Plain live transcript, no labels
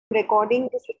recording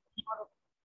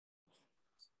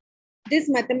this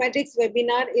mathematics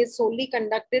webinar is solely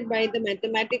conducted by the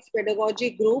mathematics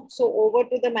pedagogy group. So over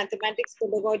to the mathematics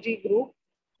pedagogy group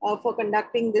for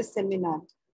conducting this seminar.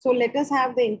 So let us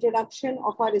have the introduction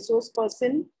of our resource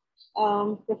person,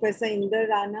 Professor Inder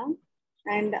Rana.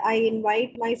 And I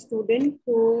invite my student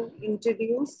to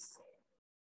introduce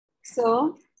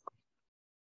Sir.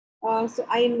 So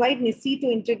I invite Nissi to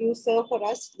introduce Sir for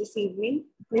us this evening.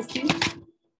 Nissi.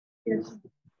 Yes.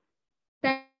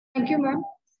 Thank you, ma'am.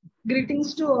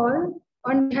 Greetings to all.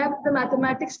 On behalf of the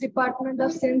Mathematics Department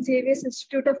of St. Xavier's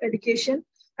Institute of Education,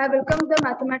 I welcome the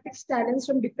mathematics talents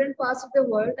from different parts of the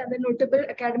world and the notable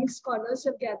academic scholars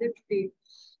who have gathered today.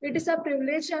 It is a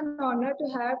privilege and honor to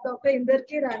have Dr. Inder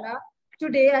K. Rana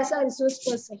today as our resource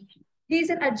person. He is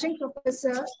an adjunct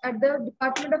professor at the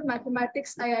Department of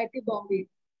Mathematics, IIT Bombay.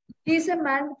 He is a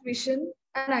man with vision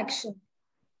and action.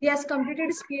 He has completed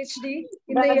his PhD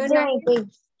in the year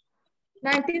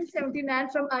 1979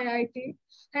 from IIT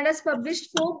and has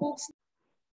published 4 books.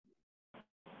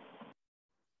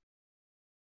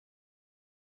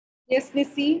 Yes,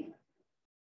 Nissi.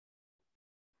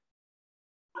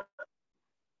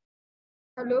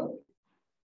 Hello?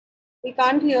 We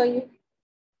can't hear you.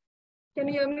 Can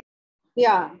you hear me?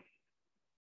 Yeah.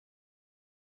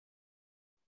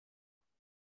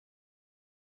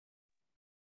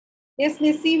 Yes,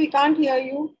 Nissi, we can't hear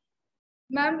you.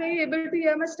 Ma'am, were you able to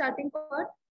hear my starting part?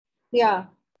 Yeah.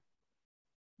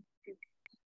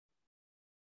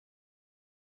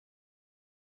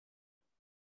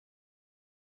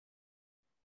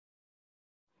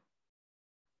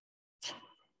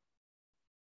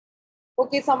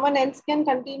 Okay, someone else can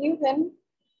continue then.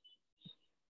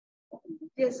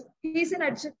 Yes, he is an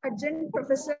adjunct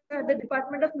professor at the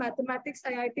Department of Mathematics,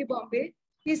 IIT Bombay.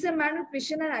 He is a man with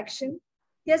vision and action.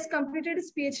 He has completed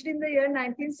his PhD in the year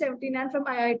 1979 from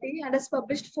IIT and has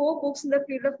published 4 books in the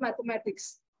field of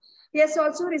mathematics. He has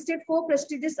also received 4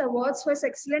 prestigious awards for his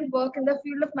excellent work in the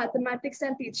field of mathematics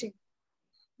and teaching.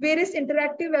 Various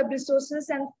interactive web resources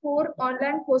and 4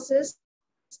 online courses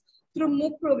through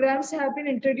MOOC programs have been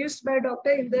introduced by Dr.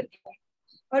 Inder.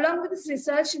 Along with his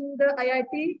research in the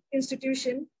IIT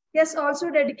institution, he has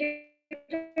also dedicated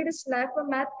his life for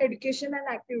math education and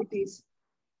activities.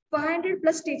 400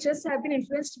 plus teachers have been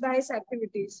influenced by his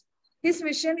activities. His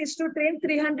vision is to train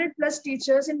 300 plus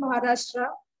teachers in Maharashtra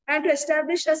and to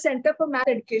establish a center for math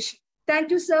education.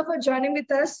 Thank you, sir, for joining with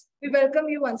us. We welcome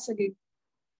you once again.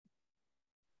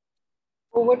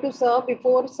 Over to Sir.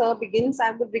 Before Sir begins,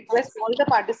 I would request all the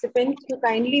participants to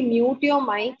kindly mute your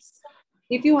mics.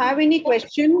 If you have any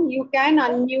question, you can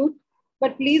unmute,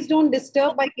 but please don't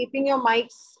disturb by keeping your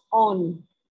mics on.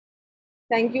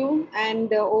 Thank you,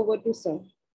 and over to Sir.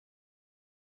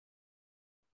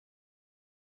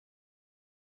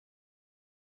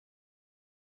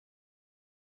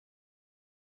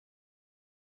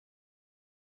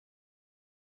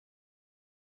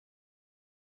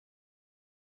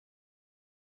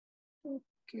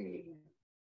 Okay.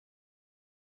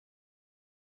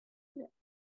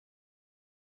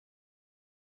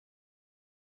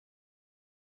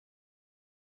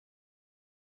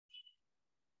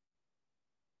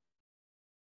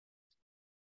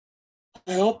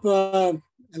 I hope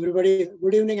everybody,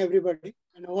 good evening, everybody.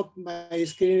 And I hope my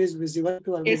screen is visible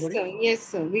to everybody. Yes, sir. Yes,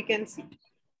 sir. We can see.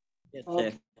 Yes,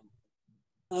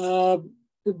 sir.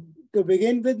 To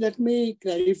begin with, let me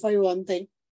clarify one thing,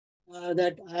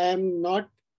 that I am not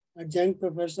adjunct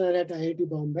professor at IIT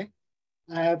Bombay.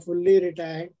 I have fully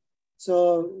retired.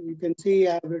 So you can see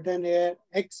I have written here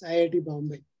ex-IIT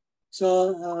Bombay.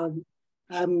 So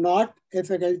I'm not a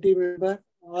faculty member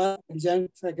or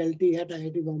adjunct faculty at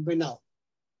IIT Bombay now.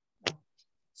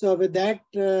 So with that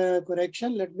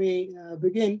correction, let me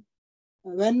begin.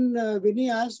 When Vinny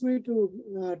asked me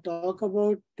to talk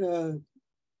about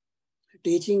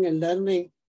teaching and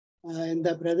learning in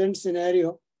the present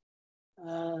scenario,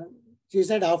 she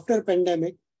said after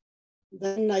pandemic.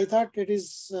 Then I thought it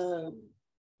is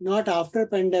not after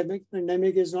pandemic.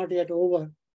 Pandemic is not yet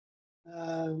over.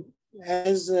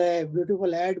 As a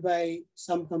beautiful ad by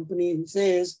some company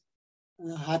says,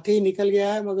 हाथी निकल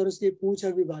गया है मगर उसकी पूंछ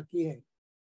अभी बाकी है.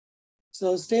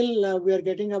 So still we are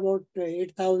getting about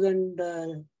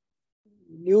 8,000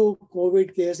 new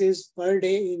COVID cases per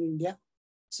day in India.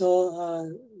 So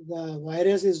the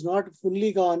virus is not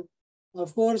fully gone.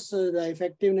 Of course, the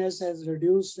effectiveness has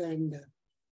reduced, and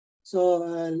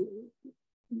so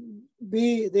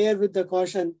be there with the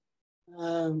caution.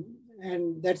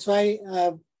 And that's why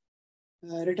I've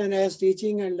written as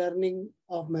teaching and learning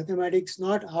of mathematics,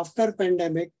 not after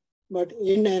pandemic, but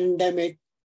in endemic.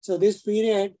 So this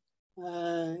period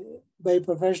by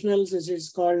professionals, it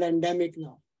is called endemic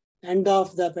now, end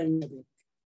of the pandemic.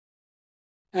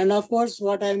 And of course,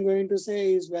 what I'm going to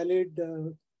say is valid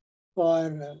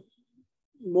for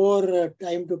more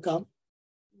time to come.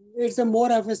 It's a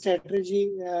more of a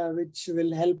strategy which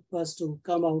will help us to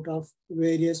come out of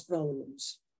various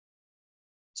problems.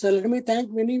 So let me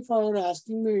thank Vinny for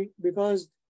asking me, because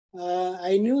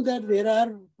I knew that there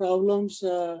are problems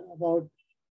about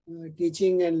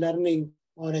teaching and learning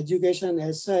or education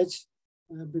as such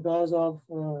because of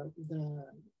the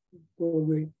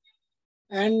COVID.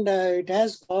 And it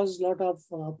has caused a lot of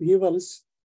upheavals,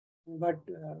 but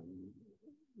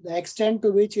the extent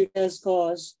to which it has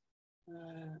caused,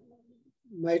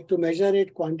 to measure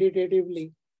it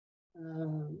quantitatively,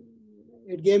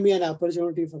 it gave me an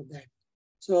opportunity for that.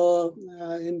 So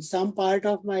in some part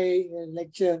of my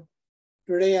lecture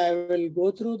today, I will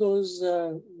go through those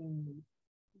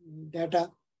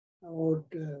data about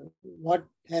what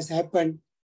has happened.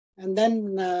 And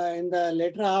then in the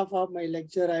later half of my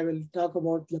lecture, I will talk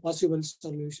about the possible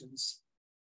solutions.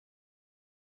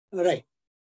 All right.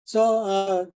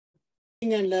 So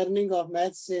teaching and learning of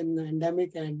maths in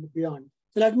endemic and beyond.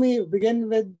 So let me begin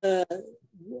with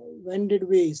when did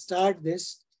we start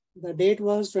this? The date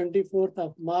was 24th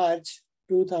of March,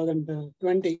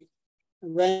 2020,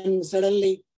 when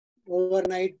suddenly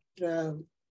overnight there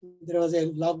was a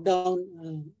lockdown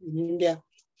in India,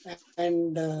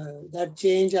 and that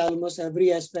changed almost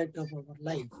every aspect of our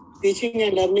life. Teaching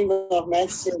and learning of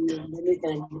maths in endemic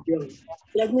and beyond.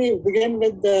 Let me begin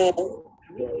with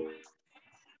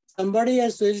somebody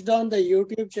has switched on the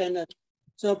YouTube channel.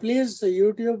 So please, the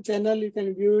YouTube channel, you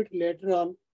can view it later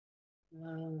on.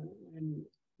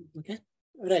 Okay,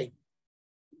 right.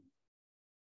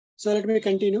 So let me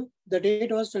continue. The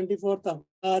date was 24th of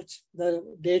March, the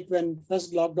date when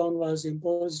first lockdown was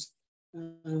imposed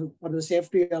for the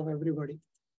safety of everybody.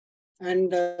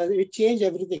 And it changed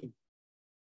everything.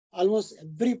 Almost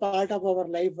every part of our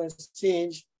life has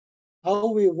changed. How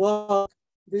we work,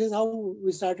 this is how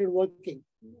we started working.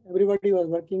 Everybody was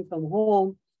working from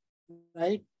home,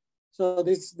 right? So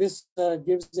this gives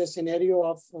a scenario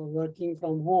of working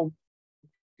from home.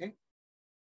 Okay.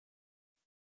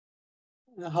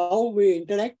 How we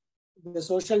interact, the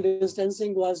social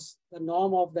distancing was the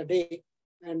norm of the day,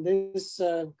 and this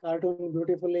cartoon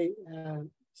beautifully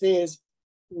says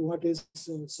what is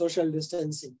social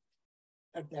distancing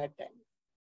at that time.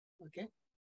 Okay.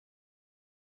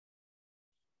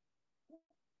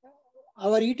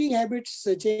 Our eating habits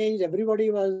changed. Everybody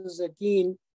was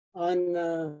keen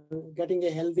on getting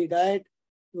a healthy diet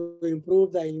to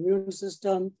improve the immune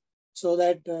system so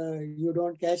that you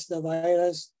don't catch the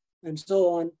virus and so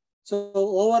on. So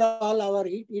overall, our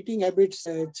eating habits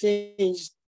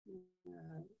changed.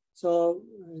 So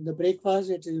the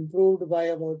breakfast, it is improved by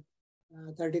about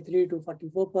 33 to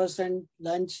 44%.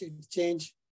 Lunch, it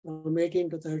changed from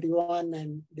 18 to 31,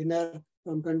 and dinner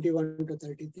from 21 to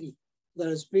 33. That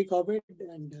is pre-COVID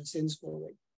and since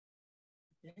COVID.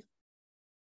 Okay.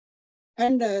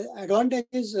 And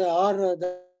advantages or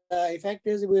the effect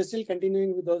is we are still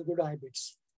continuing with those good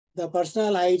habits. The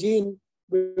personal hygiene,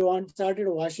 we started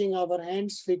washing our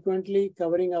hands frequently,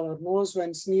 covering our nose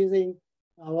when sneezing,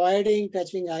 avoiding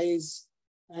touching eyes,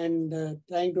 and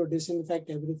trying to disinfect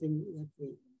everything that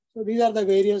we. So these are the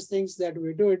various things that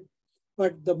we did.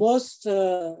 But the most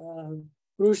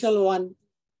crucial one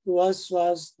to us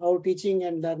was how teaching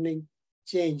and learning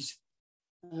changed.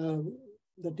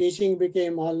 The teaching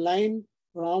became online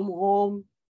from home,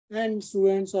 and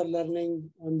students are learning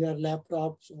on their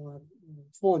laptops or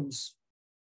phones.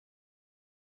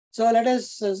 So let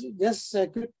us just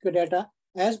quick data.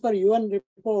 As per UN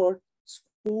report,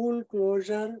 school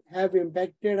closure have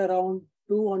impacted around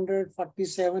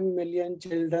 247 million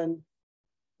children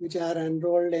which are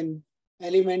enrolled in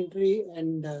elementary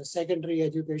and secondary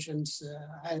educations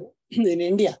in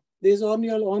India. This is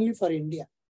only for India.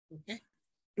 Okay,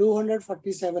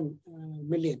 247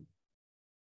 million.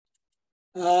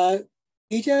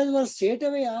 Teachers were straight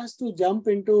away asked to jump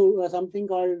into something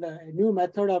called a new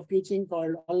method of teaching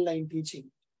called online teaching.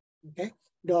 Okay,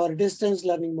 or distance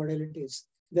learning modalities.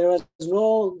 There was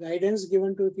no guidance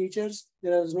given to teachers.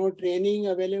 There was no training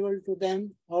available to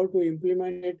them how to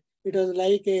implement it. It was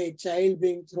like a child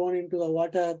being thrown into the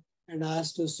water and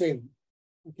asked to swim.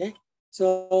 Okay,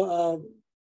 so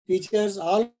teachers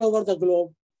all over the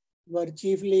globe were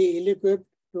chiefly ill-equipped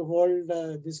to hold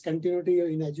this continuity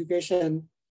in education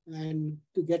and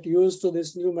to get used to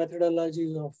this new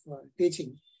methodologies of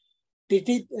teaching.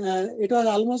 It was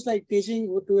almost like teaching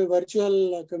to a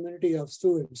virtual community of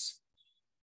students.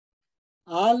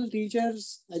 All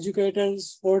teachers, educators,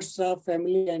 sports staff,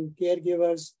 family, and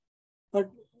caregivers But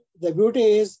the beauty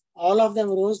is all of them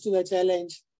rose to the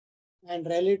challenge and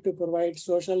rallied to provide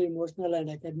social, emotional, and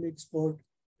academic support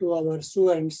to our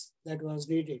students that was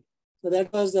needed. So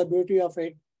that was the beauty of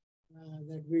it,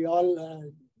 that we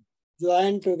all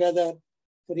join together,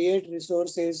 create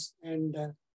resources, and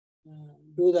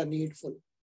do the needful.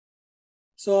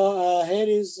 So here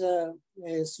is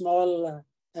a small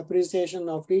appreciation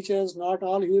of teachers. Not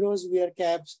all heroes wear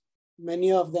caps.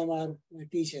 Many of them are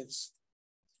teachers.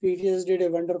 Teachers did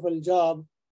a wonderful job,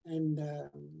 and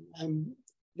I'm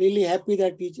really happy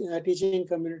that teaching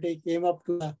community came up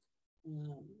to the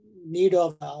need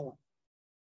of the hour.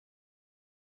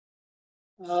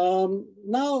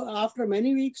 Now, after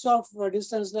many weeks of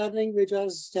distance learning, which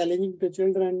was challenging to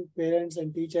children, parents,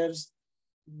 and teachers,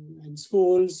 and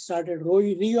schools started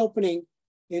reopening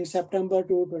in September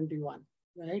 2021,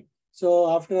 right? So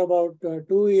after about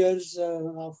 2 years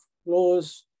of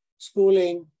closed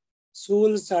schooling,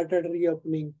 schools started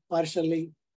reopening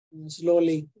partially,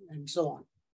 slowly, and so on.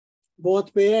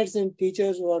 Both parents and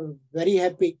teachers were very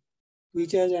happy.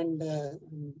 Teachers and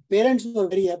parents were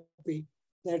very happy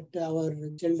that our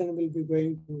children will be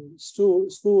going to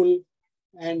school,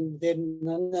 and then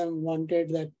none of them wanted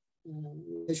that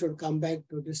they should come back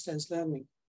to distance learning.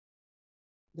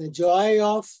 The joy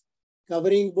of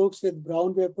covering books with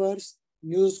brown papers,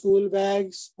 new school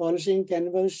bags, polishing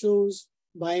canvas shoes,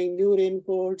 buying new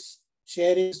raincoats,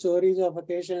 sharing stories of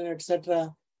vacation,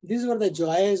 etc. These were the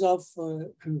joys of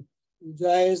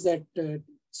joys that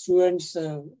students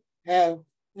have,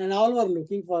 and all were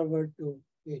looking forward to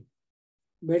it.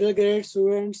 Middle grade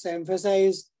students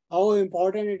emphasize how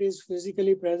important it is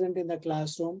physically present in the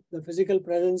classroom. The physical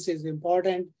presence is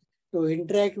important to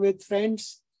interact with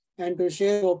friends and to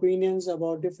share opinions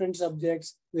about different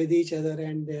subjects with each other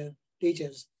and their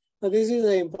teachers. So this is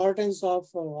the importance of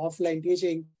offline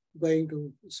teaching, going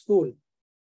to school.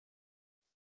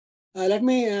 Let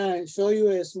me show you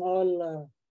a small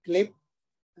clip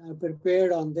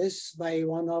prepared on this by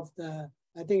one of the,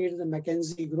 I think it is the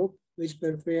McKinsey group which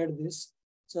prepared this.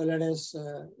 So let us,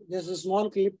 just a small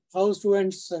clip, how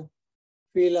students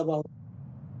feel about.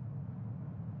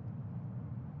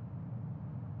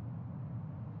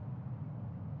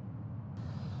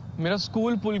 मेरा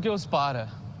school पुल के उस पार है,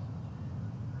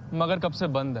 मगर कब से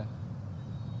बंद है।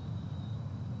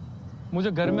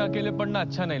 मुझे घर में अकेले पढ़ना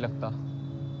अच्छा नहीं लगता।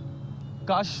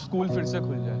 काश स्कूल फिर से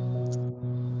खुल जाए,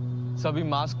 सभी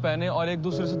मास्क पहने और एक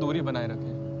दूसरे से दूरी बनाए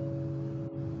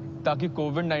रखें, ताकि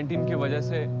कोविड-19 की वजह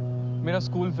से मेरा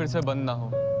स्कूल फिर से बंद ना हो।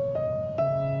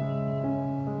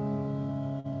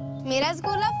 मेरा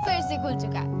स्कूल अब फिर से खुल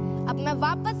चुका है। अब मैं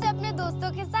वापस से अपने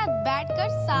दोस्तों के साथ बैठकर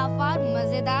साफ और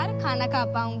मजेदार खाना खा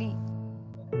पाऊंगी।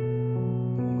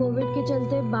 कोविड के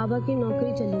चलते बाबा की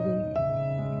नौकरी चली गई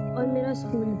और मेरा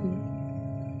स्कूल भी।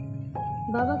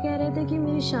 बाबा कह रहे थे कि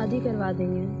मेरी शादी करवा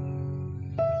देंगे,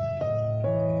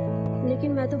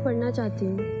 लेकिन मैं तो पढ़ना चाहती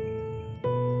हूँ।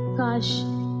 काश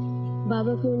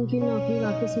बाबा को उनकी नौकरी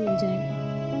वापस मिल जाए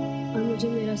और मुझे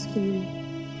मेरा स्कूल।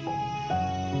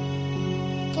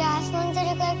 क्लास 1 से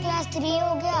लेकर क्लास 3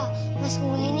 हो गया, मैं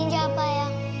स्कूल ही नहीं जा पाया,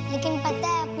 लेकिन पता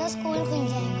है अपना स्कूल खुल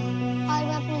जाएगा और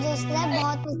मैं अपने दोस्त के साथ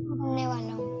बहुत कुछ घूमने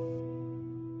वाला हूँ।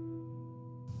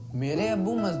 मेरे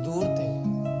अब्बू मजदूर थे।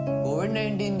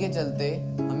 कोविड-19 के चलते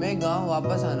हमें गांव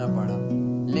वापस आना पड़ा,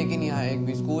 लेकिन यहाँ एक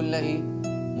भी स्कूल नहीं।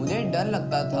 मुझे डर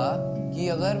लगता था कि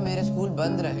अगर मेरे स्कूल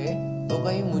बंद रहे तो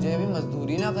कहीं मुझे भी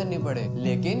मजदूरी ना करनी पड़े,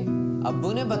 लेकिन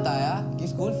अब्बू ने बताया कि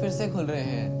स्कूल फिर से खुल रहे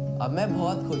हैं। अब मैं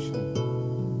बहुत खुश हूँ।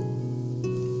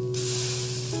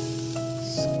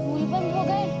 स्कूल बंद हो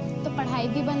गए तो पढ़ाई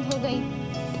भी बंद हो गई।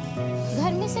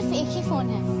 घर में सिर्फ एक ही फोन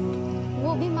है,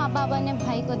 वो भी माँ बाबा ने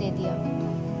भाई को दे दिया।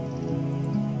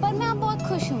 पर मैं अब बहुत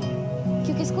खुश हूँ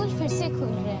क्योंकि स्कूल फिर से खुल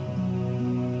रहे हैं।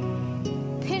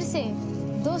 फिर से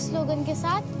दोस्त लोगों के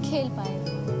साथ खेल पाए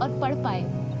और पढ़ पाए।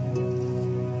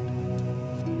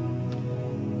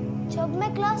 जब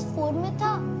मैं क्लास 4 में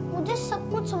था मुझे सब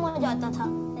कुछ समझ आता था,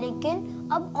 लेकिन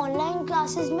अब ऑनलाइन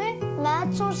क्लासेस में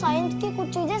मैथ्स और साइंस की कुछ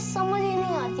चीजें समझ ही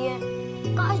नहीं आती है।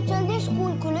 काश जल्दी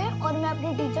स्कूल खुले और मैं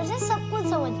अपने टीचर से सब कुछ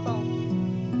समझ पाऊँ।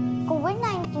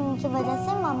 कोविड-19 की वजह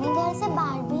से मम्मी घर से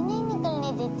बाहर भी नहीं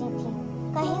निकलने देती थी।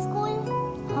 कहीं स्कूल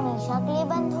हमेशा के लिए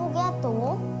बंद हो गया तो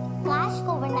काश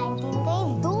कोविड-19 कहीं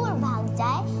दूर भाग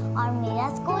जाए और मेरा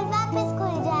स्कूल वापस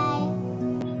खुल जाए।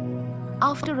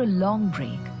 After a long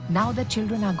break, now that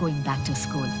children are going back to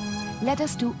school, let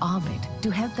us do our bit to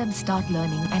help them start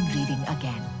learning and reading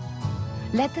again.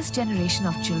 Let this generation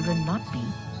of children not be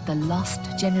the lost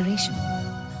generation.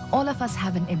 All of us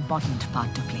have an important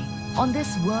part to play. On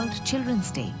this World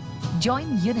Children's Day, join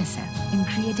UNICEF in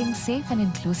creating safe and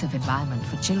inclusive environment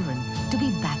for children to be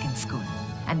back in school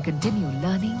and continue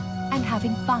learning and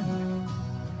having fun.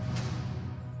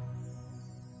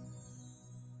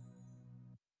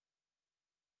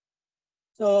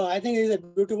 So I think it is a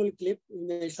beautiful clip.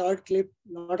 In a short clip,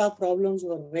 a lot of problems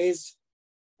were raised.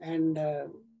 And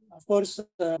of course,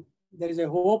 there is a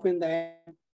hope in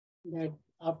that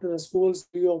after the schools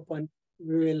reopen,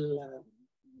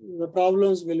 the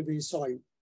problems will be solved,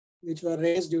 which were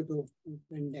raised due to the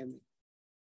pandemic.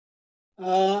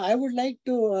 I would like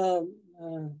to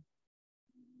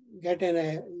get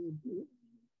an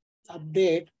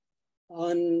update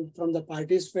from the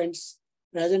participants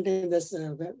present in this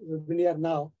webinar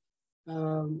now.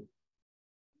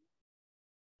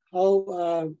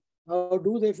 How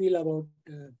do they feel about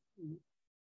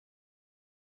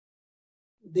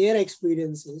their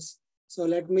experiences? So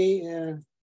let me,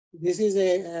 this is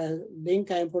a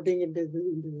link I'm putting into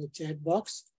the chat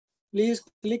box. Please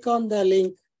click on the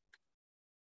link.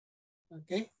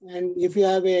 Okay, and if you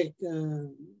have a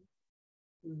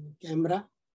camera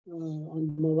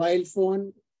on mobile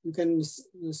phone, you can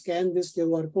scan this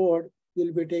QR code.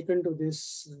 You'll be taken to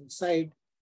this site,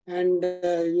 and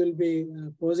you'll be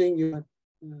posing your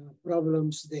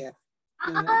problems there.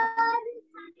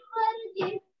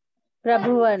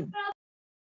 Prabhuvan.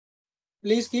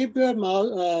 Please keep your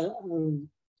mouth,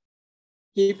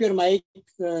 keep your mic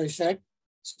shut.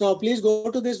 So please go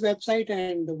to this website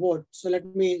and vote. So let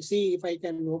me see if I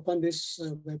can open this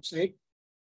website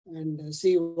and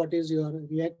see what is your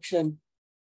reaction.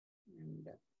 And,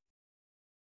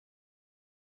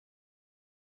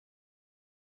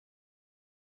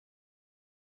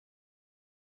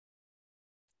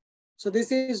 so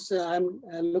this is, I'm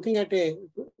looking at a,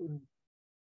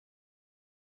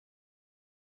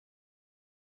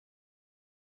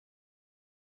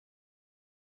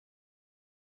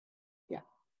 yeah.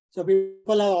 So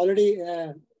people have already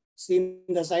seen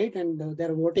the site and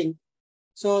they're voting.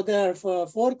 So there are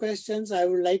four questions. I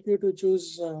would like you to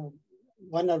choose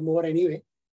one or more anyway.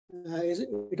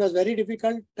 It was very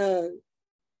difficult for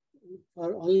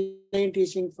online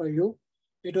teaching for you.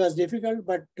 It was difficult,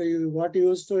 but you got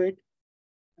used to it.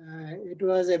 It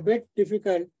was a bit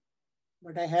difficult,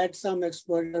 but I had some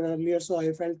exposure earlier, so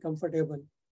I felt comfortable.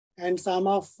 And some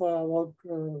of about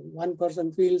one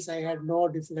person feels I had no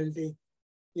difficulty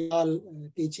in all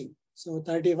teaching. So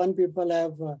 31 people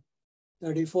have,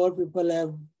 34 people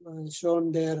have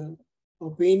shown their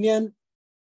opinion.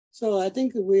 So I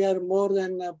think we are more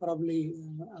than probably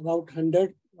about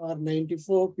 100 or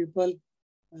 94 people.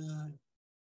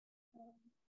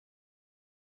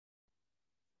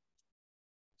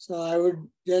 So I would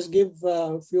just give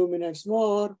a few minutes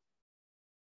more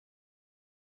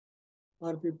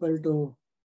for people to.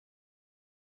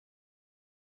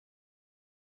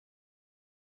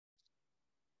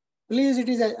 Please, it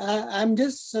is. I'm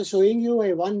just showing you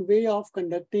one way of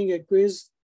conducting a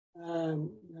quiz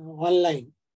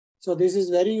online. So this is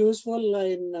very useful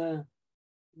in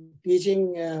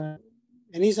teaching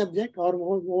any subject or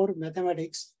more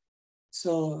mathematics.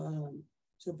 So,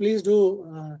 so please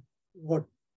do vote.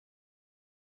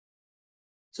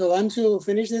 So once you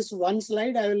finish this one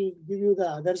slide, I will give you the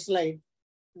other slide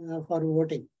for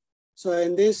voting. So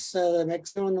in this, the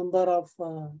maximum number of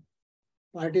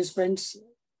participants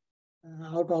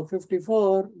out of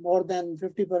 54, more than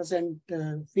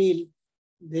 50% feel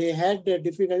they had a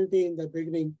difficulty in the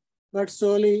beginning, but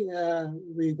slowly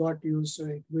we got used to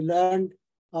it. We learned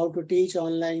how to teach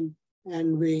online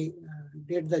and we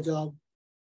did the job.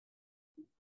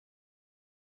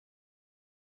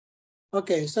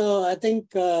 Okay, so I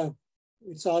think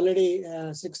it's already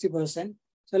 60%.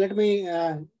 So let me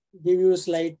give you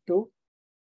slide 2.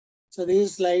 So this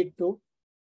is slide 2.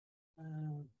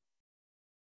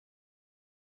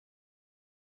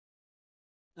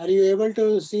 Are you able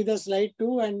to see the slide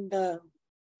 2 and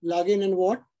log in and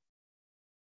vote?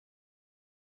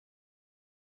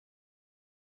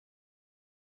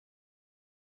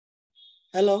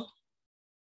 Hello?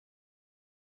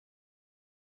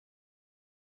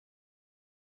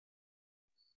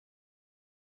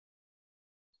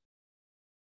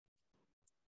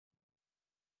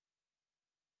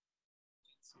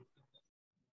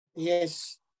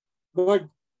 Yes, good.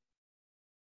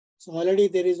 So already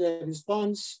there is a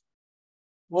response.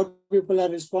 More people are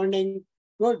responding.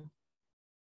 Good.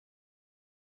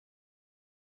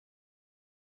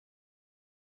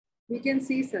 We can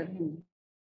see, sir.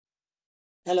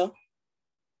 Hello?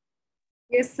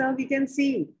 Yes, sir, we can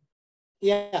see.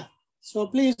 Yeah. So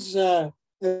please,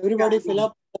 everybody fill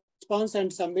up the response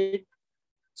and submit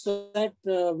so that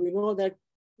we know that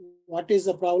what is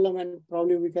the problem and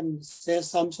probably we can say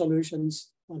some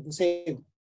solutions for the same.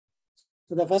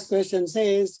 So the first question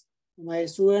says, my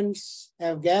students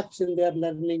have gaps in their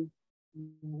learning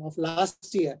of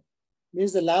last year,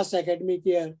 means the last academic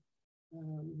year,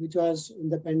 which was in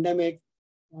the pandemic,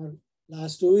 or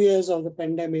last 2 years of the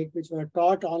pandemic, which were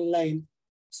taught online,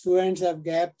 students have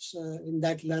gaps in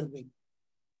that learning.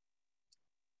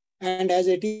 And as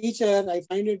a teacher, I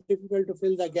find it difficult to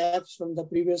fill the gaps from the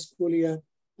previous school year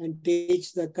and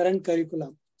teach the current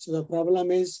curriculum. So the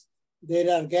problem is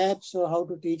there are gaps, so how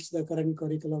to teach the current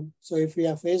curriculum. So if we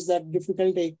have faced that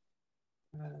difficulty,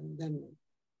 then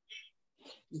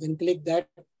you can click that.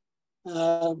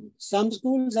 Some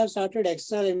schools have started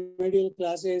extra remedial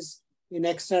classes in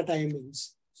extra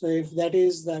timings. So if that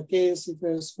is the case, if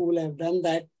a school have done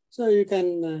that, so you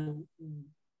can,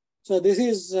 so this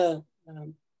is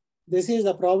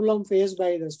the problem faced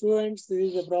by the students. This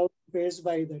is the problem faced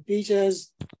by the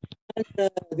teachers. And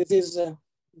this is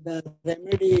the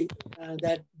remedy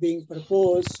that being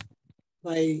proposed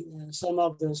by some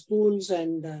of the schools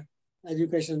and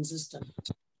education system.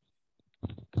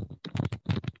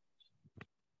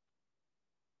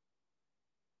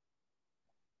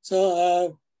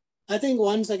 So I think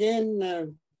once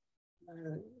again,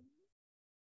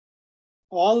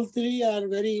 all three are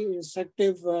very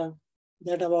instructive.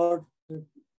 That about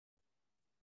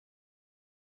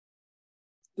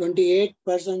 28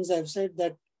 persons have said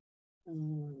that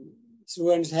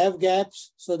students have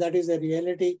gaps. So that is a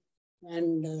reality.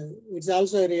 And it's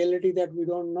also a reality that we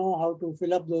don't know how to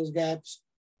fill up those gaps.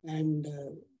 And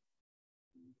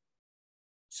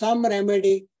some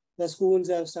remedy the schools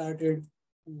have started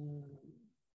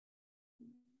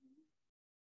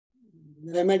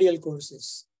remedial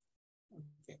courses.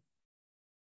 Okay.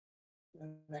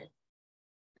 Right.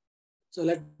 So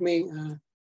let me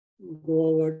go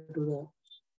over to the.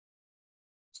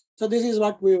 So this is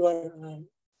what we were.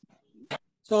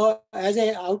 So as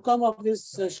an outcome of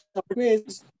this short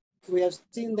quiz, we have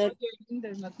seen that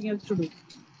there's nothing else to do.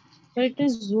 But it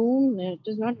is Zoom. It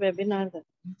is not webinar.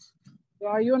 So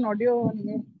are you on audio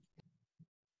on?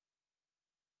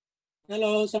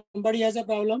 Hello, somebody has a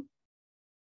problem?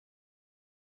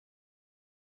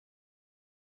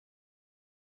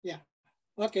 Yeah,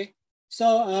 okay.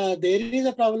 So there is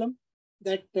a problem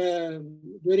that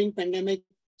during pandemic,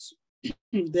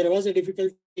 there was a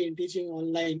difficulty in teaching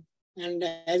online. And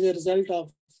as a result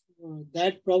of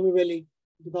that, probably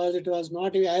because it was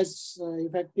not as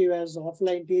effective as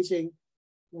offline teaching,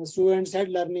 the students had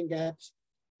learning gaps.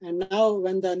 And now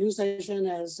when the new session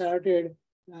has started,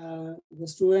 the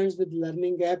students with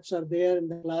learning gaps are there in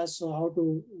the class, so how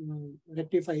to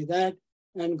rectify that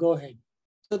and go ahead.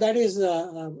 So that is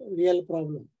a real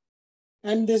problem.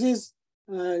 And this is,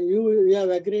 you have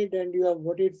agreed and you have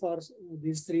voted for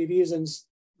these three reasons,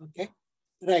 okay?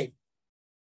 Right.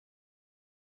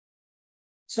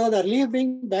 So the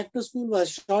leaving back to school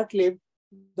was short-lived.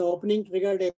 The opening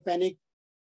triggered a panic.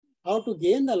 How to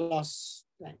gain the lost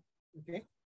time, okay?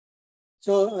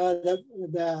 So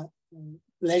the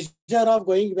pleasure of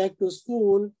going back to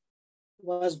school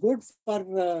was good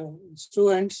for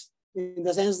students in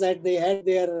the sense that they had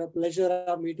their pleasure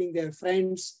of meeting their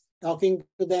friends, talking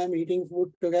to them, eating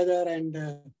food together, and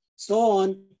so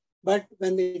on. But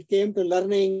when it came to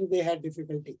learning, they had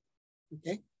difficulty.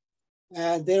 Okay,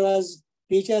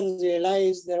 teachers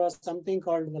realized there was something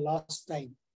called the lost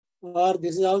time, or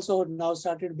this is also now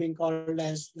started being called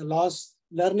as the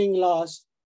learning loss,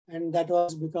 and that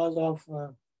was because of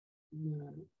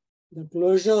the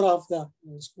closure of the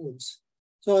schools.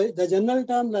 So the general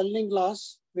term learning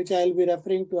loss, which I will be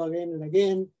referring to again and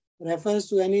again, refers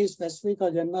to any specific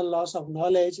or general loss of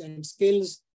knowledge and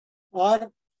skills,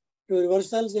 or to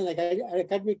reversals in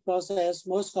academic process,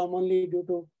 most commonly due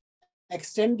to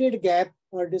extended gap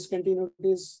or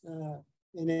discontinuities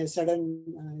in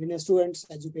a student's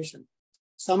education.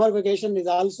 Summer vacation is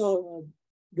also,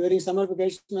 during summer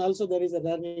vacation also there is a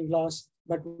learning loss,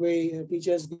 but we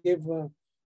teachers give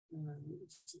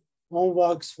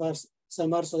homeworks for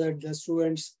summer so that the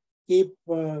students keep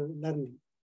learning.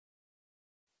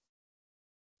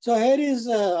 So here is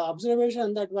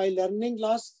observation that while learning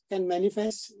loss can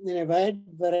manifest in a wide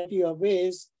variety of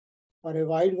ways for a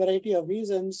wide variety of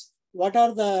reasons, what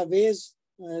are the ways,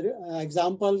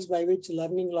 examples by which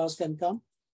learning loss can come?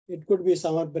 It could be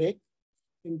summer break,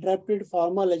 interrupted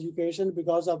formal education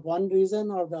because of one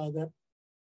reason or the other,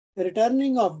 the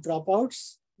returning of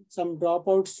dropouts. Some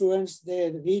dropout students,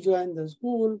 they rejoin the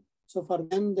school. So for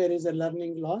them, there is a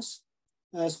learning loss.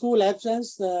 School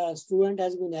absence, the student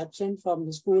has been absent from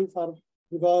the school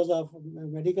because of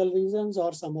medical reasons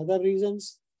or some other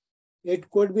reasons. It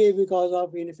could be because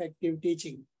of ineffective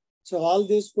teaching. So all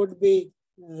this could be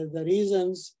the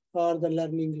reasons for the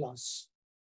learning loss.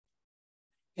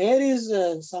 Here is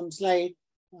some slide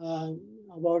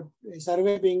about a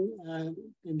survey being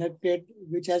conducted,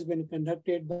 which has been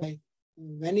conducted by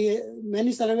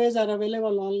many surveys are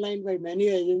available online by many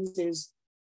agencies,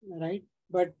 right?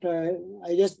 But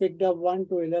I just picked up one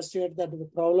to illustrate that the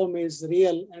problem is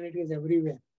real and it is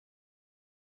everywhere.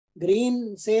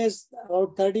 Green says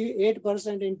about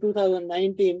 38% in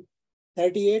 2019,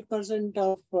 38%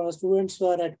 of students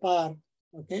were at par,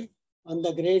 okay, on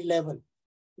the grade level.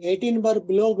 18 were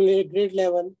below grade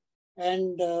level,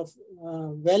 and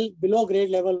well below grade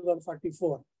level were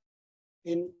 44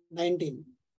 in 19,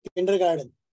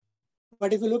 kindergarten.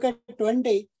 But if you look at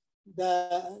 20,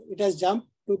 it has jumped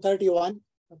to 31,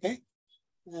 okay,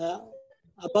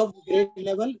 above grade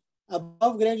level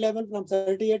from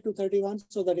 38 to 31,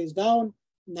 so that is down.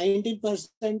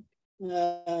 19%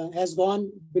 has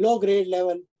gone below grade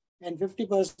level, and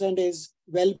 50% is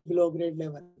well below grade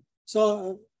level.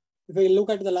 So if we look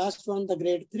at the last one, the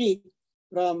grade 3,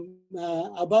 from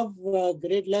above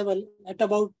grade level, at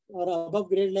about or above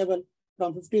grade level,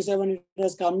 from 57, it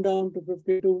has come down to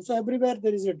 52. So everywhere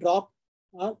there is a drop,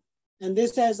 and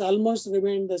this has almost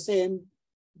remained the same.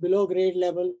 Below grade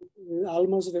level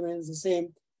almost remains the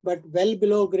same, but well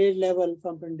below grade level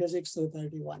from 26 to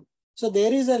 31. So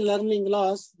there is a learning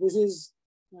loss. This is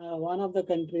one of the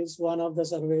countries, one of the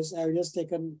surveys. I've just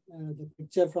taken the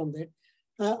picture from that.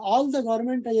 All the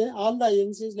government, all the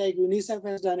agencies like UNICEF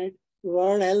has done it,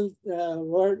 World Health,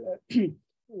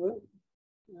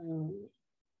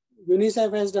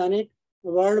 UNICEF has done it,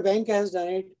 World Bank has done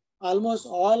it, almost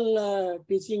all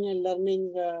teaching and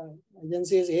learning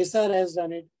agencies, ASAR has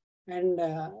done it, and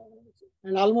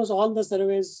almost all the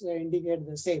surveys indicate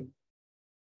the same.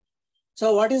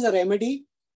 So what is the remedy?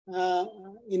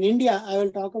 In India, I will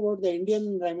talk about the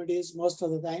Indian remedies most of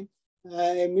the time.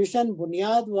 A mission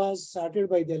Bunyad was started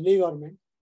by Delhi government.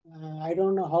 I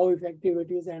don't know how effective it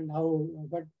is and how,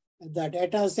 but the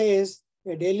data says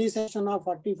a daily session of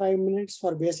 45 minutes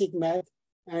for basic math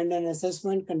and an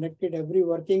assessment conducted every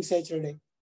working Saturday.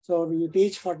 So you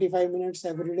teach 45 minutes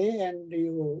every day and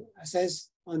you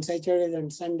assess on Saturdays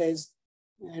and Sundays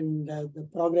and the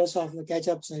progress of the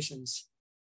catch-up sessions.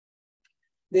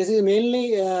 This is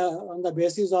mainly on the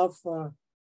basis of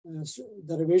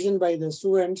the revision by the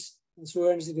students. The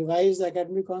students revise the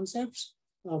academic concepts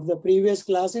of the previous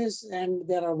classes, and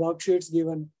there are worksheets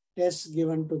given, tests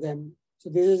given to them. So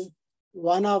this is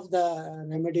one of the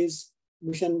remedies,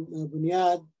 Mission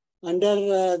Bunyad.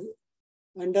 Under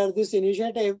this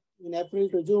initiative, in April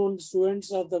to June,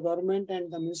 students of the government and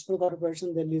the municipal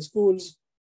corporation Delhi schools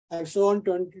have shown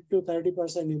 20 to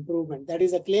 30% improvement. That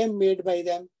is a claim made by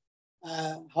them.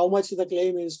 How much the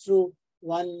claim is true,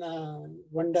 one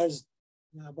wonders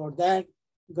about that.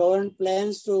 Government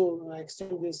plans to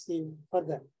extend this scheme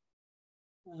further.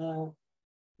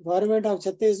 Government of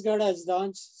Chhattisgarh has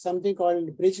launched something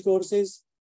called bridge courses.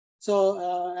 So,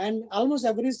 and almost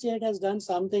every state has done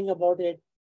something about it.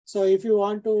 So if you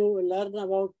want to learn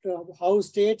about how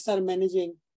states are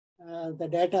managing the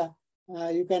data,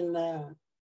 you can,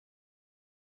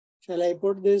 shall I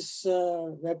put this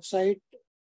website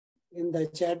in the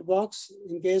chat box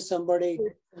in case somebody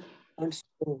wants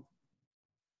to?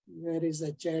 Where is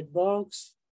the chat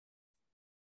box?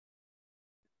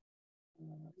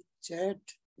 Chat.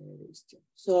 There is chat.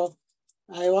 So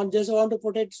I just want to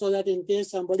put it so that in case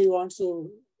somebody wants to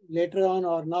later on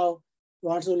or now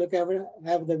wants to look at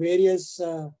have the various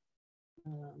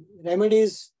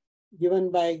remedies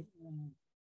given by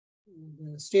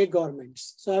the state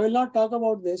governments. So I will not talk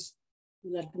about this.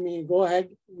 Let me go ahead.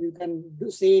 You can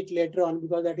see it later on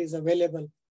because that is available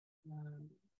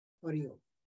for you.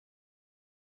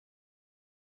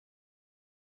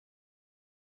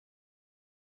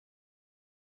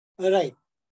 All right.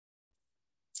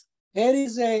 Here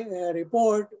is a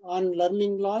report on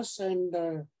learning loss and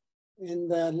in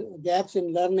the gaps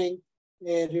in learning.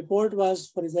 A report was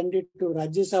presented to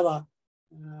Rajya Sabha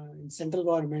in central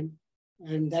government,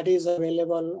 and that is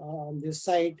available on this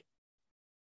site.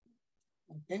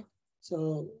 Okay,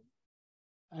 so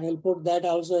I will put that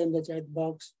also in the chat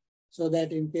box so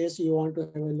that in case you want to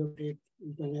have a look at it,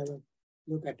 you can have a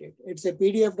look at it. It's a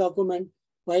PDF document,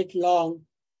 quite long,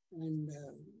 and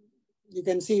you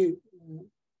can see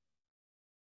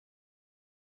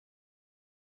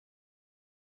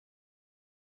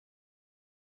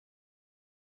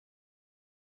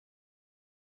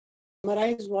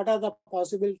summarize what are the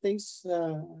possible things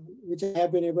which I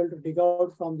have been able to dig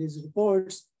out from these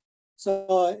reports.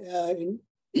 So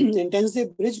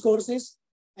intensive bridge courses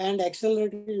and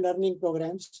accelerated learning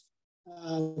programs,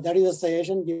 that is a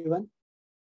suggestion given.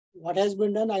 What has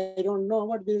been done, I don't know,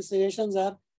 but these suggestions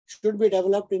are should be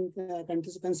developed in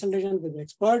consultation with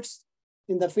experts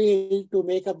in the field to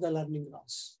make up the learning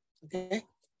loss, okay,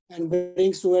 and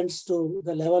bring students to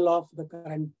the level of the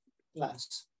current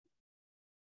class.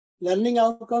 Learning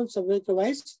outcomes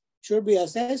subject-wise should be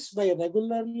assessed by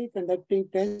regularly conducting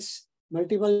tests,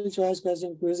 multiple choice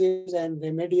question quizzes, and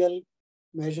remedial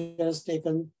measures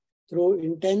taken through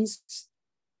intense,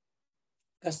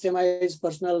 customized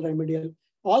personal remedial.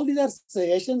 All these are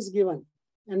suggestions given,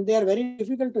 and they are very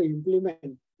difficult to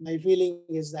implement. My feeling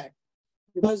is that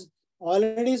because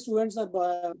already students are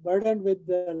burdened with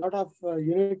a lot of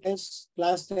unit tests,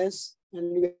 class tests,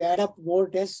 and we add up more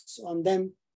tests on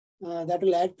them, that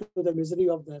will add to the misery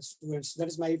of the students. That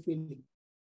is my feeling.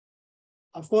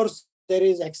 Of course, there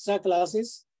is extra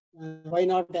classes. Why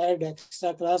not add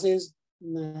extra classes?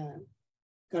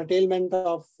 Curtailment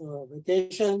of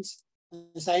vacations,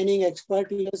 assigning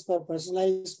expert leaders for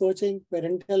personalized coaching,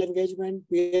 parental engagement,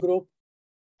 peer group,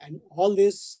 and all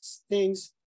these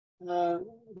things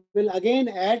will again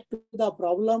add to the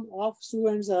problem of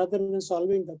students rather than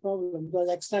solving the problem, because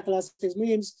extra classes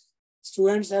means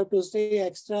students have to stay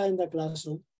extra in the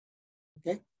classroom,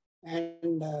 okay?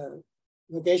 And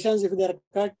vacations, if they're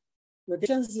cut,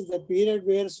 vacations is the period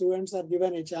where students are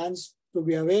given a chance to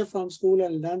be away from school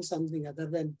and learn something other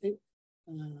than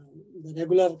the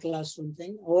regular classroom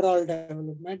thing, overall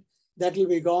development, that will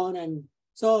be gone. And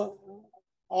so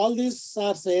all these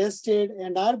are suggested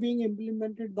and are being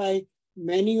implemented by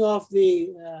many of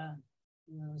the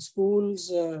schools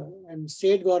and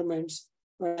state governments,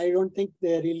 but I don't think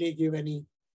they really give any,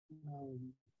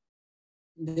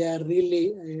 they are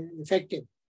really effective.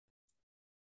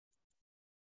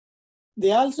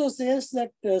 They also says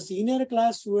that senior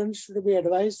class students should be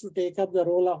advised to take up the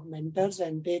role of mentors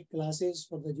and take classes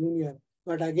for the junior.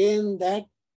 But again, that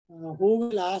who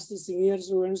will ask the senior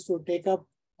students to take up?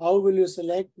 How will you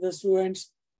select the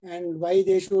students, and why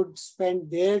they should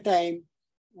spend their time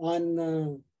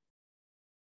on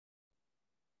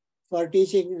for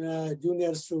teaching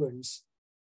junior students?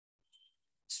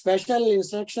 Special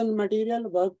instruction material,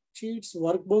 worksheets,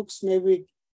 workbooks may be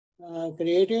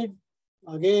created.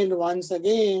 Again, once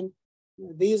again,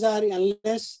 these are,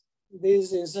 unless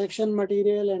these instruction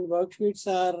material and worksheets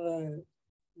are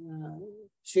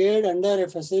shared under a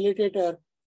facilitator,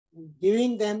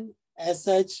 giving them as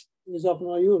such is of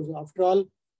no use. After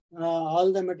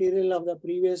all the material of the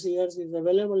previous years is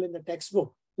available in the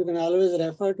textbook. You can always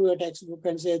refer to a textbook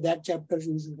and say that chapter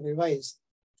you should revise.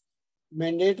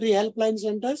 Mandatory helpline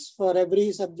centers for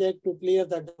every subject to clear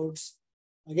the doubts.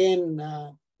 Again,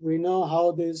 we know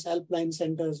how these helpline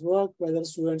centers work, whether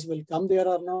students will come there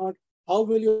or not. How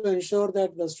will you ensure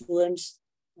that the students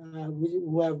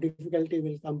who have difficulty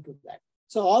will come to that?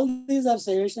 So all these are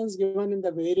suggestions given in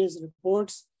the various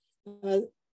reports.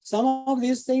 Some of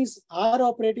these things are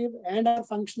operative and are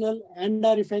functional and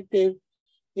are effective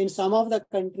in some of the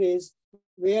countries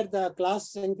where the class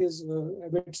strength is a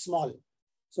bit small.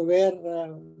 So where,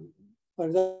 for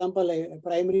example, a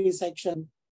primary section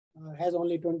has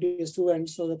only 20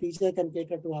 students, so the teacher can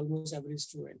cater to almost every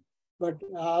student. But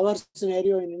our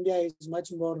scenario in India is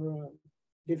much more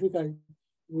difficult.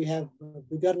 We have a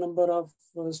bigger number of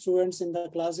students in the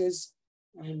classes,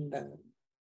 and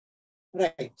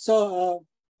right. So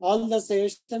all the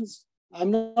suggestions,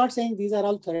 I'm not saying these are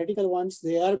all theoretical ones.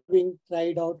 They are being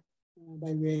tried out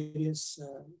by various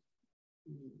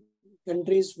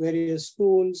countries, various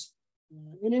schools,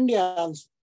 in India also.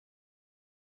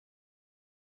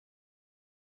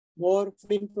 More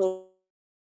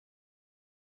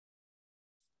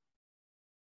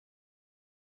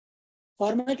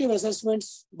formative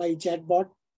assessments by chatbot.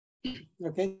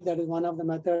 Okay, that is one of the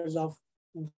methods of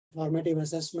formative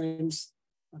assessments.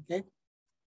 Okay,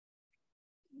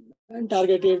 and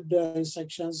targeted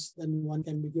instructions, then one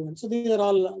can be given. So these are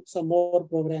all some more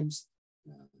programs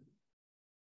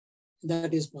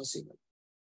that is possible.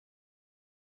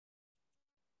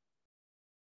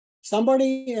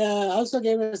 Somebody also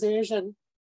gave a suggestion,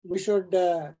 we should,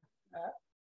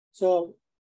 so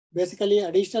basically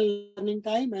additional learning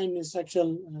time and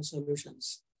instructional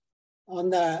solutions. On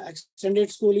the extended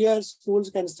school year, schools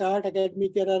can start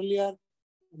academic year earlier,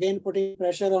 again putting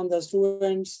pressure on the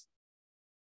students.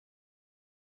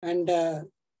 And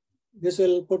this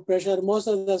will put pressure. Most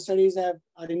of the studies are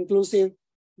inclusive.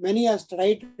 Many have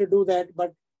tried to do that,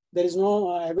 but there is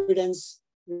no evidence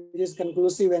which is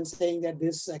conclusive and saying that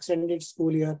this extended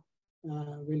school year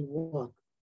will work.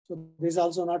 So this is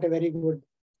also not a very good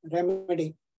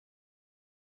remedy.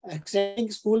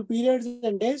 Extending school periods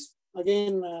and days,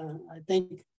 again, I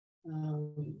think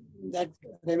that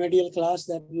remedial class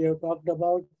that we have talked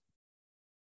about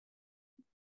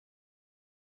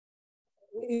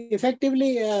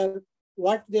effectively,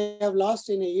 what they have lost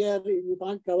in a year, you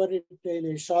can't cover it in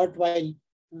a short while,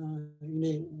 in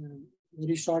a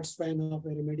very short span of a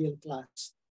remedial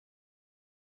class.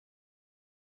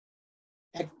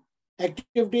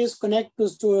 Activities connect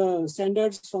to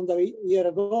standards from the year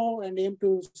ago and aim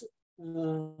to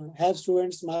have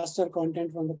students master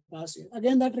content from the past year.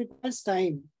 Again, that requires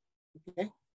time. Okay,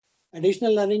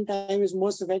 additional learning time is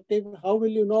most effective. How will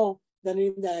you know that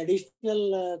in the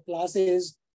additional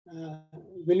classes,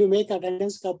 will you make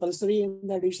attendance compulsory in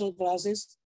the additional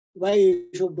classes? Why you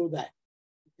should do that?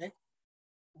 Okay,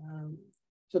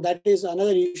 so that is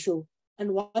another issue.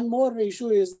 And one more issue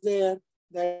is there,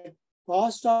 that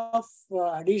cost of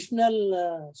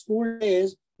additional school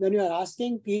days, when you are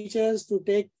asking teachers to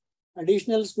take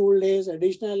additional school days,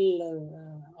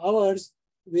 additional hours,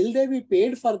 will they be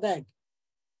paid for that?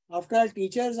 After all,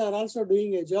 teachers are also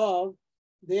doing a job.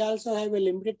 They also have a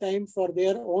limited time for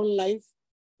their own life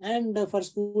and for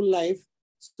school life.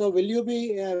 So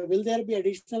will there be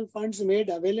additional funds made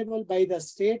available by the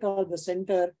state or the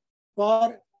center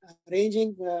for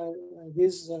arranging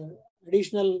these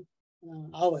additional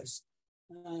hours?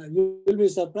 You will be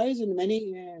surprised, in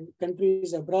many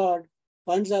countries abroad,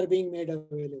 funds are being made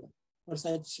available for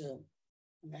such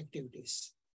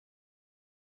activities.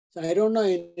 So I don't know,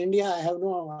 in India, I have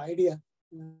no idea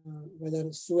whether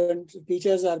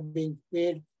teachers are being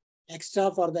paid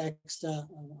extra for the extra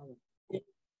hour.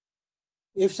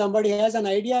 If somebody has an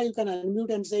idea, you can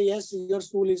unmute and say, yes, your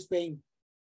school is paying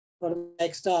for the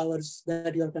extra hours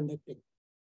that you are conducting.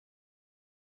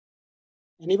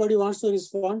 Anybody wants to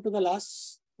respond to the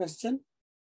last question?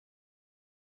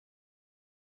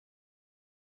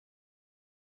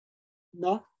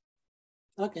 No?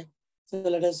 Okay. So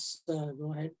let us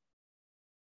go ahead.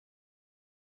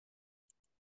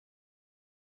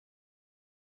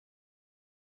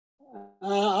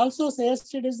 Also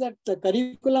suggested is that the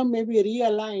curriculum may be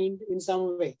realigned in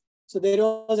some way. So there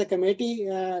was a committee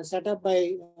set up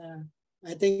by,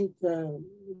 I think,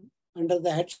 under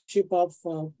the headship of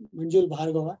Manjul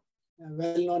Bhargava, a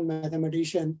well-known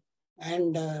mathematician,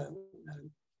 and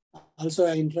also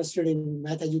interested in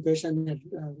math education at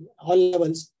all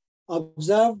levels,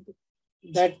 observed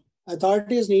that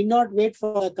authorities need not wait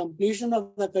for the completion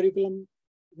of the curriculum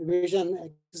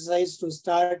revision exercise to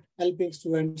start helping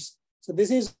students. So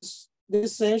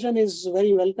this session is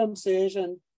very welcome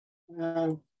session,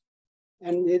 and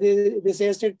they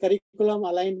suggested curriculum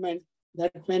alignment.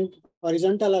 That meant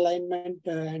horizontal alignment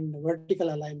and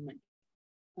vertical alignment.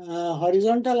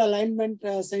 Horizontal alignment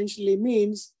essentially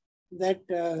means that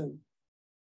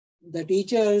the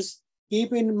teachers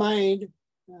keep in mind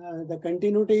the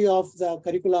continuity of the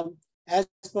curriculum as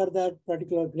per that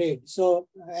particular grade. So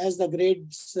as the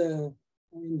grades,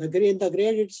 in the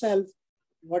grade itself,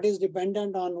 what is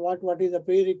dependent on what is the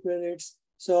prerequisites.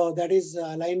 So that is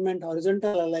alignment,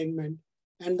 horizontal alignment.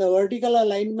 And the vertical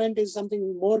alignment is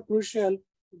something more crucial,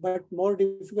 but more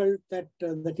difficult, that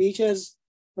the teachers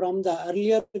from the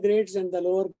earlier grades and the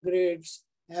lower grades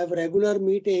have regular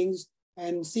meetings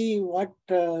and see what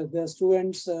the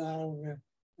students are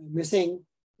missing.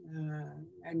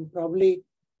 And probably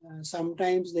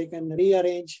sometimes they can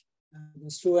rearrange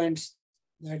the students,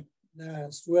 that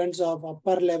the students of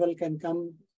upper level can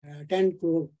come attend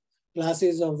to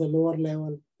classes of the lower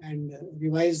level and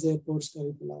revise their course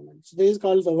curriculum. So this is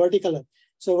called the vertical.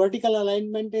 So vertical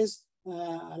alignment is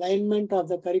alignment of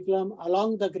the curriculum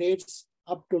along the grades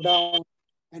up to down,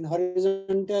 and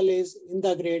horizontal is in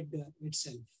the grade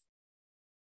itself.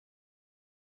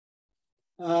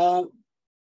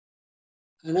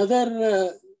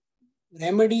 Another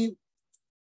remedy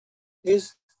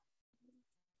is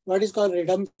what is called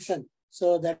redemption.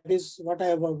 So that is what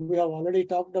we have already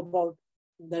talked about.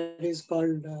 That is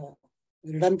called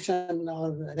redemption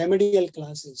or remedial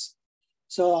classes.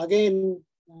 So again,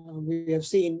 we have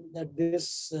seen that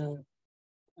this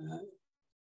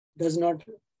does not.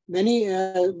 Many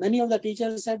of the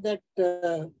teachers said that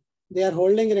they are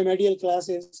holding remedial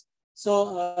classes.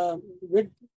 So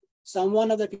would someone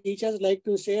of the teachers like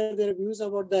to share their views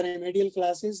about the remedial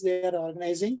classes they are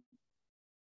organizing?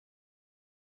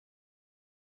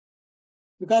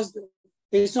 Because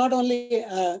it's not only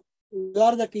you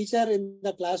are the teacher in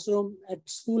the classroom at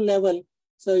school level,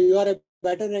 so you are a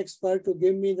better expert to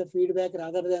give me the feedback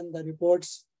rather than the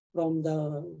reports from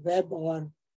the web or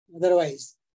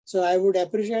otherwise. So I would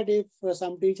appreciate if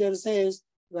some teacher says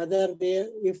whether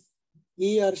if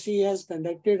he or she has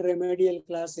conducted remedial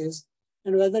classes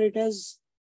and whether it has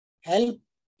helped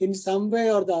in some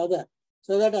way or the other,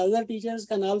 so that other teachers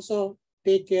can also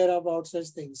take care about such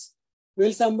things.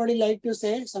 Will somebody like to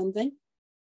say something?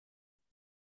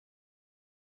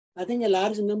 I think a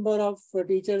large number of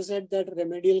teachers said that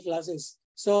remedial classes.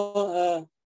 So,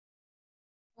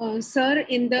 sir,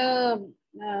 in the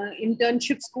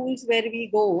internship schools where we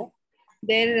go,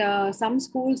 there some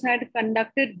schools had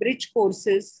conducted bridge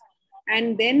courses,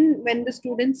 and then when the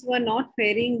students were not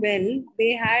faring well,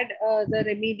 they had the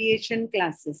remediation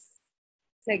classes.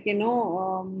 It's like,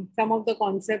 some of the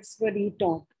concepts were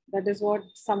retaught. That is what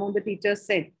some of the teachers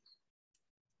said.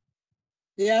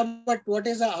 yeah, but what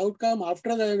is the outcome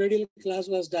after the remedial class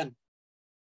was done?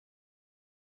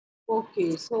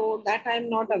 Okay, so that I'm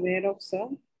not aware of, sir.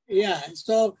 Yeah,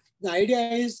 so the idea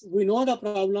is we know the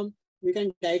problem, we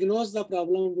can diagnose the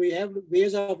problem, we have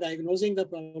ways of diagnosing the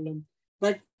problem,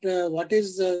 but what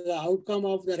is the outcome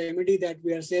of the remedy that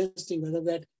we are suggesting? Whether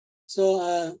that,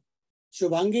 so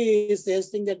Shubhangi is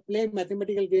suggesting that play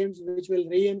mathematical games which will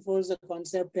reinforce the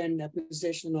concept and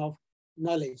appreciation of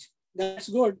knowledge. That's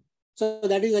good. So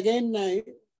that is again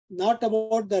not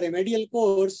about the remedial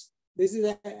course. This is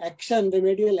an action,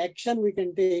 remedial action we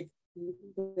can take.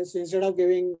 So instead of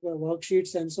giving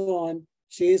worksheets and so on,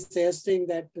 she is suggesting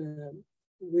that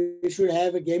we should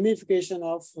have a gamification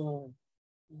of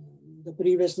the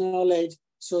previous knowledge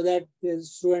so that the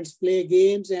students play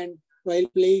games, and while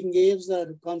playing games,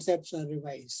 the concepts are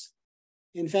revised.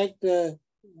 In fact, the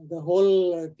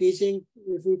whole teaching,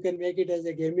 if we can make it as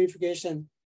a gamification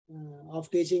of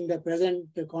teaching the present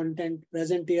content,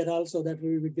 present year also, that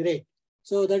will be great.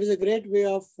 So that is a great way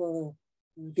of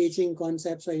teaching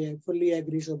concepts. I fully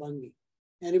agree, Shobhangi.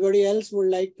 Anybody else would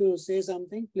like to say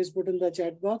something? Please put in the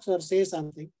chat box or say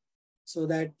something so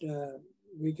that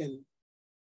we can.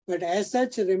 But as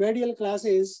such, remedial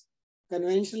classes,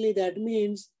 conventionally that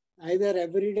means either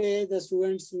every day the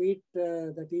students meet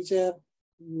the teacher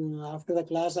after the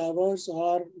class hours,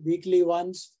 or weekly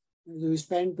once. We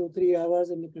spend 2-3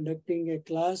 hours in conducting a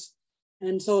class,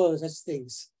 and so such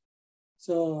things.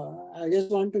 So I just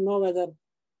want to know whether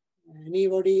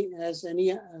anybody has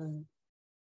any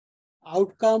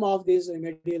outcome of these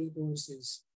remedial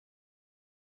courses.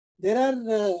 There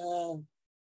are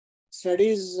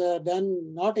studies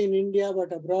done not in India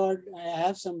but abroad. I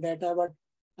have some data, but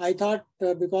I thought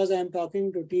because I am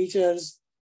talking to teachers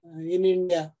in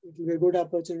India, it will be a good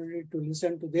opportunity to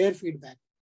listen to their feedback.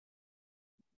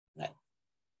 Right.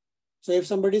 So if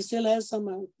somebody still has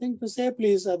something to say,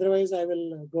 please. Otherwise, I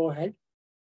will go ahead.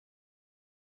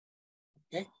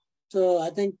 Okay. So I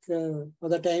think for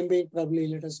the time being, probably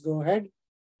let us go ahead.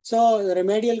 So the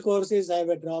remedial courses have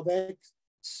a drawback.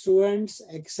 Students'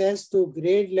 access to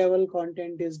grade level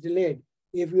content is delayed.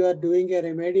 If you are doing a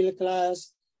remedial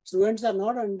class, students are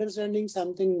not understanding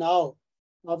something now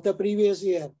of the previous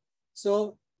year.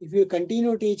 So if you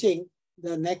continue teaching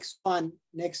the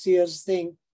next year's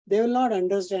thing, they will not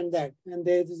understand that, and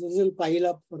this will pile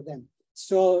up for them.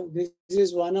 So this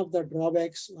is one of the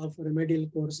drawbacks of remedial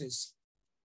courses.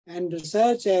 And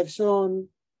research have shown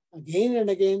again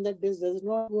and again that this does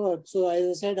not work. So as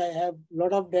I said, I have a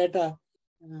lot of data.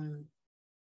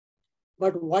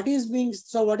 But what is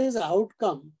the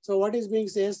outcome? So what is being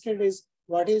suggested is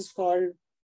what is called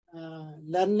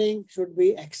learning should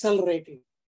be accelerated.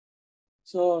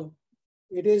 So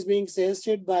it is being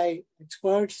suggested by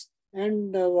experts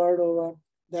and world over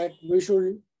that we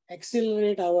should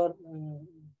accelerate our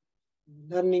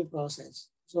learning process.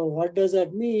 So what does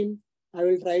that mean? I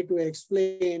will try to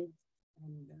explain.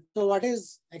 So what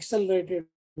is accelerated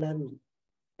learning?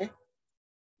 Okay.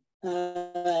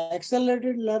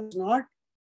 Accelerated learning is not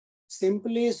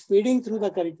simply speeding through the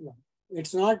curriculum.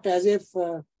 It's not as if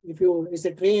it's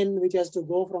a train which has to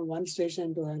go from one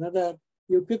station to another.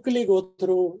 You quickly go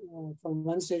through from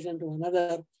one station to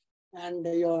another, and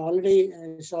you're already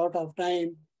short of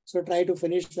time. So try to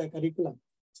finish the curriculum.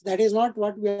 So that is not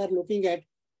what we are looking at.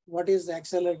 What is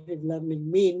accelerated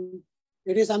learning mean?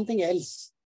 It is something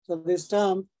else. So this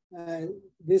term,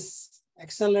 this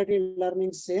accelerated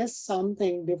learning says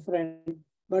something different,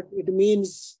 but it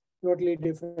means totally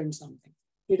different something.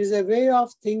 It is a way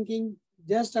of thinking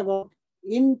just about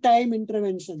in-time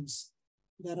interventions,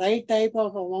 the right type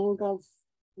of amount of,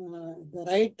 the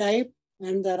right type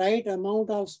and the right amount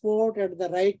of sport at the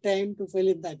right time to fill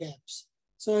in the gaps.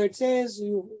 So it says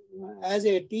you, as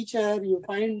a teacher, you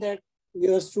find that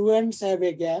your students have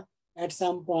a gap at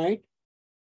some point,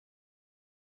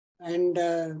 and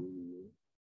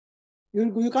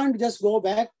you can't just go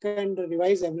back and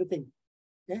revise everything.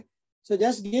 Okay, so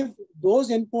just give those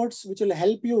inputs which will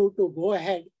help you to go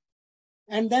ahead,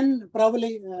 and then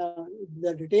probably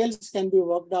the details can be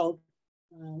worked out,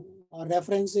 or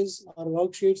references or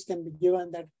worksheets can be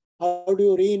given that how do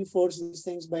you reinforce these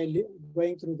things by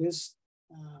going through this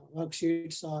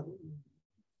worksheets or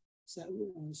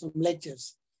some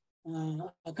lectures.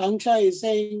 Akanksha is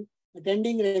saying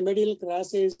attending remedial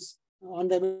classes. On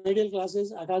the remedial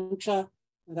classes, Akanksha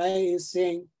Rai is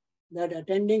saying that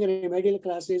attending remedial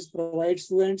classes provides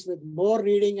students with more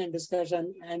reading and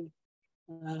discussion and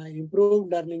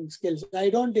improved learning skills. I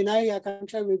don't deny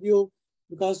Akanksha with you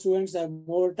because students have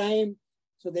more time,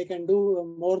 so they can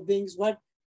do more things. But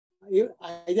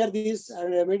either these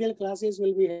remedial classes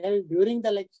will be held during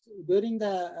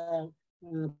the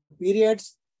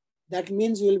periods. That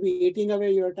means you will be eating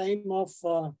away your time of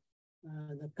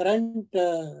the current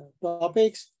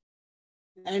topics.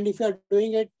 And if you are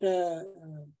doing it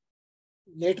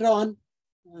later on,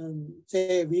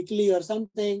 say weekly or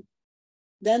something,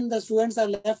 then the students are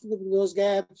left with those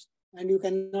gaps and you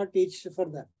cannot teach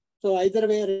further. So either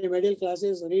way, remedial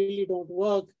classes really don't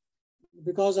work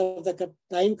because of the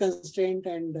time constraint,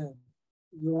 and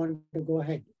you want to go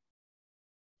ahead.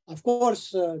 Of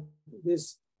course,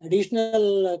 this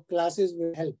additional classes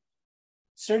will help.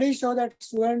 Studies show that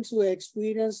students who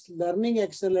experience learning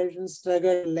acceleration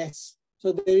struggle less.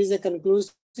 So there is a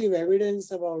conclusive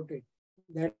evidence about it,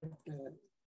 that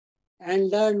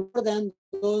and learn more than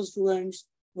those students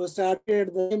who started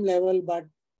at the same level but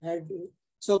had.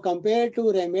 So compared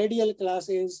to remedial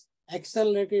classes,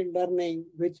 accelerated learning,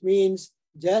 which means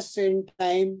just in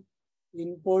time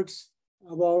inputs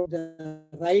about the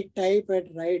right type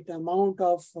at right amount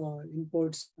of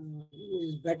inputs,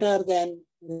 is better than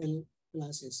real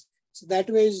classes. So that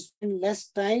way you spend less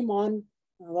time on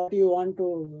what you want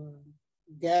to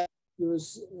gap. You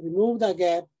remove the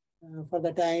gap for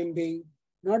the time being,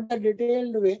 not the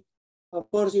detailed way.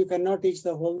 Of course, you cannot teach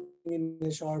the whole thing in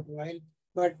a short while,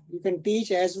 but you can teach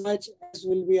as much as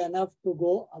will be enough to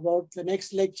go about the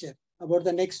next lecture, about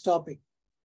the next topic.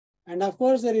 And of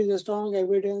course, there is a strong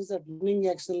evidence that learning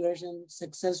acceleration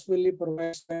successfully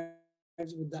provides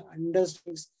students with the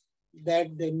understandings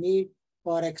that they need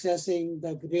for accessing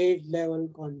the grade level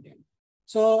content.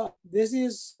 So this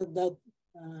is the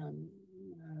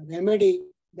remedy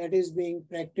that is being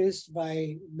practiced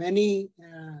by many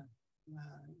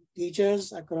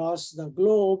teachers across the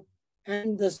globe,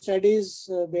 and the studies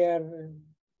they are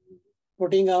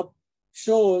putting up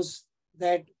shows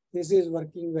that this is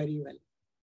working very well.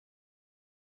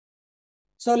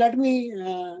 So let me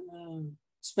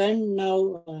spend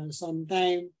now some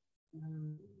time.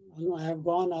 I have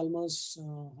gone almost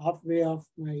halfway of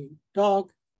my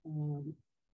talk.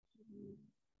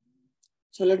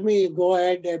 So let me go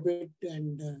ahead a bit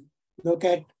and look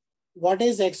at what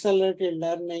is accelerated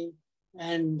learning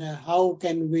and how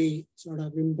can we sort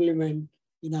of implement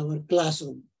in our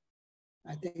classroom.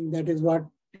 I think that is what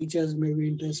teachers may be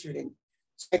interested in.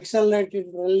 So accelerated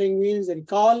learning means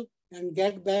recall and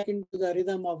get back into the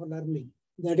rhythm of learning.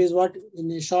 That is what in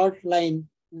a short line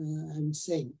I'm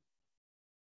saying.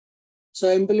 So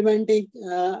implementing,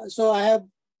 so I have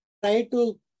tried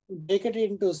to break it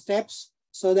into steps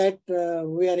so that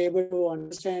we are able to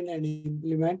understand and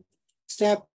implement.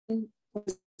 Step one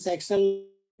is accelerated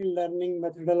learning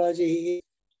methodology.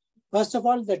 First of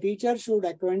all, the teacher should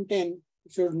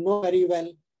know very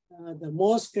well the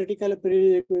most critical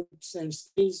prerequisites and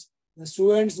skills the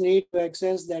students need to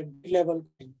access that level.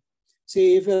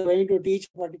 See, if you're going to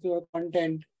teach particular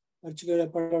content, particular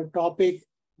topic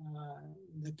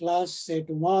in the class, say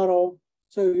tomorrow,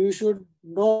 so you should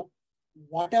know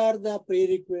what are the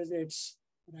prerequisites,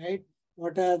 right?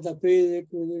 What are the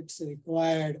prerequisites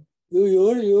required? You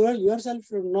yourself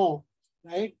should know,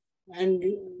 right? And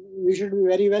we should be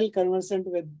very well conversant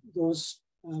with those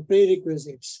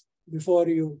prerequisites before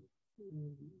you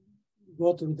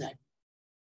go through that,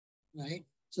 right?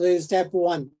 So this is step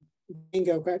one, being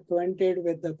acquainted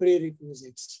with the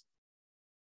prerequisites.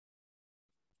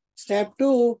 Step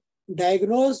two,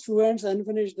 diagnose students'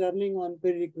 unfinished learning on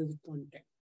prerequisite content.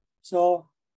 So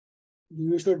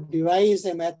you should devise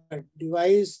a method,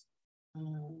 devise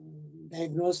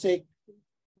diagnostic,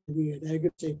 maybe a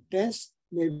diagnostic test,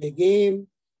 maybe a game,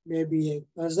 maybe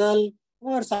a puzzle,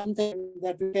 or something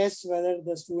that will test whether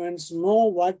the students know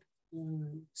what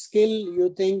skill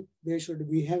you think they should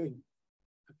be having.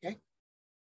 Okay.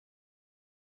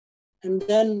 And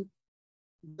then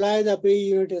apply the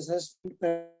pre-unit assessment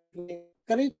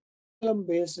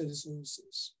curriculum-based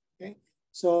resources. Okay.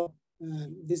 So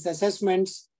these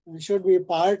assessments should be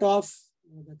part of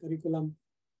the curriculum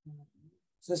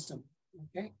system.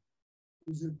 Okay.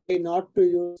 You should try not to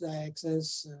use the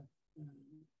excess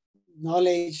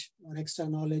knowledge or extra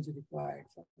knowledge required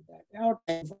for that. No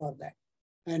time for that.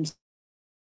 And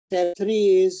step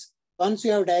three is, once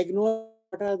you have diagnosed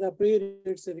what are the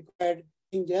prerequisites required,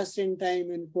 just in time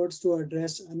inputs to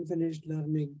address unfinished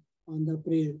learning on the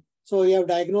So you have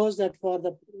diagnosed that for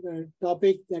the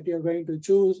topic that you're going to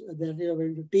choose, that you're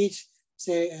going to teach,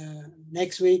 say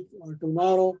next week or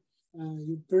tomorrow.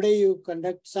 Today you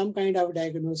conduct some kind of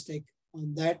diagnostic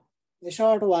on that, a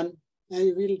short one,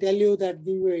 and we'll tell you that,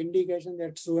 give you an indication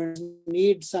that students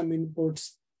need some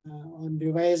inputs on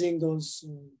revising those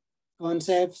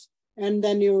concepts, and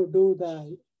then you do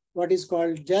the what is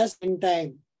called just in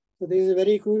time. So this is a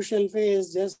very crucial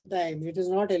phase, just in time. It is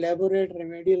not elaborate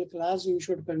remedial class you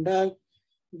should conduct.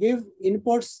 Give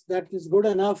inputs that is good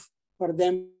enough for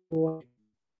them to work.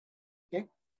 Okay.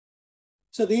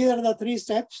 So these are the 3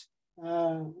 steps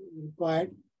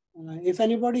required. If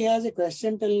anybody has a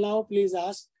question till now, please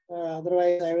ask.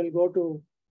 Otherwise, I will go to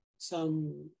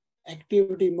some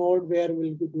activity mode where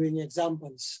we'll be doing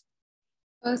examples.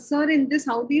 Sir, in this,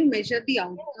 how do you measure the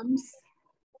outcomes?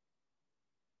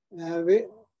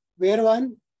 Where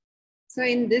one? So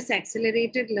in this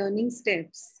accelerated learning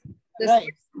steps. Right.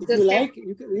 If you like,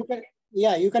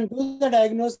 you can do the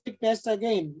diagnostic test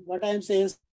again. What I'm saying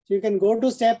is, you can go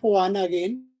to step 1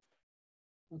 again,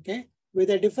 okay, with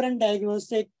a different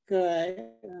diagnostic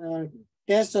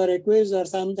test or a quiz or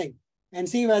something, and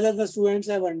see whether the students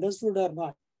have understood or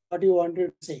not what you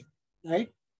wanted to say, right?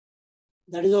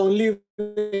 That is the only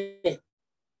way.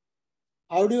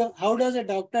 How does a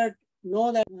doctor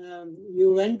know that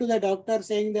you went to the doctor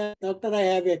saying that, doctor, I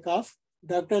have a cough.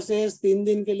 Doctor says 3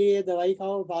 दिन के लिए दवाई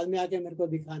खाओ, बाद में आके मेरे को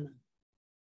दिखाना,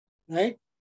 right?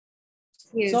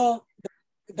 Yes. So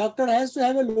the doctor has to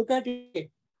have a look at it.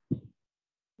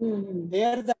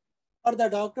 There for the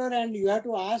doctor, and you have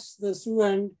to ask the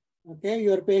student, okay,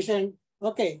 your patient,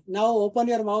 okay, now open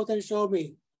your mouth and show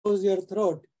me. Close your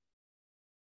throat.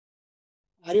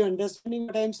 Are you understanding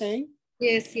what I'm saying?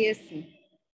 Yes, yes.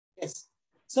 Yes.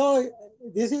 So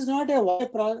this is not a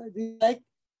like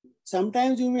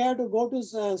sometimes you may have to go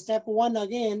to step 1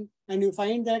 again, and you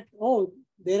find that, oh,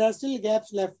 there are still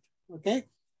gaps left. Okay.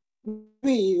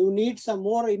 Maybe you need some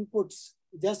more inputs,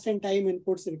 just in time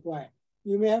inputs required.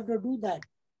 You may have to do that.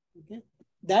 Okay.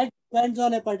 That depends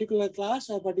on a particular class,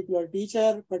 a particular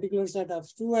teacher, particular set of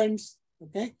students.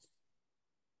 Okay.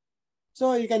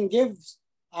 So you can give,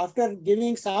 after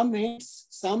giving some hints,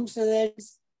 some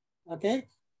suggestions, okay.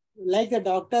 Like the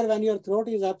doctor, when your throat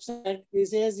is upset, he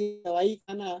says, "Dawai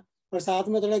khana, और साथ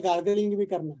में थोड़ा gargling भी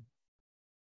करना."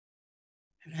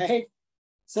 Right?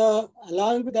 So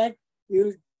along with that,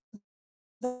 you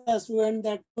the student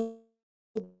that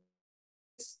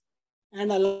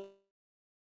and along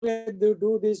with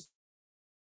do this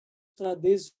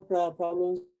these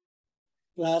problems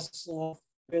class of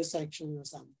section or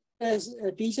something. As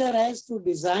a teacher has to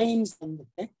design something.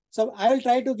 Okay? So I will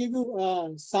try to give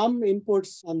you some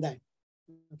inputs on that.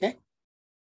 Okay.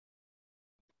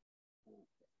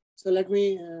 So let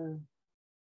me.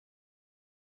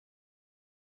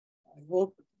 I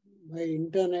hope my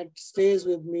internet stays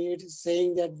with me. It is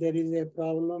saying that there is a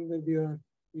problem with your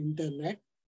internet.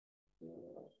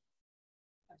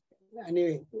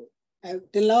 Anyway,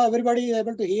 till now everybody is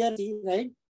able to hear,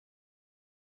 right?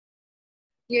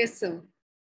 Yes, sir.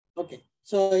 Okay.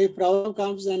 So if problem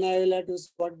comes, then I will have to,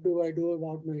 what do I do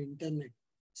about my internet?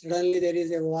 Suddenly there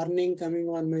is a warning coming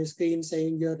on my screen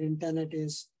saying your internet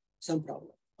is some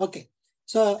problem. Okay.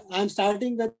 So I'm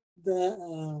starting with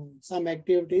the some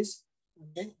activities,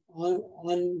 okay,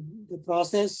 on the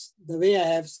process, the way I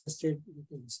have suggested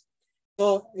things.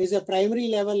 So it's a primary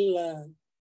level,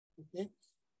 okay.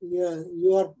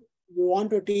 You want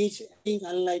to teach anything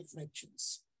unlike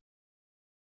fractions.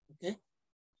 Okay.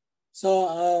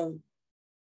 So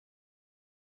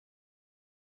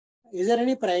is there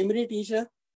any primary teacher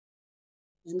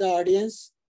in the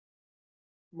audience?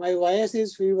 My voice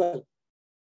is feeble.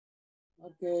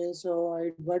 Okay,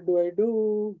 so what do I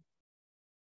do?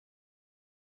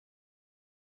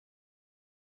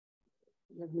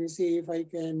 Let me see if I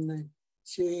can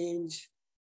change.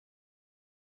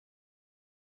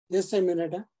 Just a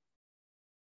minute.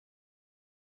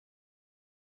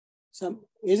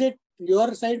 Is it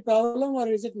your side problem or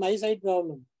is it my side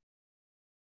problem?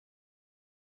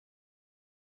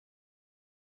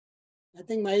 I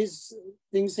think my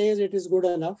thing says it is good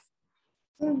enough.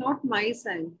 So not my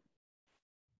side.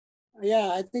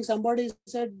 Yeah, I think somebody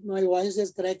said my voice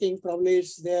is cracking. Probably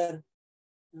it's there.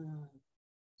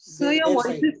 So your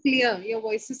voice is clear. Your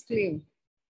voice is clear.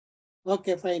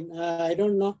 Okay, fine. I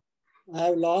don't know. I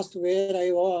have lost where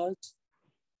I was.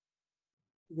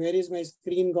 Where is my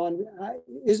screen gone?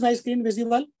 Is my screen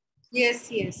visible? Yes,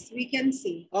 yes, we can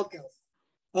see. Okay.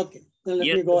 Okay. So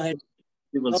let me go ahead.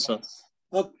 Okay.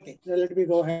 Okay. So let me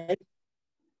go ahead.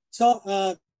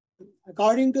 So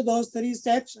according to those 3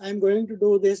 steps, I'm going to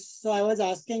do this. So I was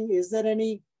asking, is there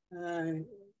any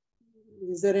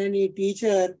is there any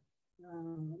teacher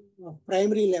of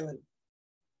primary level?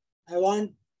 I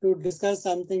want to discuss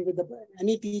something with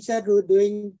any teacher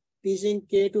doing teaching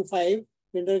K to 5,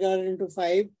 kindergarten to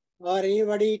 5, or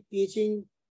anybody teaching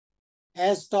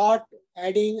has taught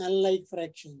adding unlike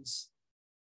fractions.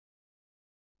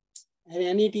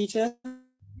 Any teacher?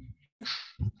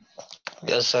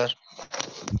 Yes, sir.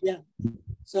 Yeah.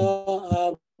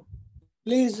 So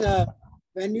please,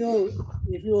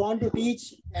 if you want to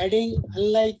teach adding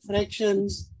unlike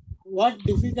fractions, what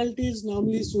difficulties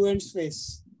normally students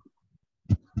face?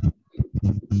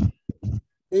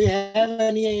 Do you have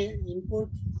any input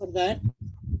for that?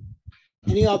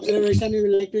 Any observation you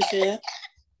would like to share?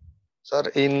 Sir,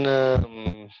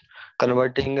 in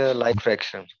converting like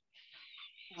fraction.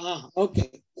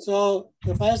 Okay. So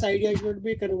the first idea should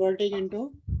be converting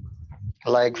into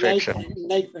like fraction.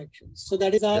 Like fractions. So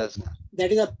that is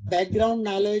a background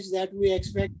knowledge that we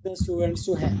expect the students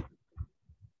to have.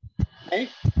 Right?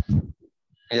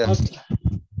 Yes. Okay.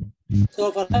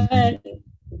 So for that,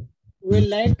 we'd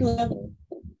like to have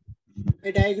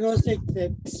a diagnostic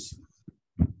test.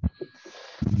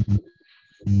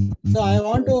 So I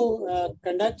want to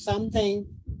conduct something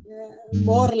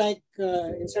more like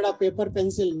instead of paper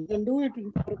pencil, you can do it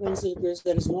in paper pencil because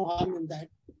there is no harm in that.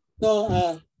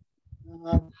 So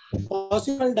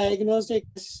possible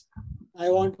diagnostics I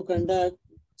want to conduct.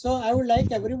 So I would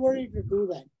like everybody to do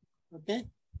that. Okay.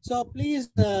 So please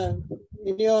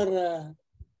in your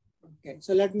okay.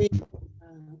 So let me.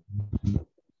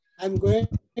 I'm going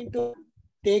to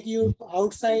take you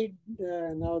outside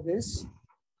now. This.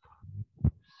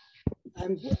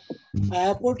 I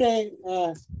have put a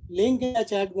link in the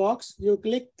chat box. You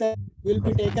click that, you'll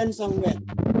be taken somewhere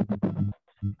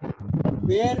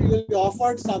where you'll be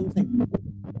offered something.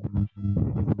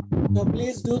 So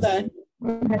please do that.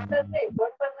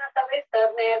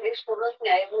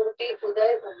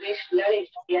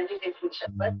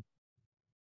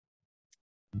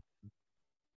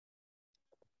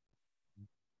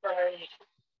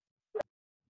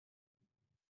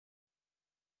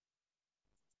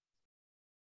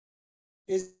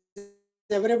 Is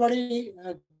everybody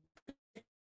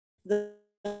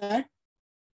that?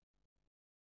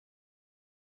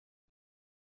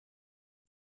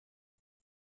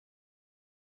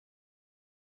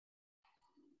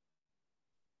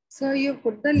 So you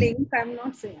put the link. I'm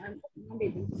not saying. I'm not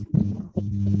able to see.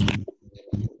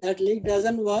 That link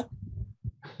doesn't work.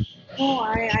 No,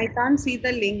 I can't see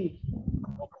the link.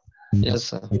 Yes,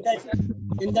 sir.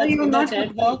 In the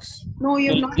chat box. No,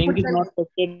 you've the not link put is the not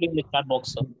posted in the chat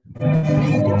box, sir. In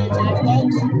the chat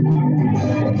box.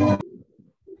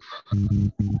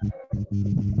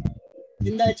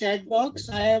 In the chat box,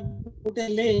 I have put a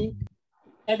link.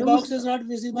 Chat box is not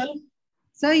visible.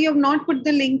 Sir, you have not put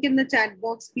the link in the chat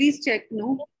box. Please check,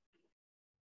 no?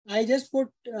 I just put,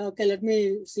 okay, let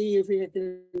me see if we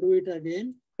can do it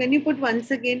again. Can you put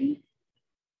once again?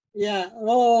 Yeah,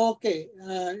 oh, okay.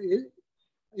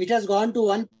 It has gone to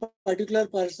one particular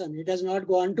person. It has not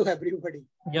gone to everybody.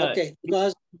 Yeah, okay,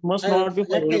 because it must not be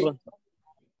for everyone.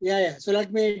 Yeah. So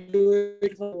let me do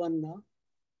it for one now.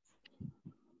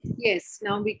 Yes,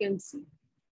 now we can see.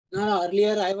 No,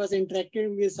 earlier I was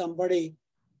interacting with somebody.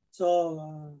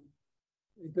 So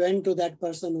it went to that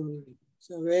person only.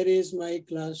 So where is my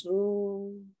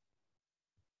classroom?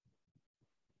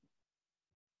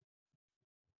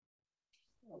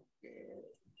 Okay.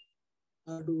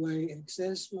 How do I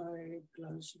access my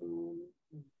classroom?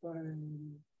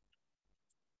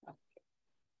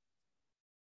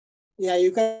 Yeah,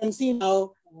 you can see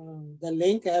now the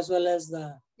link as well as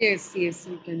the. Yes, we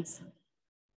can see.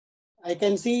 I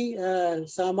can see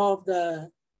some of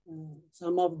the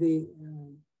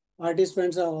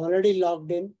participants are already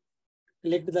logged in,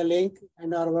 clicked the link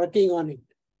and are working on it.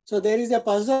 So there is a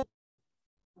puzzle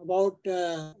about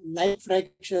like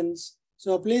fractions.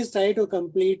 So please try to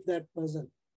complete that puzzle.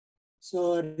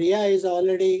 So Ria is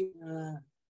already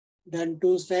done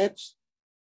 2 steps.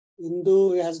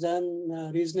 Indu has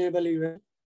done reasonably well.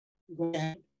 Go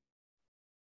ahead.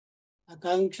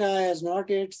 Akanksha has not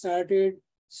yet started.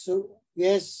 So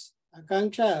yes,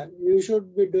 Akanksha, you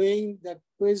should be doing that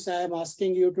quiz I am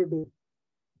asking you to do.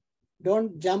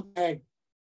 Don't jump ahead.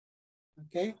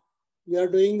 Okay, you are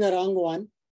doing the wrong one.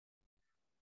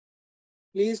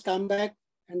 Please come back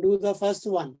and do the first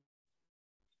one.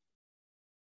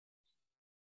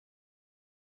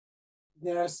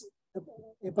 There's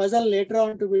a puzzle later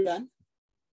on to be done.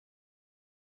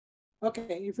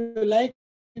 Okay, if you like,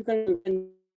 you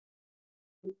can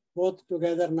both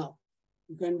together now.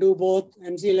 You can do both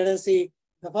and see, let us see.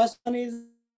 The first one is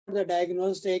the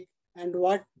diagnostic and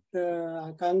what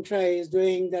Akanksha is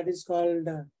doing, that is called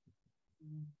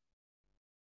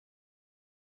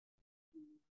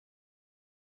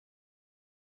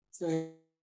So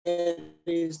here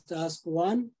is task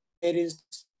 1. Here is,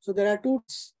 so there are 2.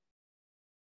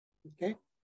 Okay.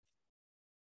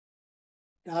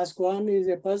 Task 1 is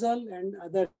a puzzle and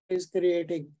other is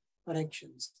creating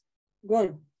fractions.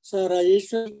 Good. So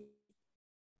Rajeshwari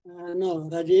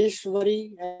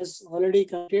has already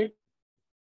completed.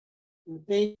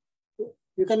 Okay.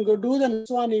 You can go do the next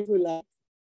one if you like.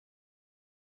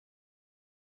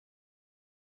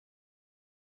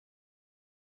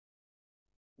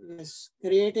 Yes,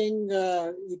 creating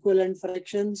equivalent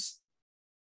fractions.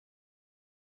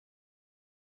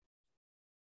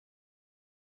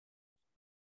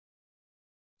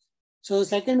 So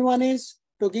second one is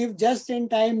to give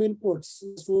just-in-time inputs.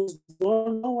 Students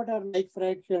don't know what are like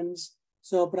fractions,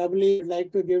 so probably you'd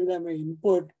like to give them an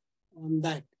input on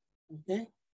that. Okay,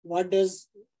 what does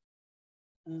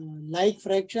like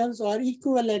fractions or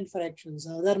equivalent fractions?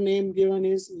 Other name given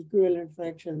is equivalent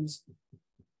fractions.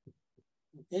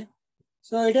 Okay,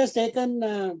 so it has taken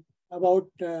about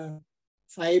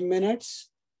 5 minutes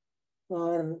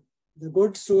for the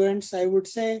good students, I would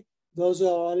say. Those who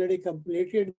have already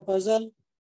completed the puzzle,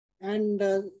 and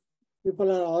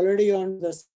people are already on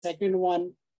the second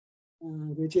one,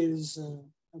 which is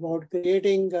about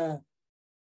creating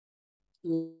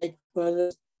like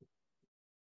puzzles.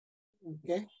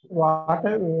 Okay.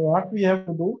 What we have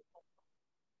to do?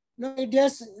 No, it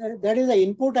just that is the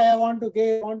input I want to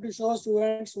give. I want to show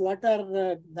students what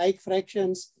are like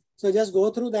fractions. So just go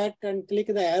through that and click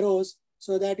the arrows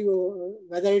so that you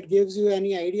whether it gives you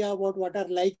any idea about what are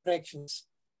like fractions.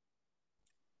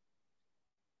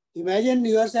 Imagine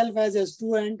yourself as a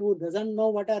student who doesn't know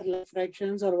what are like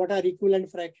fractions or what are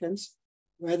equivalent fractions,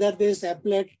 whether this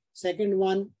applet second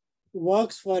one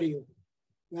works for you,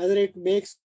 whether it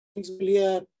makes things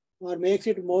clear or makes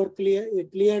it more clear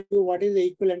to what is the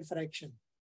equivalent fraction.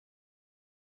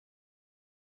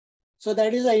 So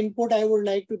that is the input I would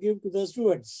like to give to the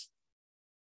students.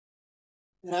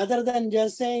 Rather than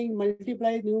just saying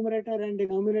multiply numerator and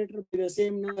denominator by the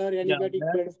same number and you get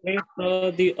equivalent.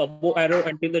 The above arrow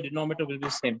until the denominator will be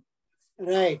same.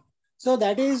 Right. So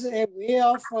that is a way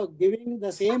of giving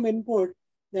the same input,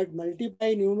 that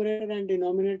multiply numerator and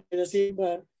denominator by the same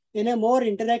number in a more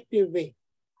interactive way.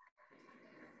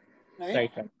 Right?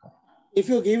 Right. If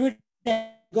you give it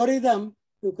an algorithm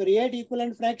to create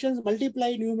equivalent fractions,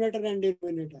 multiply numerator and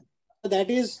denominator. So that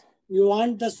is, you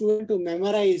want the student to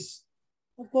memorize.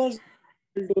 Of course,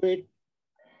 you will do it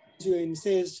as you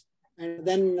insist, and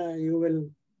then you will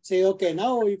say, okay,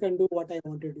 now you can do what I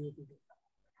wanted you to do.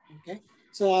 Okay.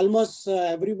 So almost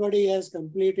everybody has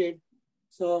completed.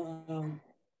 So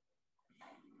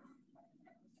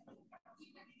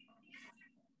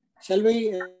shall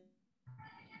we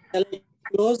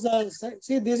close the,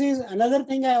 see, this is another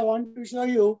thing I want to show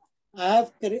you. I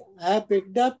have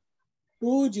picked up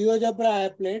 2 GeoGebra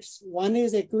applets. One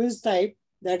is a quiz type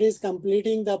that is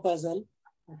completing the puzzle.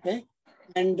 Okay.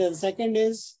 And the second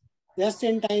is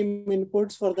just-in-time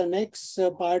inputs for the next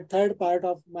third part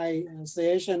of my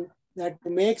session, that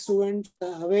to make students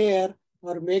aware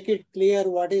or make it clear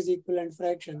what is equivalent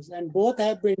fractions. And both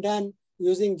have been done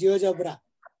using GeoGebra.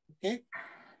 Okay.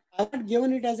 I haven't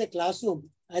given it as a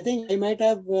classroom. I think I might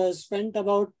have spent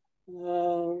about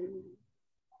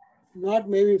not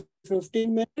maybe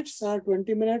 15 minutes or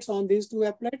 20 minutes on these 2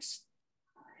 applets.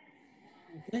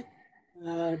 Okay.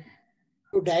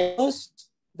 To diagnose,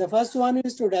 the first one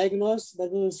is to diagnose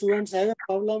whether the students have a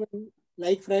problem in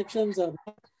like fractions or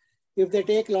not. If they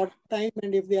take a lot of time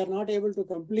and if they are not able to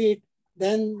complete,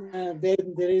 then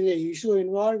there is an issue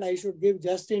involved. I should give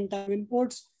just-in-time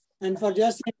inputs. And for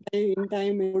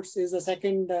just-in-time inputs is the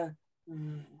second that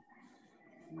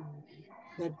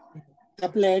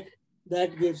applet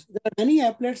that gives. There are many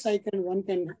applets one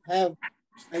can have.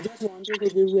 I just wanted to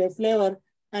give you a flavor.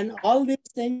 And all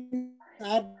these things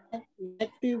are in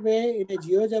active way in a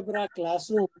GeoGebra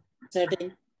classroom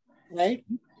setting, right?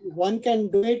 One can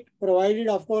do it provided,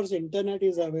 of course, internet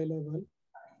is available.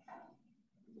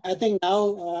 I think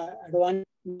now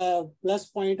the plus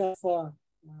point of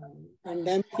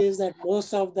Endemic is that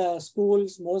most of the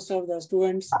schools, most of the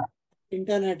students,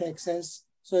 internet access,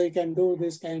 so you can do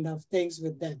this kind of things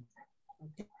with them.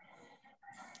 Okay.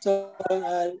 So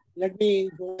let me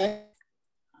go back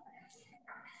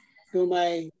to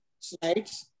my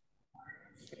slides.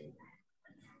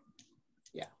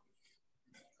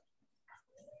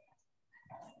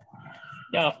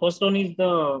 Yeah, first one is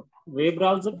the web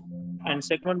browser, and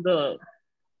second one the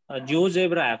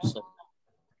GeoGebra app. So.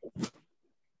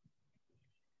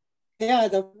 Yeah,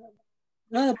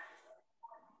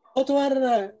 both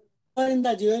were offer in the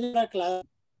GeoGebra class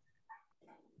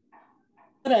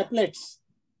applets.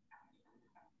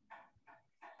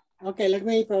 Okay, let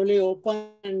me probably open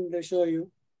and show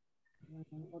you.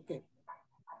 Okay.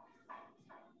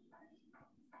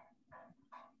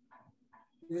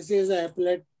 This is the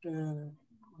applet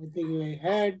I think I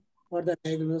had for the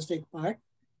diagnostic part.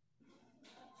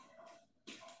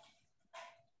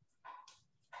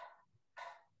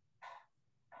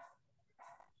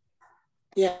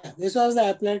 Yeah, this was the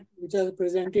applet which was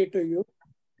presented to you.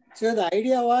 So the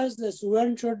idea was the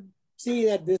student should see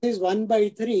that this is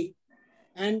 1/3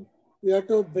 and you have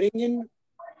to bring in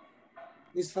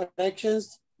these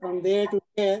fractions from there to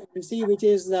there and see which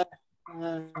is the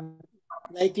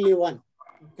likely one.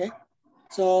 Okay,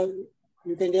 so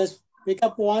you can just pick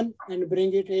up one and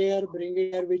bring it here,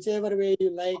 whichever way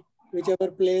you like,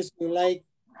 whichever place you like,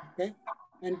 okay,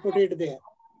 and put it there.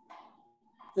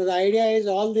 So the idea is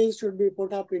all these should be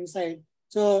put up inside.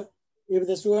 So if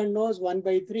the student knows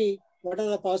 1/3, what are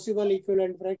the possible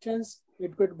equivalent fractions?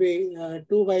 It could be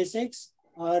 2/6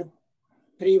 or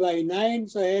 3/9.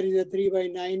 So here is a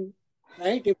 3/9,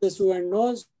 right? If the student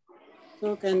knows,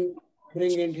 so can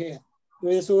bring it here. If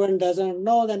the student doesn't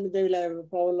know, then they will have a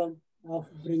problem of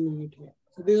bringing it here.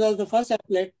 So this was the first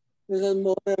applet. This is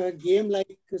more a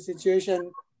game-like situation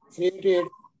created.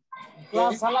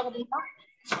 Okay.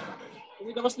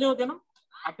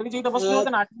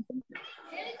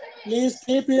 Please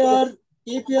keep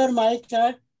your mic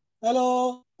shut. Hello,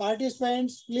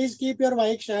 participants, please keep your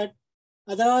mic shut.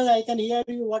 Otherwise, I can hear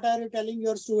you. What are you telling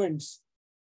your students?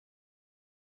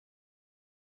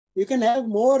 You can have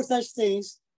more such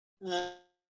things.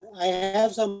 I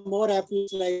have some more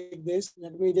applets like this.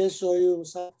 Let me just show you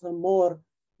some more,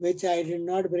 which I did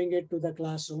not bring it to the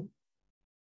classroom.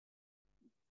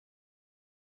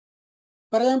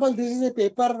 For example, this is a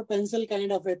paper pencil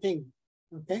kind of a thing.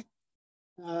 Okay.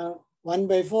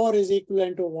 1/4 is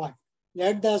equivalent to what?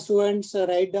 Let the students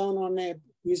write down on a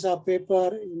piece of paper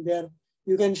in there.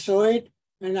 You can show it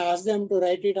and ask them to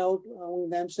write it out among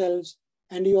themselves.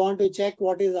 And you want to check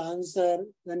what is the answer,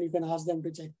 then you can ask them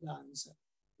to check the answer.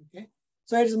 Okay.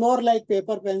 So it's more like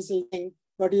paper pencil thing,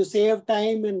 but you save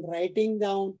time in writing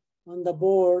down on the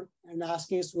board and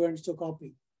asking students to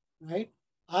copy, right?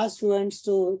 Ask students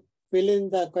to fill in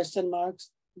the question marks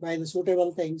by the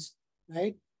suitable things,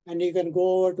 right? And you can go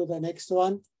over to the next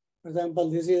one. For example,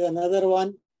 this is another one,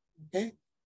 okay?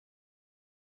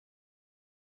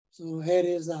 So here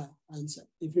is the answer.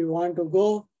 If you want to go,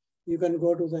 you can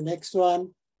go to the next one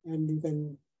and you can,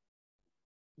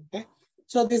 okay?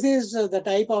 So this is the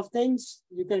type of things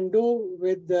you can do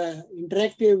with the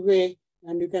interactive way,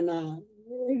 and you can,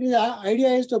 the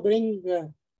idea is to bring the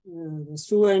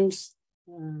students'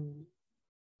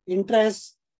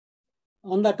 interest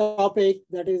on the topic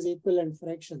that is equivalent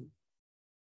fraction.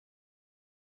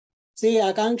 See,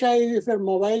 Akanksha, if your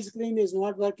mobile screen is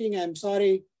not working, I'm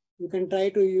sorry, you can try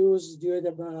to use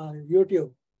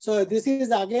YouTube. So this is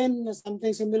again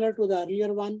something similar to the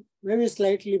earlier one, maybe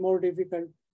slightly more difficult.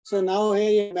 So now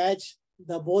here you match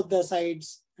both the sides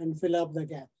and fill up the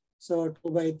gap. So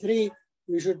 2/3,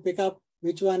 you should pick up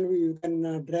which one you can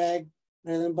drag.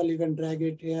 For example, you can drag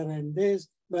it here and this,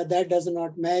 but that does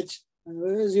not match.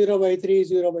 0/3,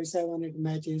 0/7, it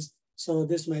matches. So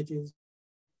this matches.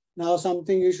 Now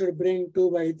something you should bring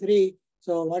 2/3.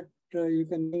 So what you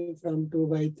can bring from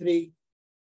 2/3?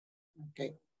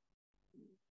 Okay.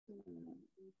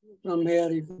 From here,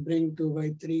 you can bring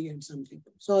 2/3 and something.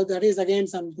 So that is again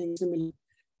something similar.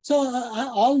 So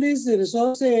all these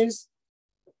resources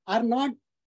are not,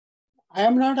 I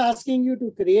am not asking you to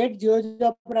create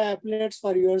GeoGebra applets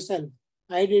for yourself.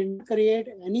 I didn't create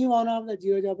any one of the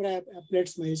GeoGebra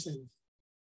applets myself.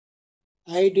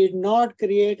 I did not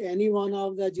create any one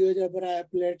of the GeoGebra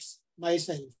applets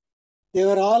myself. They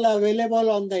were all available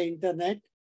on the internet.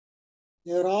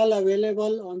 They were all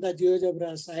available on the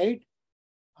GeoGebra site.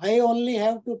 I only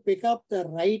have to pick up the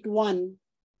right one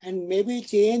and maybe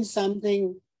change something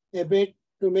a bit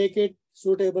to make it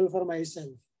suitable for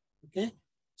myself. Okay.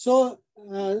 So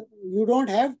you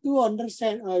don't have to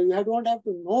understand, you don't have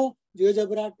to know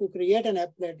GeoGebra to create an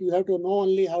applet. You have to know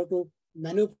only how to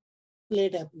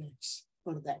manipulate applets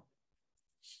for that.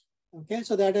 Okay,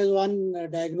 so that is one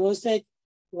diagnostic.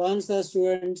 Once the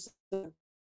students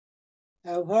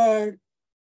have heard,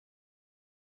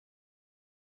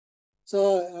 so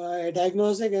a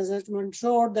diagnostic assessment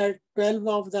showed that 12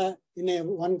 of the,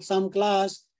 in some class,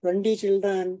 20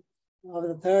 children of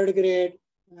the 3rd grade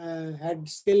had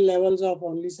skill levels of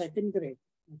only 2nd grade.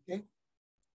 Okay.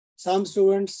 Some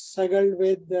students struggled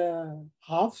with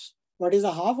halves. What is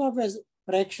a half of a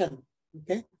fraction?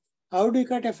 Okay. How do you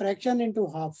cut a fraction into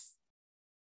half?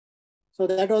 So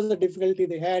that was the difficulty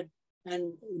they had,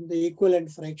 and in the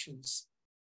equivalent fractions.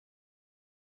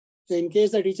 So in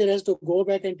case the teacher has to go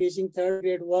back and teaching third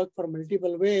grade work for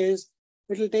multiple ways,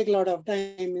 it will take a lot of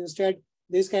time. Instead,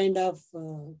 this kind of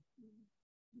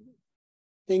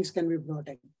things can be brought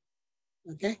in.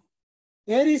 Okay.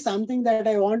 Here is something that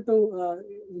I want to,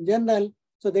 in general,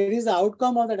 so there is the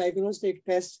outcome of the diagnostic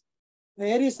test.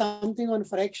 Here is something on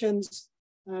fractions,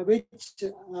 which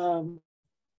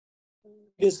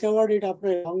discovered it after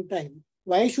a long time.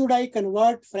 Why should I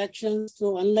convert fractions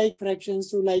to unlike fractions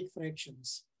to like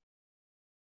fractions?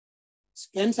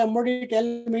 Can somebody tell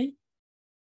me?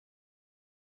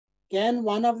 Can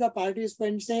one of the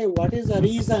participants say what is the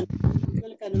reason which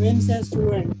will convince a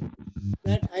student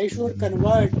that I should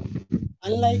convert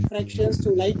unlike fractions to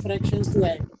like fractions to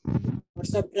add or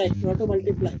subtract or to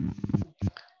multiply?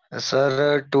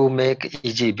 Sir, to make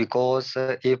easy, because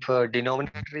if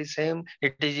denominator is same,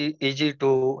 it is easy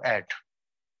to add.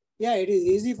 Yeah, it is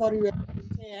easy for you to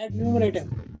say add numerator.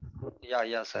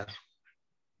 Yeah, sir.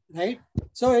 Right?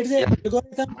 So it's a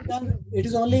algorithm, it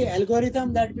is only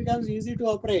algorithm that becomes easy to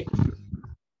operate.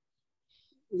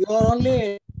 You are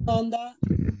only on the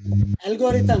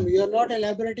algorithm, you are not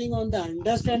elaborating on the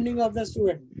understanding of the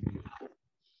student.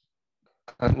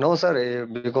 No, sir,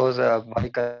 because by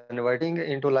converting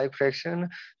into like fraction,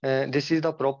 this is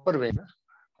the proper way.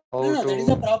 No, that is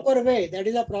a proper way. That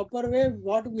is a proper way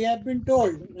what we have been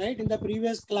told, right, in the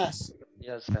previous class.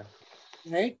 Yes, sir.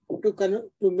 Right?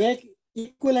 To make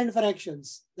equivalent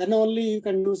fractions, then only you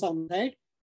can do some, right?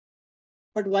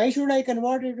 But why should I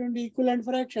convert it into equivalent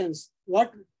fractions?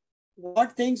 What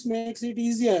things makes it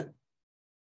easier?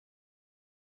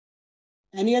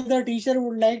 Any other teacher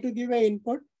would like to give an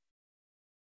input?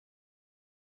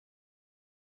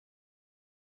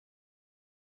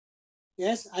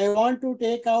 Yes, I want to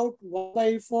take out 1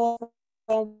 by 4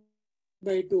 from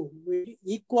by 2 with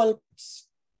equal parts.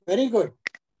 Very good.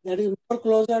 That is more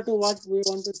closer to what we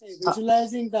want to say.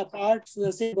 Visualizing the parts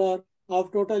the same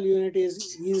of total unit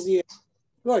is easier.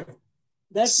 Good.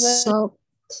 That's where. So,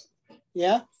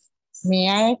 yeah. May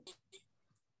I?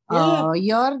 Yeah.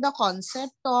 Here the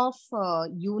concept of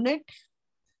unit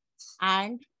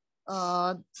and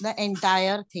the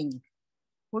entire thing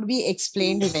would be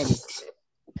explained well.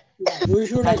 Yeah, we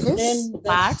should That explain is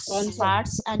that concept.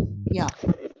 parts and yeah.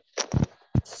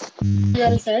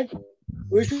 Well said.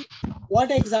 We should.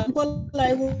 What example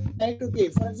I would like to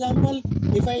give? For example,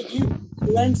 if I give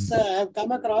students have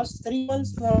come across 3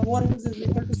 apples from 4 apples is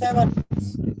equal to 7,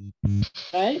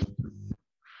 right?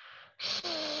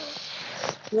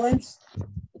 Students,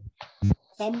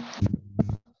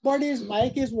 somebody's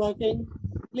mic is working.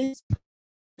 Please,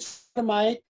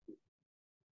 mic.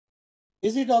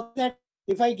 Is it okay that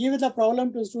if I give the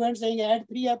problem to students saying add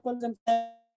 3 apples and 5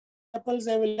 apples,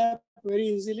 they will have very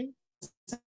easily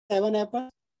 7 apples?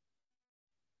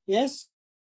 Yes.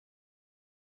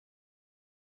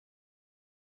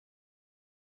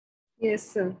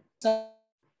 Yes, sir.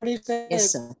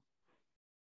 Yes, sir.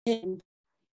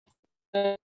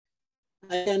 I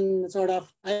can sort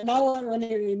of, I now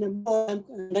I'm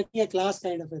conducting a class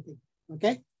kind of a thing.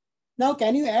 Okay. Now,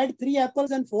 can you add 3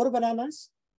 apples and 4 bananas?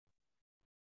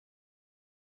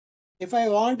 If I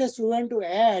want a student to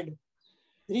add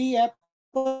 3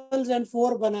 apples and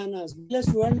 4 bananas, will a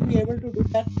student be able to do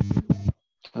that?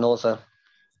 No, sir.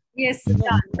 Yes, the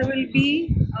answer will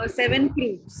be 7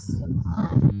 fruits.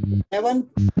 7,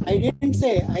 I didn't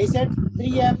say, I said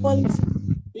 3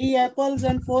 apples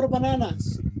and 4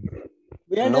 bananas.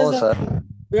 Where No, does sir.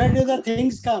 Where do the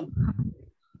things come?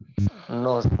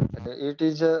 No, it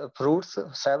is fruits,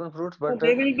 7 fruits, but So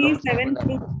there will be not 7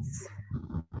 banana. fruits.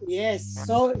 Yes.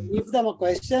 So if the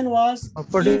question was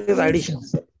addition.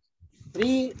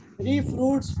 3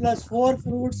 fruits plus 4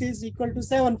 fruits is equal to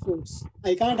 7 fruits.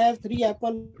 I can't have 3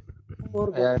 apples,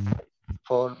 4 bananas. And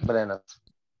 4 bananas.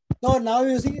 So now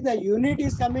you see the unit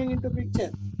is coming into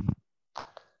picture.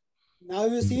 Now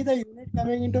you see the unit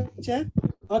coming into picture.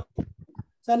 Okay.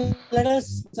 So now let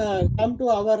us come to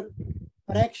our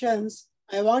fractions.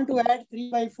 I want to add 3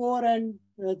 by 4 and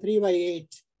 3 by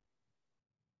 8.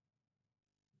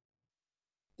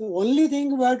 The only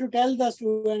thing we have to tell the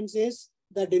students is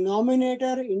the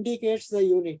denominator indicates the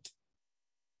unit.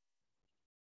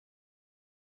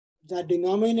 The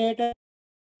denominator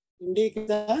indicates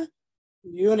the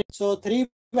unit. So 3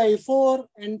 by 4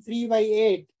 and 3 by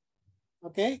 8.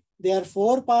 Okay. There are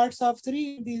 4 parts of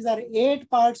 3. These are 8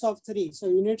 parts of 3. So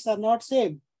units are not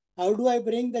same. How do I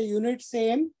bring the unit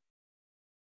same?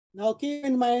 Now keep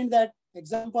in mind that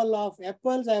example of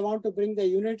apples, I want to bring the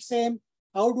unit same.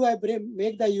 How do I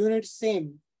make the unit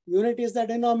same? Unit is the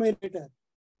denominator,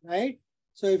 right?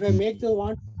 So if I make the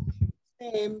one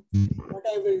same, what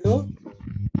I will do?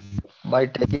 By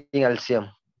taking LCM.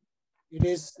 It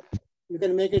is, you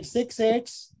can make it 6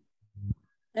 8s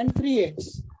and 3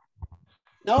 8s.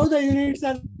 Now the units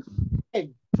are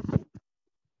same.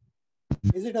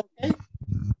 Is it okay?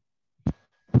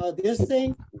 Now this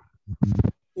thing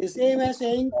is same as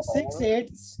saying 6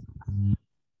 8s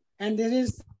and this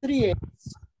is 3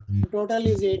 8s. The total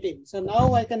is 18. So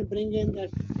now I can bring in that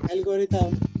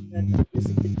algorithm that is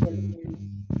equal to.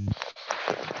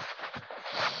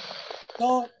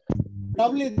 So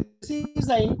probably this is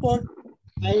the input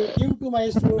I give to my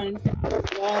student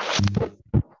for.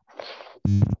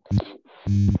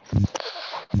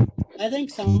 I think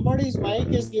somebody's mic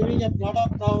is giving a lot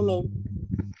of problem.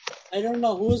 I don't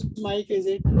know whose mic is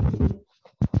it.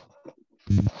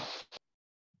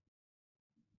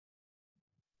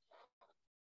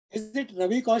 Is it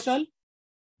Ravi Kaushal?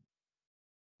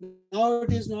 Now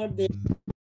it is not there.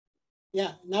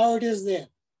 Yeah, now it is there.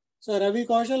 So Ravi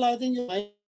Kaushal, I think your mic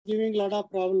is giving a lot of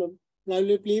problem.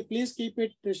 Probably please keep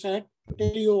it shut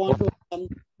till you want to come.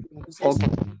 Okay.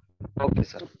 Okay,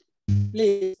 sir.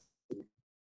 Please,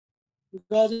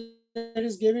 because it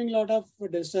is giving a lot of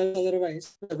disturbance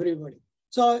otherwise to everybody.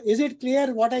 So is it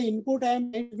clear what I input I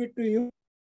am trying to give to you?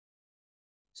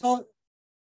 So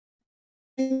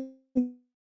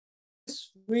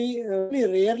we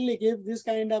rarely give this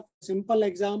kind of simple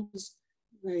examples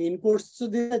inputs. So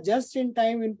this is just in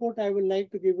time input. I would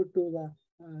like to give it to the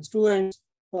students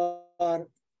for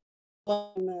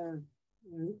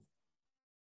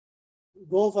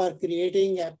go for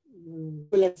creating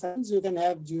applets. You can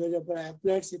have GeoGebra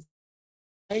applets. If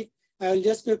I will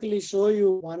just quickly show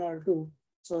you one or two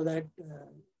so that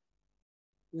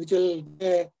which will,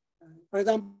 for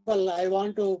example, I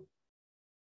want to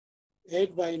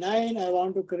 8 by 9, I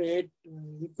want to create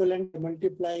equivalent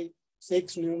multiply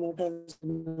 6 numerator,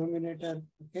 denominator.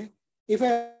 Okay. If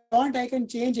I want, I can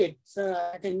change it. So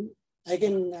I can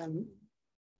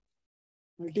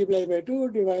multiply by 2,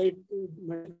 divide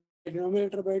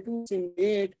denominator by 2, in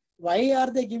 8. Why are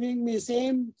they giving me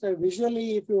same? So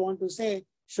visually, if you want to say,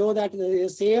 show that the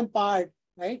same part,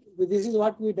 right? This is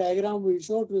what we diagram we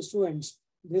show to students.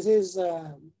 This is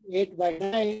 8 by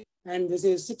 9 and this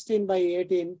is 16 by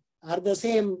 18. Are the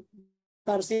same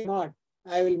or same not?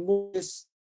 I will move this.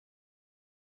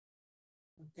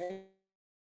 Okay.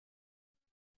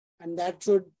 And that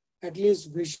should at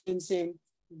least visualizing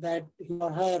that he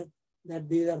or her that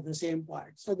these are the same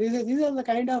parts. So these are the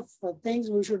kind of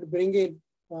things we should bring in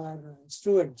for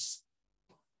students.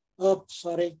 Oh,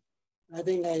 sorry. I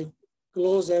think I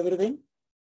close everything.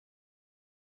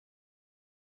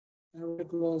 I will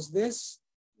close this.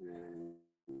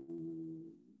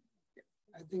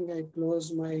 I think I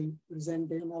close my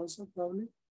presentation also probably.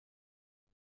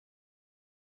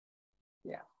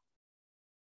 Yeah.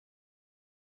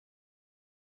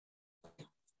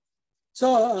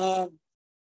 So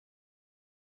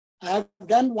I have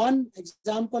done one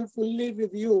example fully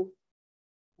with you,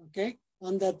 okay,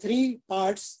 on the 3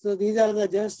 parts. So these are the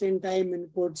just-in-time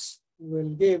inputs we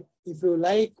will give. If you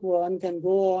like, one can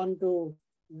go on to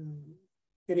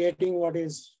creating what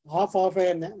is half of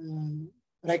a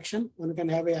fraction. One can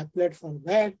have a applet for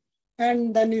that.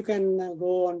 And then you can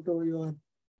go on to your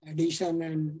addition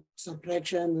and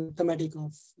subtraction, arithmetic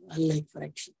of unlike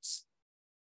fractions.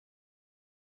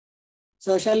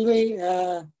 So shall we,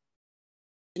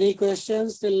 any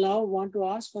questions till now want to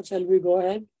ask, or shall we go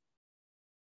ahead?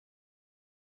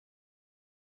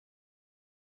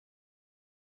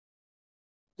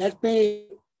 Let me,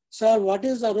 sir, what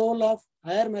is the role of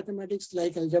higher mathematics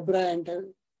like algebra and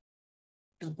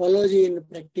topology in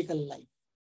practical life?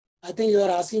 I think you are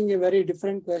asking a very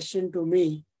different question to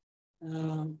me.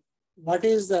 What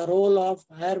is the role of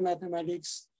higher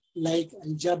mathematics like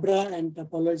algebra and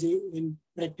topology in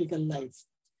practical life?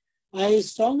 I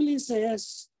strongly say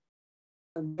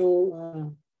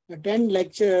to attend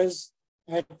lectures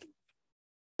at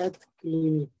Math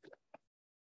Clinic.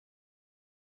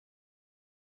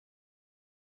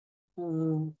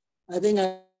 I think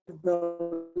I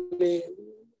probably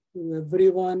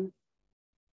everyone.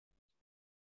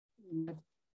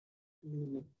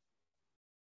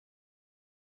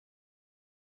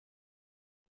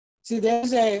 See,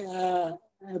 there's a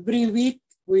every week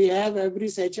we have every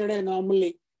Saturday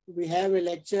normally we have a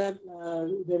lecture.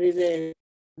 There is a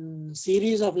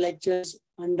series of lectures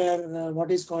under what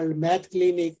is called Math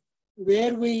Clinic,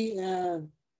 where we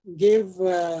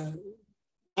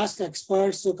ask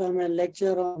experts to come and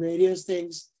lecture on various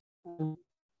things.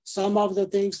 Some of the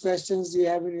things, questions you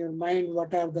have in your mind,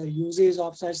 what are the uses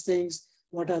of such things?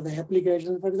 What are the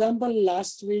applications? For example,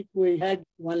 last week we had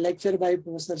one lecture by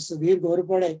Professor Sudhir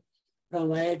Gorpade, from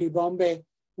IIT Bombay,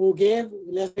 who gave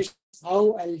illustrations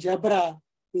how algebra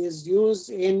is used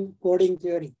in coding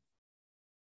theory.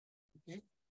 Okay.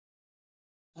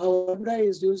 How algebra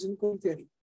is used in coding theory.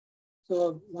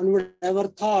 So one would never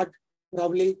thought,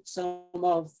 probably some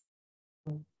of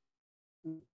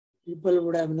people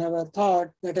would have never thought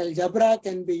that algebra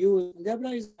can be used.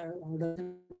 Algebra is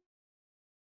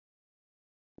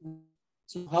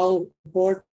so how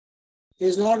report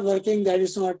is not working. That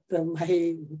is not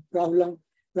my problem.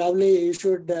 Probably you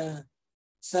should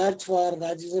search for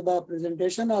Rajya Sabha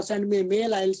presentation or send me a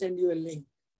mail. I'll send you a link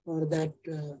for that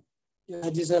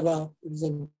Rajya Sabha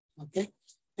presentation. Okay.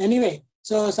 Anyway,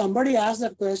 so somebody asked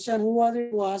that question. Who was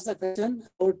it who asked the question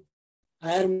about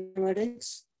higher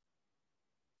mathematics?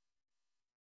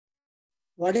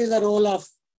 What is the role of,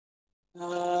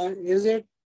 is it,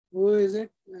 who is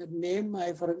it? Name,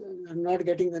 I'm not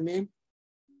getting the name.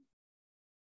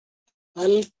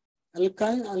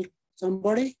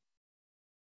 Somebody?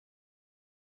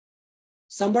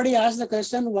 Somebody asked the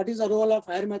question, what is the role of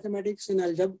higher mathematics in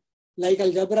algebra, like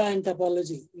algebra and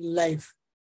topology in life?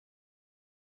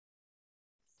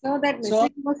 So that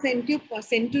message was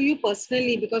sent to you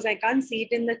personally because I can't see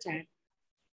it in the chat.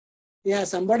 Yeah,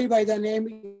 somebody by the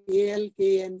name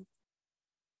ALKN.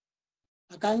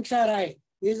 Akanksha Rai.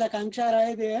 Is Akanksha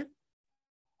Rai there?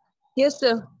 Yes,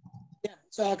 sir. Yeah.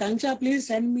 So Akanksha, please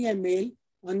send me a mail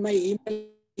on my email.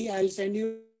 I'll send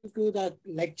you to the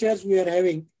lectures we are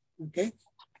having. Okay.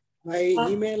 My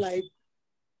email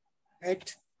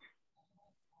at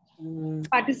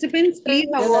participants, please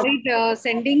avoid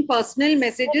sending personal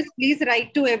messages. Please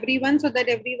write to everyone so that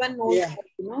everyone knows. Yeah.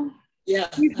 You know. Yeah.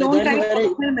 Please don't write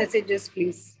personal messages,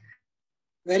 please.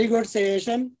 Very good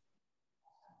suggestion.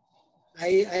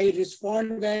 I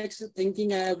respond back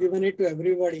thinking I have given it to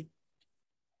everybody.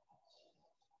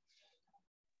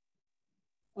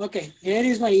 Okay, here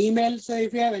is my email. So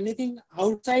if you have anything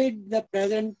outside the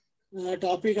present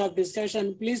topic of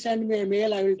discussion, please send me a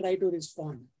mail. I will try to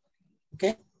respond.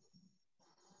 Okay.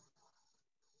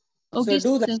 Okay,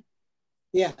 so do that. sir.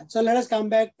 Yeah. So let us come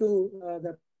back to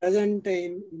the present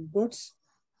inputs.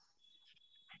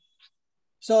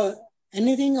 So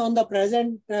anything on the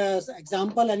present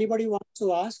example anybody wants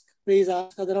to ask, please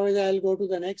ask. Otherwise, I'll go to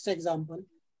the next example.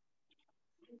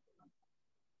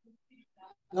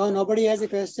 No, nobody has a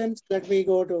question. Let me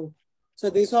go to. So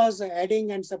this was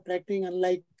adding and subtracting,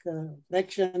 unlike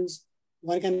fractions.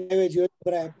 One can have a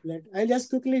GeoGebra applet. I'll just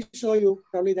quickly show you.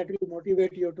 Probably that will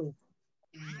motivate you to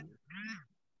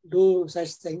do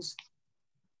such things.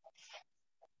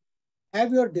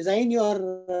 Have your design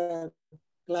your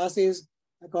classes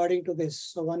according to this.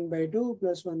 So 1/2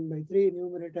 plus 1/3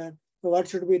 numerator. So what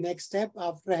should be next step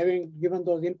after having given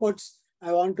those inputs?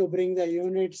 I want to bring the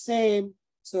unit same.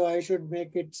 So I should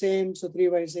make it same. So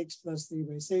 3/6 plus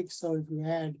 3/6. So if you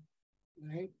add,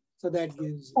 right? So that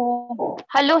gives. Oh,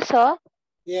 hello, sir.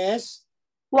 Yes.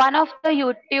 One of the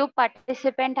YouTube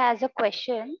participant has a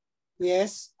question.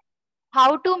 Yes.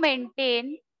 How to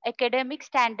maintain academic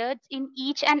standards in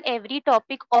each and every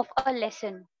topic of a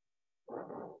lesson?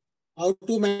 How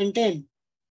to maintain?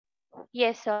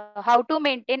 Yes, sir. How to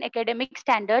maintain academic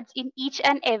standards in each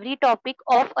and every topic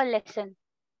of a lesson?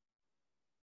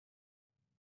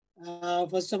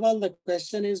 First of all, the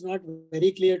question is not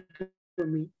very clear to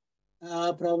me.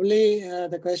 Probably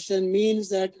the question means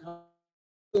that how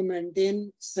to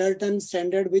maintain certain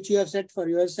standard which you have set for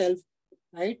yourself,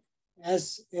 right,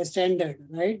 as a standard,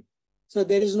 right? So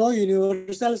there is no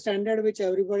universal standard which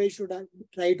everybody should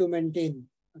try to maintain,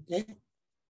 okay?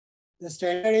 The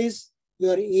standard is,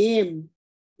 your aim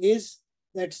is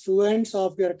that students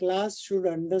of your class should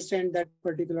understand that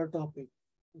particular topic,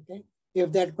 okay?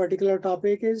 If that particular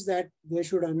topic is that they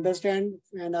should understand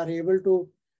and are able to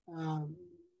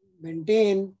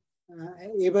maintain,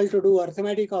 able to do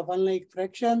arithmetic of unlike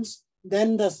fractions,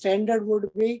 then the standard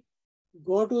would be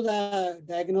go to the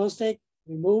diagnostic,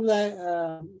 remove the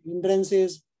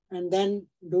hindrances, and then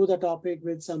do the topic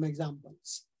with some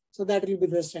examples. So that will be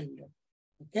the standard,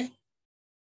 okay?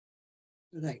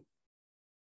 Right.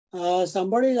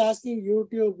 Somebody is asking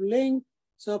YouTube link.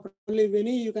 So probably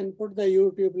Vinny, you can put the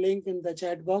YouTube link in the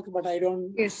chat box, but I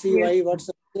don't see why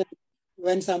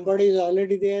when somebody is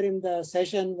already there in the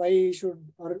session, why you should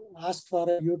ask for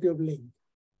a YouTube link.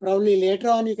 Probably later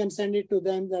on you can send it to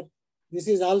them that this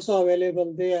is also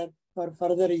available there for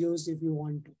further use if you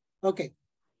want to. Okay.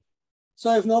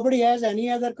 So if nobody has any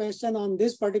other question on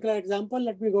this particular example,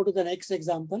 let me go to the next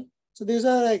example. So these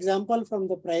are examples from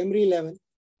the primary level.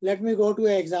 Let me go to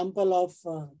an example of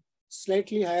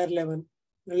slightly higher level,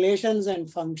 relations and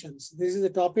functions. This is the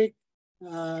topic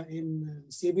in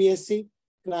CBSE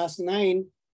class 9,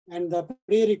 and the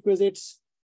prerequisites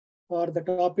for the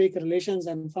topic relations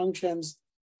and functions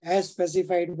as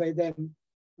specified by them.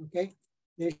 Okay,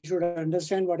 they should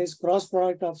understand what is cross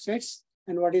product of sets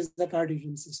and what is the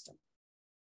Cartesian system.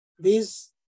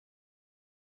 These,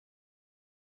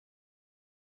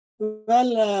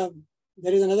 well,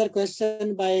 there is another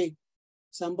question by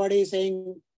somebody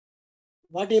saying,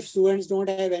 what if students don't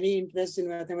have any interest in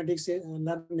mathematics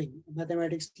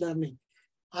learning?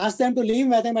 Ask them to leave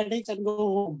mathematics and go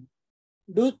home.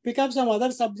 Do pick up some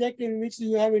other subject in which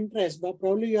you have interest, but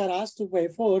probably you are asked to by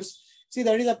force. See,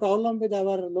 that is a problem with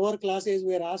our lower classes.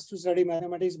 We are asked to study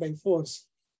mathematics by force,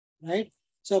 right?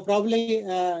 So probably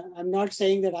I'm not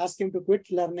saying that ask him to quit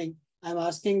learning. I'm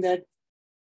asking that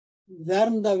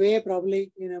learn the way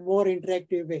probably in a more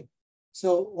interactive way.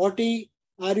 So Oti,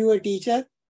 are you a teacher?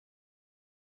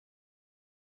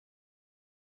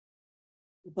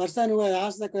 The person who has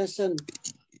asked the question.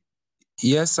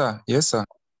 Yes, sir. Yes, sir.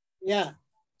 Yeah.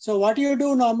 So what do you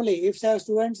do normally? If a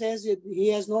student says he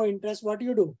has no interest, what do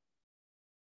you do?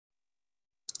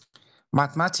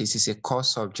 Mathematics is a core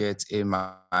subject in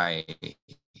my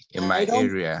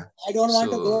area. I don't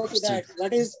want to go to that.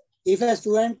 What is, if a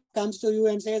student comes to you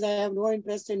and says, I have no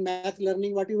interest in math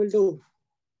learning, what you will do?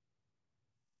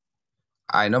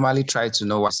 I normally try to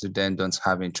know why students don't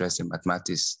have interest in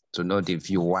mathematics, to know the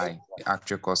view why, the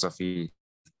actual cause of it.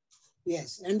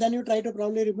 Yes, and then you try to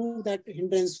probably remove that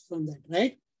hindrance from that,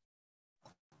 right?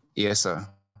 Yes, sir.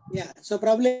 Yeah, so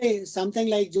probably something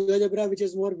like GeoGebra, which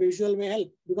is more visual, may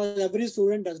help, because every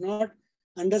student does not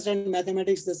understand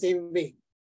mathematics the same way,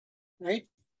 right?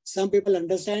 Some people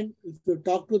understand if you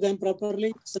talk to them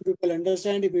properly. Some people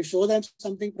understand if you show them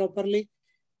something properly.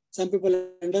 Some people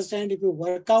understand if you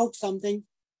work out something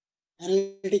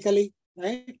analytically,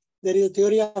 right? There is a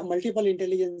theory of multiple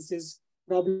intelligences.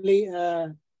 Probably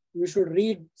you should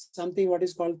read something what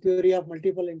is called theory of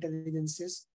multiple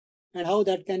intelligences and how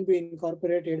that can be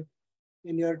incorporated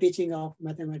in your teaching of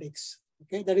mathematics.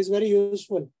 Okay, that is very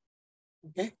useful.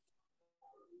 Okay.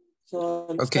 So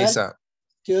okay, sir.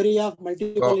 Theory of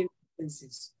multiple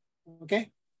intelligences.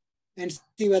 Okay, and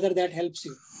see whether that helps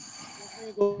you. Let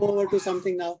me go over to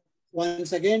something now.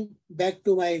 Once again, back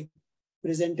to my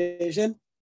presentation.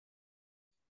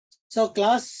 So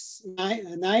class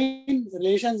 9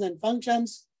 relations and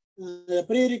functions. The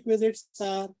prerequisites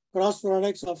are cross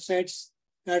products of sets,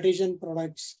 Cartesian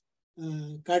products,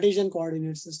 Cartesian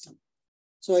coordinate system.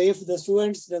 So if the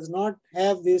students does not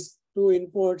have these two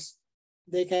inputs,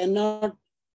 they cannot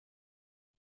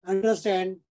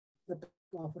understand the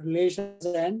of relations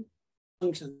and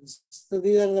functions. So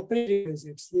these are the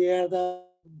prerequisites. They are the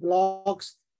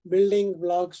blocks, building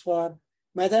blocks for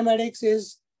mathematics.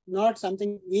 Is not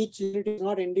something, each unit is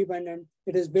not independent.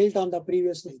 It is built on the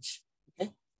previous stage.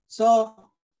 Okay. So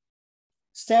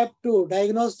step 2,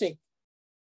 diagnostic.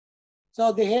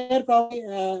 So the here probably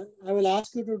I will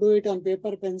ask you to do it on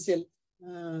paper pencil.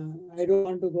 I don't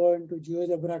want to go into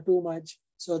GeoGebra too much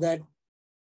so that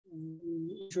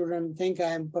you shouldn't think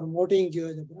I am promoting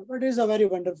GeoGebra, but it is a very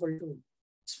wonderful tool.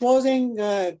 Supposing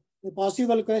the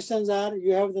possible questions are,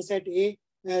 you have the set A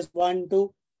as 1,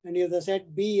 2, and you have the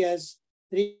set B as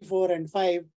 3, 4, and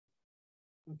 5.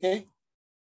 Okay.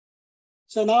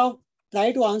 So now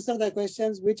try to answer the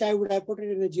questions which I would have put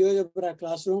it in the GeoGebra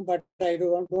classroom, but I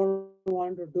don't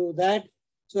want to do that.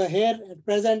 So here at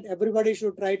present, everybody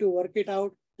should try to work it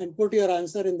out and put your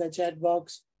answer in the chat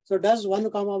box. So does 1,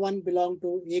 1 belong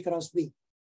to A cross B?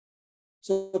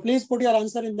 So please put your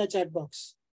answer in the chat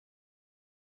box.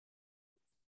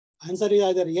 Answer is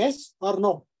either yes or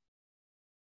no.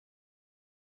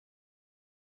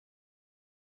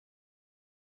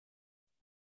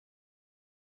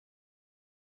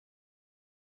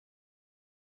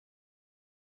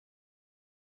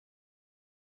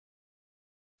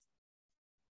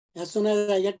 As soon as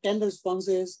I get 10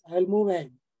 responses, I will move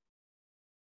ahead.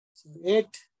 So 8.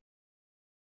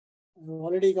 I've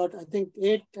already got, I think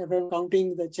 8, if I'm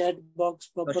counting the chat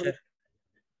box properly. No, sir.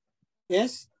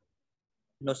 Yes?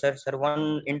 No, sir. Sir,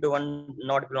 1 into 1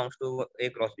 not belongs to A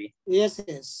cross B. Yes,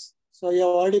 yes. So you have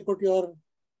already put your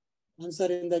answer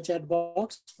in the chat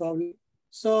box, probably.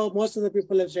 So most of the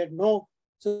people have said no.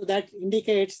 So that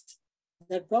indicates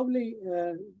that probably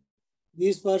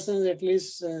these persons at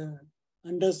least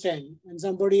understand. And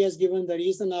somebody has given the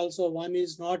reason also, 1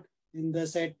 is not in the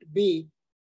set B.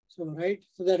 So, right.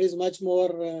 So that is much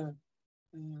more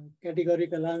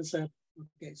categorical answer.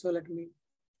 Okay. So let me,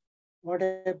 what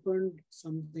happened?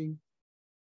 Something.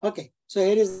 Okay. So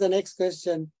here is the next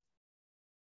question.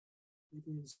 It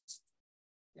is,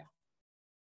 yeah.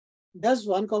 Does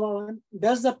 1, 1,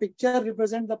 does the picture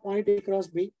represent the point A cross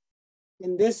B?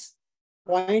 In this,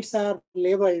 points are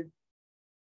labeled,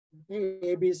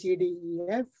 okay, A, B, C, D, E,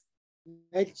 F,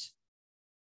 H,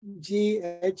 G,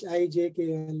 H, I, J,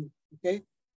 K, L. Okay.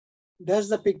 Does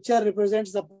the picture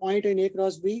represents the point in A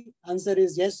cross B? Answer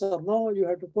is yes or no. You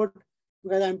have to put,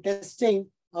 because I'm testing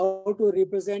how to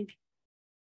represent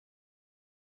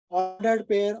ordered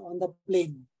pair on the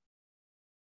plane.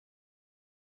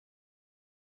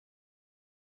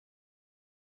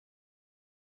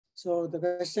 So the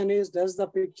question is, does the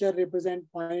picture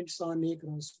represent points on A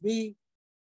cross B?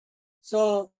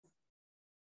 So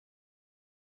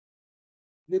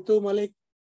Ritu, Malik,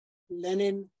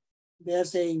 Lenin, they are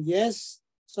saying yes.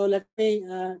 So let me,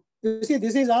 you see,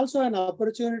 this is also an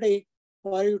opportunity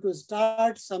for you to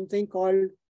start something called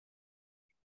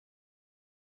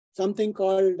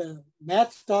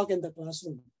math talk in the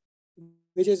classroom,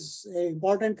 which is an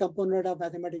important component of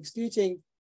mathematics teaching.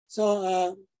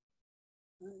 So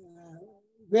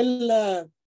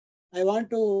I want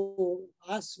to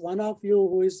ask one of you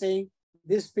who is saying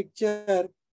this picture,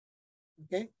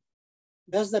 okay,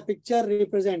 does the picture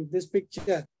represent this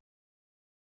picture?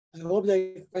 I hope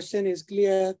the question is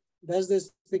clear. Does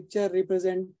this picture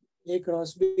represent A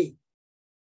cross B?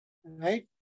 Right?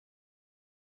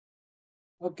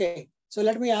 Okay, so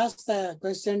let me ask the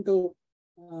question to,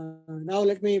 now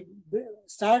let me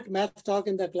start math talk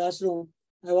in the classroom.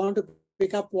 I want to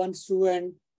pick up one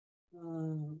student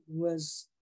who has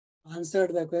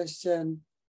answered the question.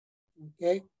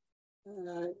 Okay.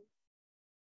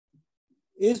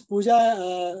 Is Pooja,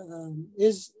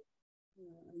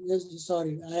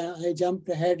 sorry, I jumped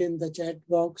ahead in the chat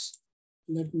box.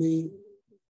 Let me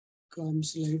come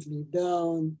slightly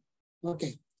down.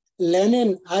 Okay.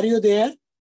 Lenin, are you there?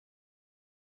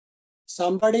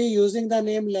 Somebody using the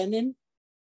name Lenin?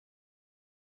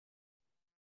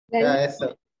 Yeah, yes,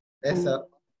 sir. Yes, sir.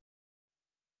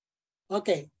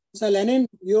 Okay. So Lenin,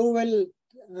 you will,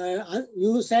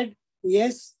 you said,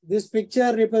 yes, this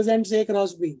picture represents A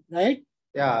cross B, right?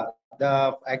 Yeah,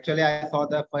 actually I saw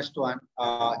the first one,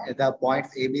 the points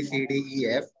A, B, C, D, E,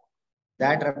 F,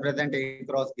 that represent A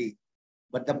cross B.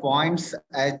 But the points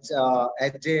H,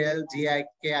 J, L, G, I,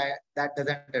 K, I, that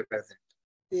doesn't represent.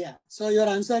 Yeah. So your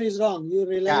answer is wrong. You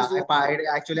realize. Yeah,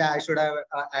 actually I should have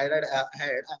added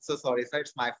ahead. I'm so sorry, sir.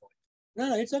 It's my fault.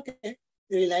 No, it's okay.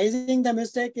 Realizing the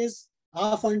mistake is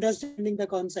half understanding the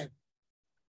concept.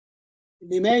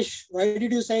 Nimesh, why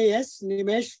did you say yes?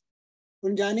 Nimesh,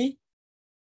 Kunjani?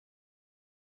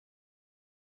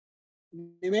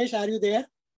 Nimesh, are you there?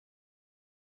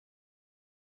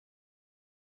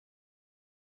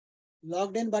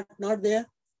 Logged in but not there.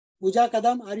 Pooja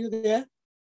Kadam, are you there?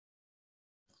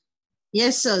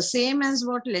 Yes, sir. Same as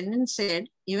what Lenin said.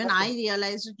 Even okay. I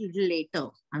realized it a little later.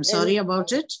 I'm sorry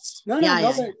about it. No,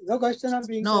 no question of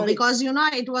being sorry. No, because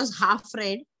it was half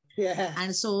read. Yeah.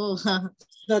 And so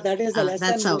no, that is the lesson.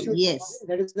 That's how. Should, yes.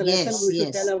 That is the lesson we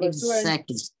should tell our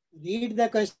exactly. students. Read the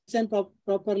question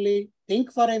properly.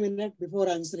 Think for a minute before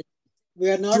answering. We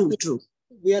are not true.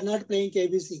 We are not playing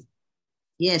KBC.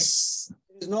 Yes.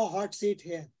 There is no hot seat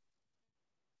here.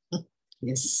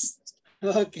 Yes.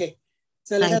 Okay.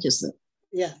 So thank you, sir.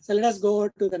 Yeah. So let us go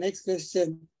to the next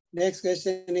question. Next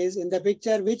question is, in the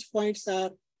picture, which points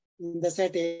are in the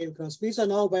set A cross B? So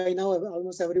now, by now,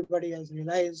 almost everybody has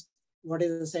realized what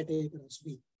is the set A cross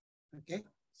B. Okay.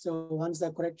 So once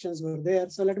the corrections were there,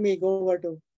 so let me go over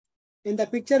to, in the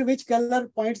picture, which color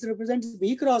points represents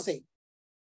B cross A?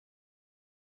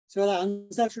 So the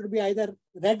answer should be either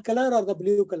red color or the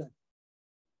blue color.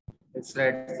 It's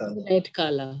red, sir. Red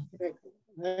color.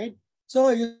 Right. So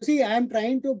you see, I am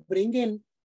trying to bring in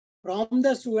from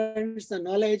the students the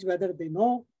knowledge whether they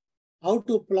know how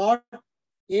to plot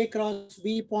A cross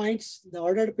B points, the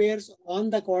ordered pairs on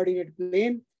the coordinate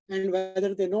plane, and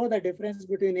whether they know the difference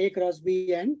between A cross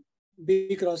B and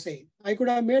B cross A. I could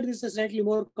have made this slightly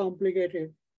more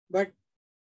complicated, but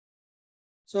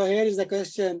so here is the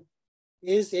question.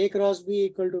 Is A cross B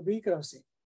equal to B cross A?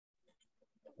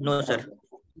 No, sir.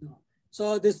 No.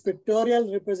 So this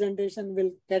pictorial representation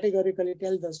will categorically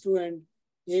tell the student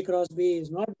A cross B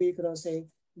is not B cross A,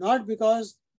 not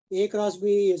because A cross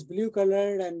B is blue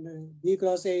colored and B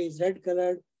cross A is red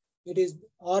colored. It is,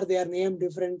 or they are named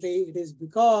differently. It is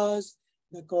because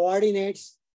the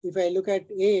coordinates, if I look at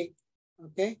A,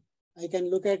 okay, I can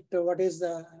look at what is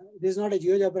the, this is not a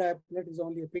GeoGebra applet, it is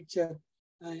only a picture.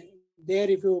 There,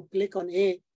 if you click on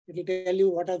A, it will tell you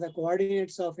what are the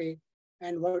coordinates of A.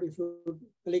 And what if you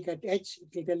click at H,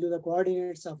 it will tell you the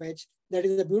coordinates of H. That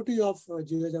is the beauty of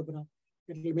GeoGebra.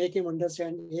 It will make him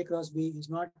understand A cross B is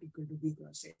not equal to B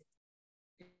cross A.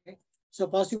 Okay. So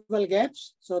possible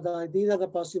gaps. So these are the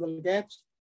possible gaps.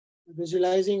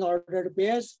 Visualizing ordered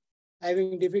pairs.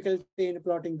 having difficulty in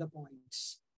plotting the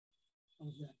points of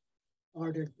the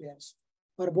ordered pairs.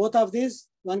 For both of these,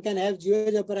 one can have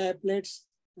GeoGebra applets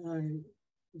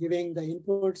giving the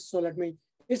inputs. So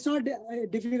it's not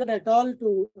difficult at all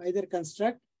to either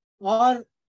construct or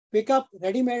pick up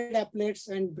ready-made applets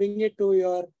and bring it to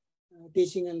your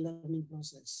teaching and learning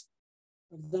process.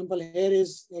 For example, here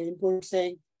is an input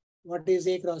saying, what is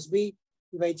A cross B?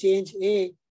 If I change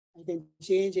A, I can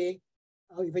change A.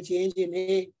 If I change in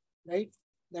A, right?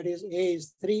 That is A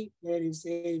is 3, here is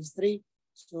A is 3.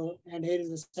 So, and here is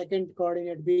the second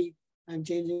coordinate B, I'm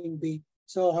changing B.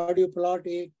 So how do you plot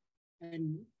A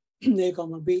and A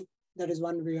comma B? That is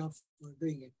one way of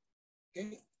doing it.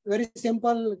 Okay. Very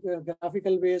simple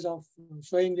graphical ways of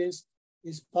showing this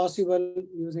is possible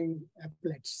using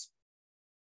applets.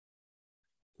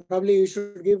 Probably you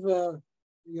should give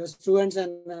your students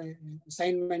an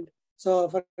assignment. So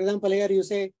for example, here you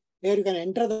say, here you can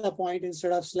enter the point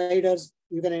instead of sliders.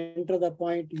 You can enter the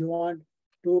point you want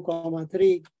 2,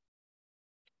 3.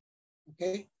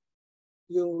 Okay.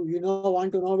 You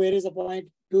want to know where is the point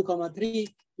 2, 3.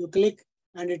 You click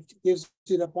and it gives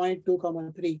you the point 2,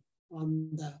 3 on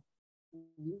the.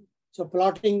 So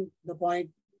plotting the point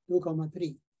 2,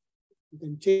 3. You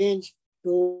can change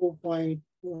 2 point.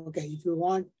 Okay, if you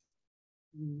want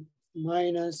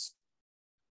minus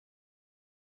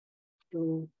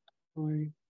 2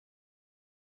 point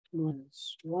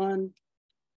minus 1.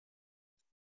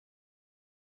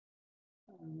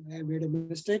 I made a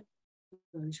mistake.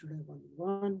 I should have only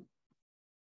 1.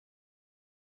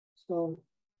 So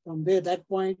from there, that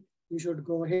point, you should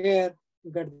go here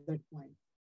to get that point.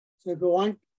 So if you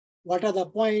want, what are the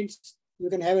points? You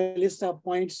can have a list of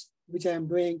points, which I am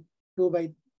doing 2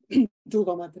 by 2,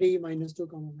 3 minus 2,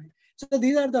 9. So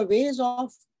these are the ways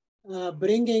of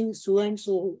bringing students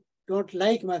who don't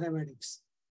like mathematics.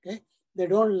 Okay, they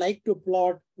don't like to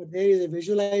plot, but there is a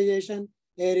visualization.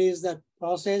 There is the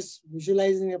process,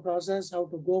 visualizing a process, how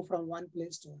to go from one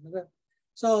place to another.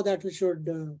 So that we should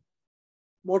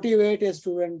motivate a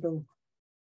student to.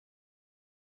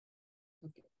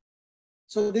 Okay.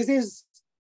 So this is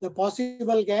the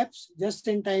possible gaps,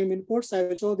 just-in-time inputs. I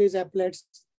will show these applets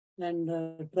and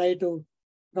try to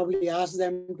probably ask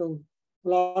them to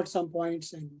plot some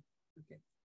points. And okay.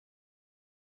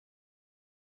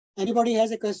 Anybody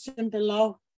has a question till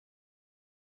now?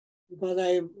 Because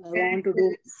I want to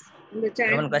do.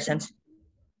 One questions.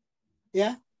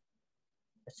 Yeah.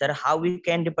 Sir, how we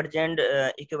can represent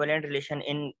equivalent relation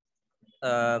in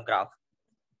graph?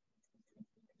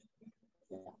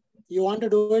 You want to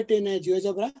do it in a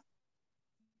GeoGebra?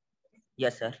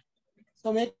 Yes, sir.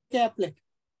 So make an applet.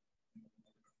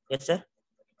 Yes, sir.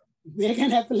 Make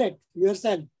an applet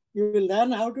yourself. You will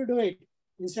learn how to do it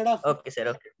instead of. Okay, sir.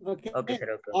 Okay. Okay. Okay,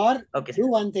 sir. Okay. Or okay, do sir.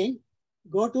 one thing.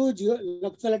 Go to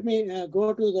so let me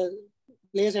go to the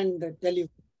place and tell you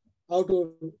how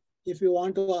to. If you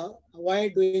want to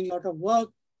avoid doing a lot of work,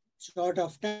 short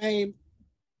of time.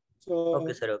 So.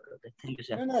 Okay, sir. Okay. Okay. Thank you,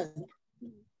 sir. No.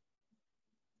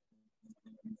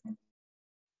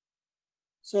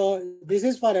 So this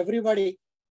is for everybody.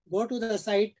 Go to the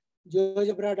site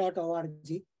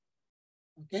geogebra.org.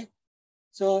 Okay.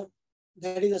 So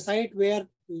that is a site where a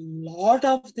lot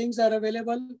of things are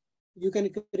available. You can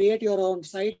create your own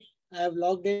site. I have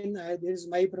logged in. This is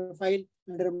my profile.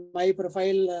 Under my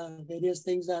profile, various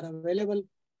things are available.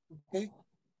 Okay.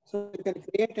 So you can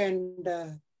create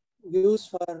and use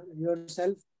for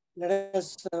yourself. Let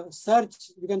us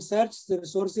search. You can search the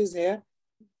resources here.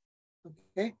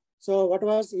 Okay. So what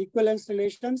was equivalence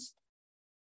relations?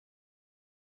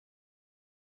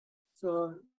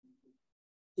 So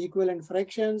equivalent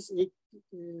fractions,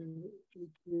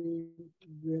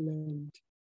 equivalent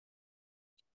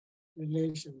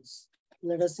relations.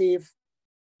 Let us see if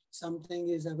something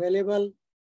is available.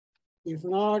 If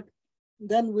not,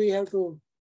 then we have to.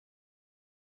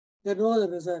 There no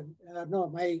result. No,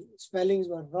 my spellings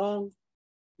were wrong.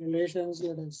 Relations,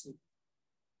 let us see.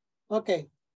 Okay,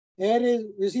 here is,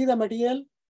 you see the material?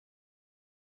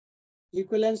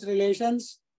 Equivalence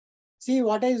relations. See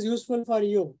what is useful for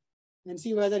you and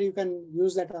see whether you can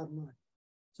use that or not.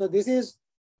 So this is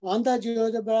on the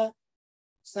GeoGebra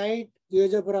site,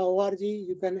 GeoGebra.org.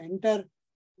 You can enter,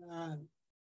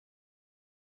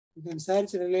 you can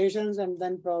search relations and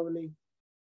then probably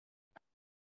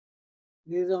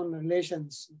these on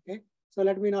relations. Okay. So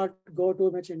let me not go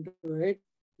too much into it.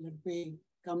 Let me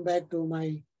come back to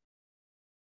my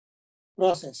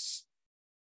process.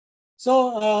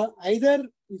 So either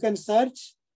you can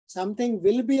search, something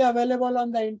will be available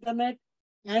on the internet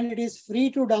and it is free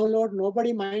to download.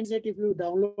 Nobody minds it if you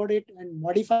download it and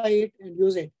modify it and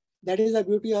use it. That is the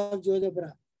beauty of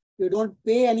GeoGebra. You don't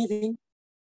pay anything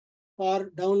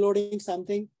for downloading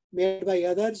something made by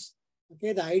others.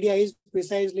 Okay, the idea is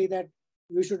precisely that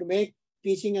we should make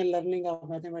teaching and learning of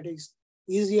mathematics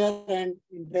easier and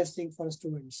interesting for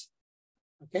students.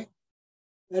 Okay,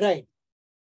 right.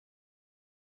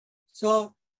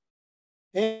 So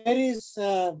here is,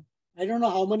 I don't know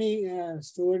how many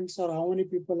students or how many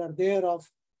people are there of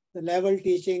the level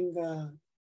teaching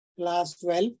class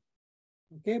 12.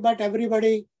 Okay, but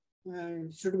everybody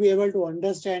should be able to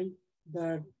understand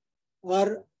that,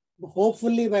 or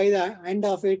hopefully by the end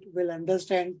of it will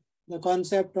understand the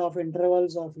concept of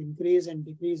intervals of increase and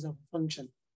decrease of function.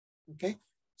 Okay,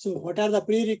 so what are the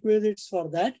prerequisites for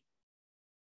that?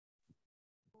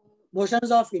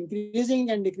 Notions of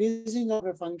increasing and decreasing of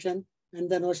a function and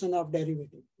the notion of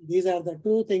derivative. These are the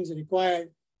two things required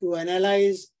to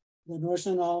analyze the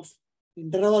notion of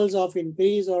intervals of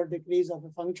increase or decrease of a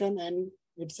function and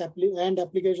its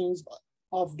applications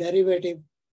of derivative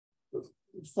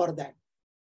for that.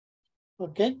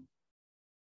 Okay.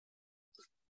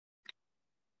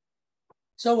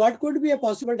 So what could be a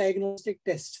possible diagnostic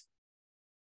test?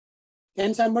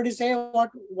 Can somebody say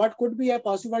what could be a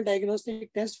possible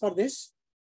diagnostic test for this?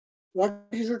 What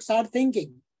you should start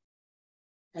thinking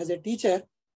as a teacher?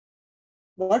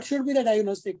 What should be the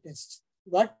diagnostic test?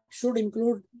 What should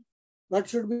include, what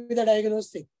should be the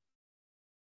diagnostic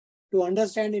to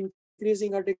understand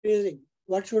increasing or decreasing?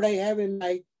 What should I have in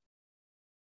my,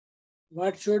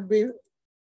 what should be?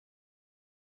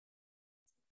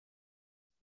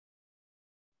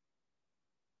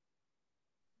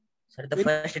 Sir, the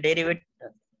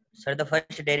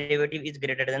first derivative is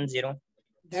greater than 0.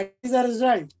 That is the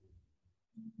result.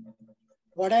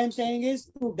 What I am saying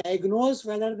is to diagnose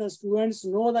whether the students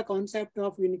know the concept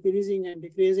of increasing and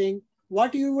decreasing,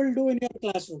 what you will do in your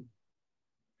classroom.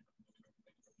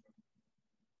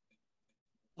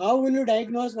 How will you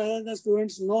diagnose whether the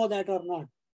students know that or not?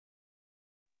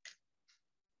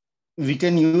 We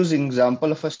can use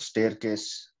example of a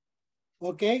staircase.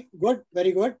 Okay, good,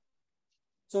 very good.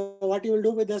 So what you will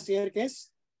do with the staircase?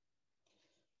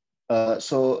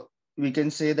 So we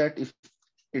can say that if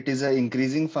it is an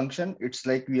increasing function, it's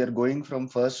like we are going from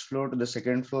first floor to the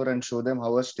second floor and show them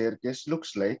how a staircase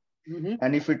looks like.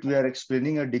 And if we are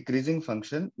explaining a decreasing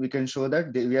function, we can show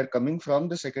that we are coming from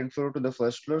the second floor to the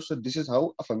first floor. So this is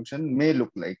how a function may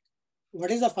look like.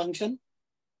 What is a function?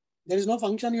 There is no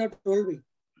function you have told me.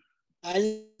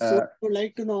 I would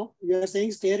like to know, you are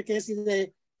saying staircase is a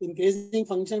increasing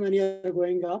function when you are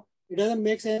going up. It doesn't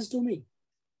make sense to me.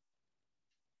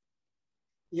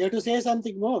 You have to say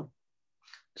something more.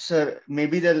 Sir,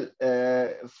 maybe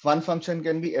the one function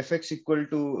can be fx equal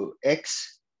to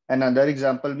x, and another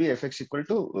example be fx equal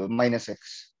to minus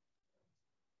x.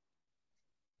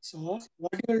 So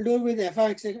what you will do with f of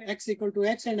x equal to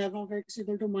x and f of x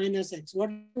equal to minus x? What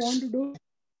do you want to do?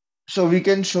 So we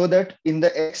can show that in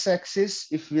the x-axis,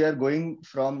 if we are going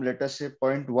from, let us say,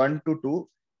 point 1 to 2,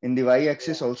 in the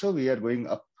y-axis also, we are going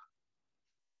up.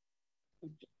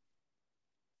 Okay.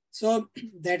 So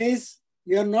that is,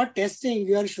 you are not testing,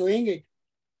 you are showing it.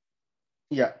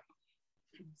 Yeah.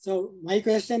 So my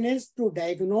question is to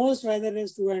diagnose whether a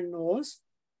student knows,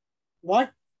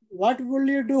 what will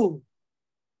you do?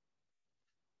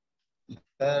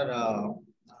 Sir,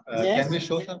 Yes.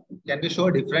 can we show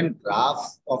different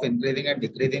graphs of increasing and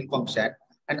decreasing function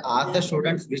and ask the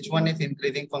students which one is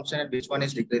increasing function and which one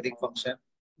is decreasing function?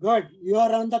 Good. You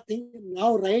are on the thing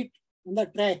now, right on the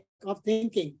track of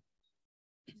thinking.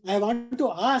 I want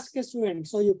to ask a student.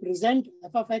 So you present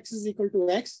f of x is equal to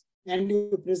x and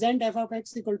you present f of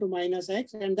x equal to minus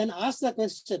x and then ask the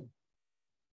question,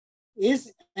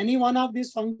 is any one of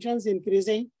these functions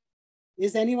increasing?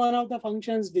 Is any one of the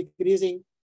functions decreasing?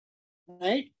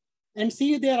 Right? And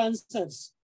see their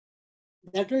answers.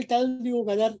 That will tell you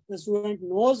whether the student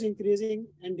knows increasing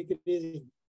and decreasing.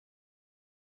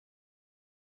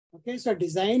 Okay, so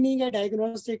designing a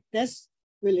diagnostic test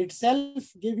will itself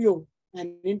give you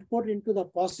an input into the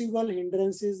possible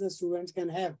hindrances the students can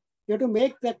have. You have to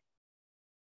make that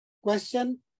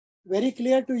question very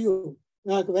clear to you,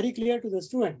 very clear to the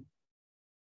student,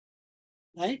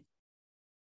 right?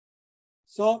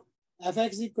 So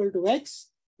fx equal to x,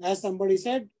 as somebody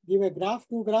said, give a graph,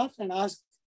 two graphs and ask,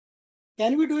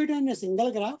 can we do it in a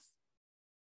single graph?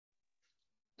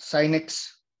 Sin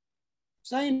x.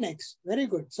 Sin x, very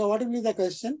good. So what will be the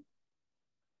question?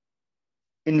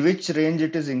 In which range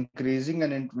it is increasing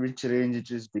and in which range it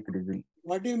is decreasing?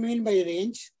 What do you mean by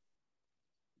range?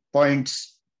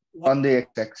 Points on the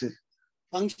x-axis.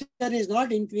 Function is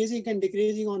not increasing and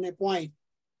decreasing on a point.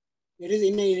 It is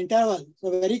in an interval.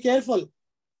 So very careful.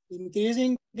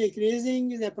 Increasing,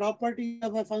 decreasing is a property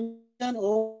of a function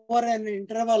over an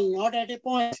interval, not at a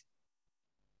point.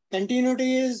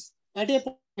 Continuity is at a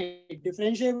point.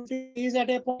 Differentiability is at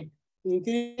a point.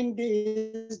 Increasing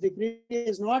is decreasing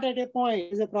is not at a point.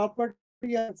 It is a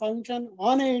property of a function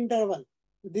on an interval.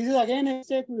 This is again a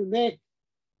mistake we make.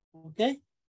 Okay.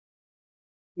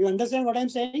 You understand what I'm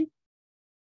saying?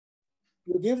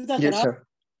 You give the Yes, graph. sir.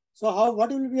 So what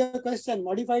will be a question?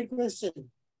 Modified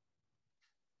question.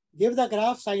 Give the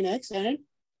graph sin x and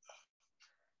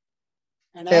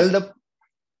Tell ask,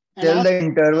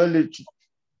 the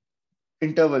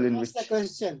interval in ask the which.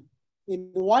 question.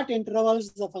 In what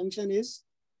intervals the function is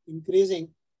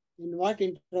increasing? In what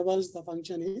intervals the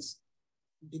function is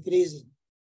decreasing?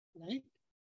 Right?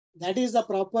 That is the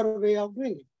proper way of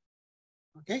doing it.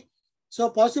 Okay. So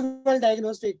possible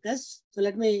diagnostic tests. So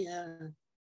let me.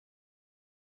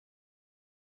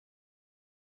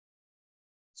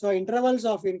 So intervals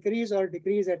of increase or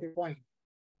decrease at a point.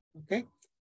 Okay.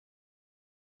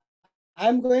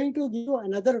 I'm going to give you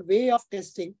another way of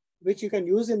testing, which you can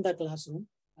use in the classroom.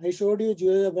 I showed you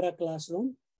GeoGebra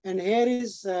classroom. And here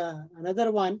is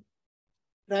another one.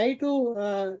 Try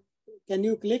to, can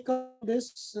you click on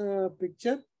this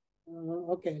picture?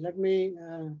 Okay, let me,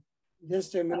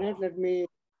 just a minute. Let me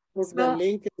put the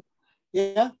link.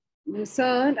 Yeah.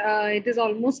 Sir, it is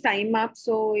almost time up.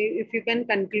 So if you can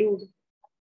conclude.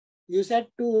 You said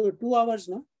 2 hours,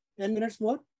 no? 10 minutes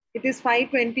more? It is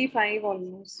 5:25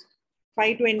 almost.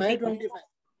 5:20. 5:25.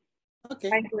 Okay,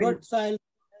 5:20. good. So I'll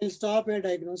stop at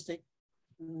diagnostic.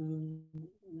 And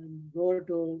go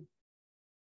to,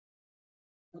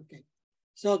 okay.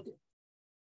 So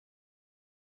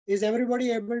is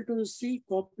everybody able to see,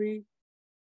 copy,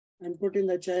 and put in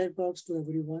the chat box to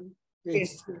everyone?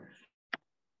 Yes.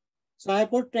 So I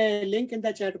put a link in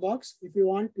the chat box. If you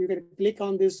want, you can click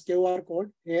on this QR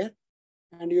code here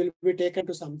and you will be taken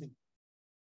to something.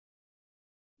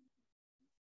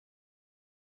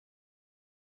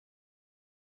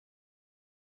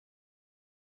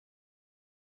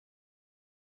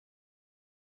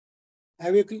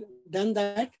 Have you done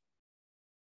that?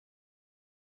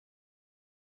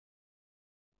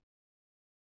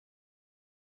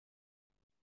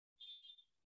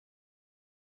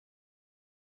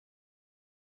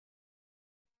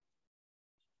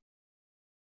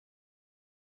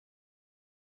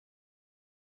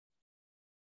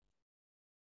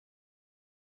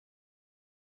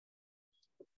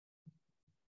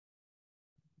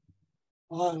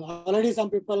 Already some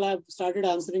people have started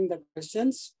answering the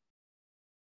questions.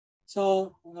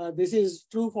 So this is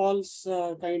true false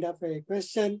kind of a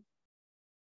question.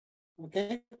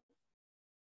 Okay.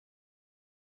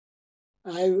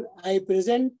 I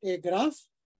present a graph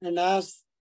and ask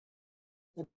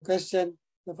the question,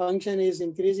 the function is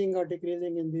increasing or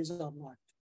decreasing in this or not.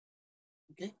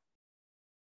 Okay.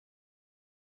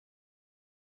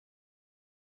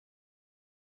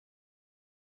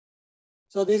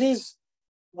 So this is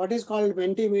what is called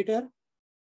Mentimeter.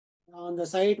 On the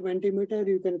site Mentimeter,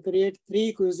 you can create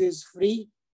 3 quizzes free,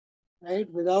 right?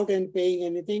 Without paying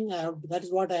anything. That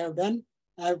is what I have done.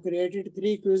 I have created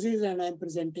 3 quizzes and I'm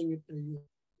presenting it to you.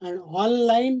 And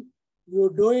online,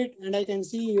 you do it and I can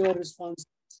see your responses.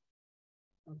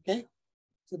 Okay.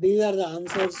 So these are the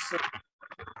answers.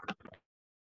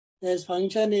 This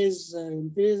function is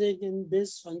increasing in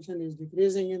this, function is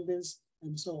decreasing in this,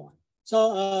 and so on.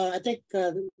 So I think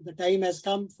the time has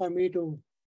come for me to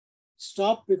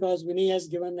stop because Vinny has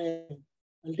given an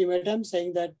ultimatum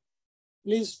saying that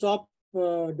please stop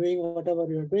doing whatever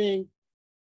you're doing.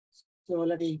 So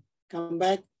let me come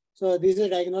back. So these are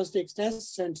diagnostics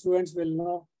tests and students will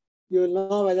know, you will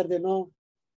know whether they know.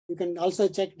 You can also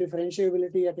check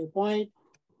differentiability at a point.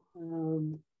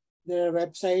 Their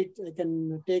website I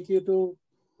can take you to,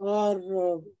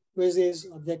 or quizzes,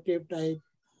 objective type.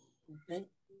 Okay.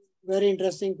 Very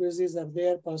interesting quizzes are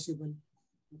there possible.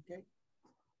 Okay.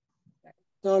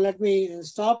 So let me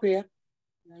stop here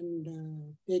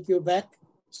and take you back,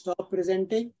 stop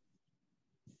presenting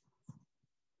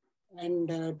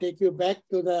and take you back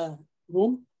to the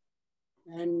room.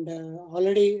 And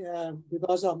already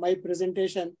because of my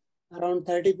presentation, around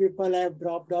 30 people have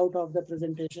dropped out of the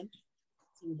presentation.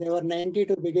 There were 90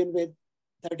 to begin with.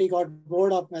 30 got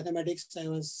bored of mathematics, I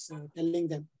was telling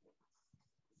them.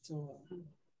 So,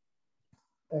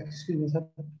 excuse me, sir.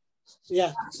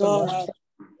 Yeah. So,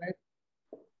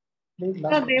 there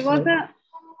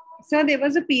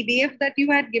was a PDF that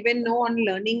you had given on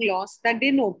learning loss that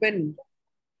didn't open.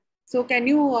 So can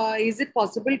you, is it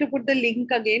possible to put the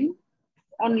link again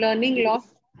on learning loss?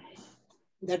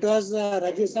 That was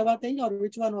Rajya Sabha thing or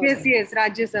which one was that? Yes,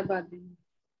 Rajya Sabha thing.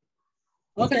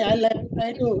 Okay,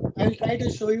 I'll try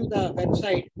to show you the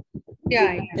website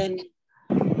Yeah. You can.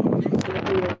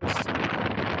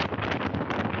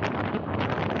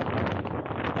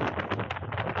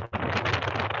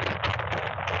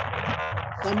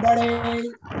 Somebody,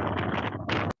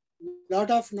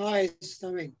 lot of noise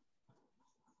coming.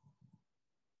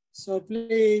 So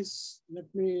please let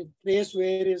me trace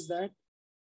where is that.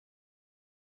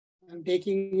 I'm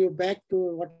taking you back to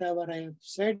whatever I have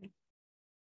said.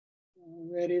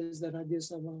 Where is the Rajya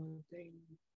Sabha thing?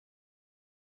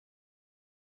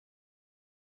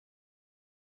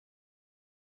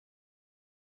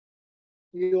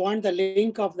 You want the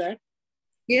link of that?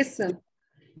 Yes, sir.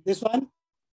 This one?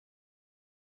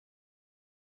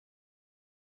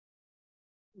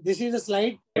 This is the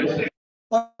slide?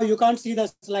 Oh, you can't see the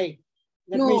slide.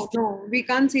 No, we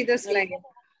can't see the slide.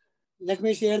 Let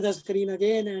me share the screen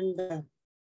again. And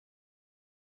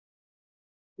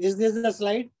is this the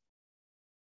slide?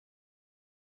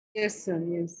 Yes, sir.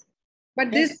 Yes.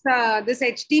 But this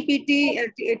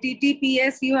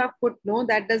TTPS you have put, no,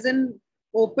 that doesn't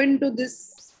open to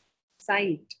this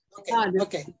site. Okay.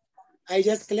 Okay. I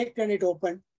just clicked and it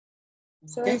opened.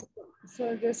 So,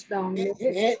 so just download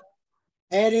it.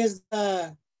 Here is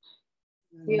the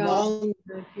long.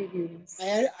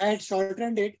 I had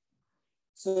shortened it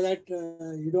so that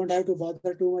you don't have to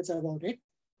bother too much about it.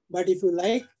 But if you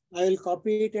like, I will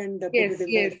copy it and put it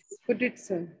in put it,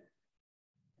 sir.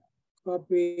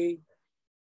 Copy.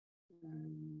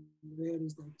 Where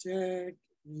is the chat?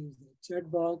 Where is the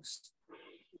chat box?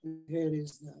 Here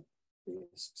is the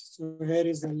paste. So here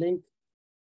is the link.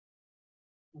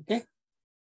 Okay.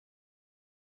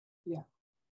 Yeah.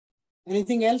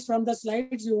 Anything else from the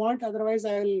slides you want? Otherwise,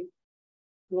 I will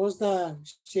close the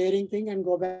sharing thing and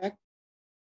go back.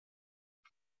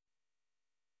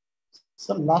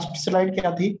 So last slide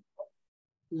क्या थी?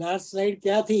 Last slide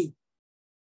क्या थी?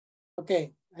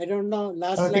 Okay, I don't know.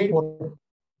 Last slide.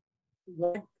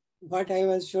 What I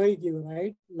was showing you,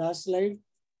 right? Last slide.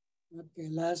 Okay,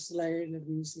 last slide. Let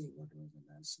me see. What was the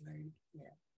last slide?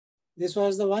 Yeah. This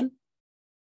was the one.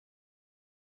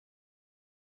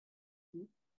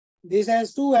 This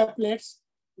has two applets.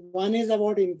 One is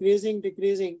about increasing,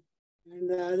 decreasing, and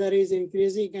the other is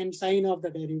increasing and sign of the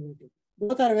derivative.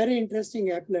 Both are very interesting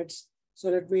applets. So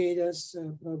let me just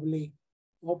probably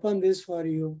open this for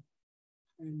you,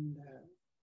 and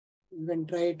you can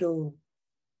try to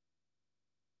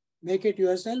make it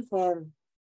yourself. Or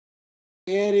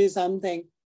here is something.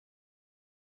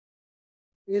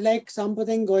 It's like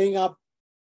something going up,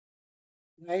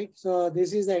 right? So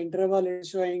this is the interval it's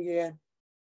showing here.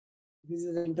 This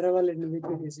is the interval in which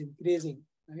it is increasing,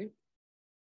 right?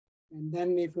 And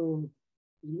then if you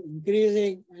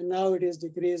increasing and now it is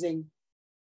decreasing.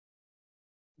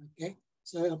 Okay,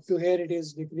 so up to here it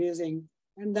is decreasing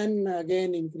and then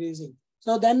again increasing.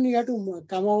 So then you have to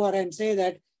come over and say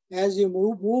that as you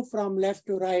move from left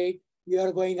to right, you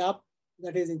are going up,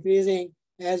 that is increasing.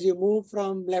 As you move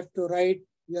from left to right,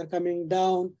 you are coming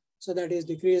down, so that is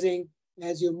decreasing.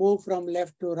 As you move from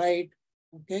left to right,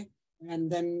 okay,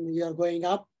 and then you are going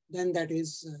up, then that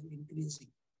is increasing.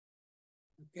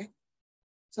 Okay,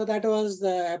 so that was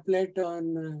the applet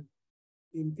on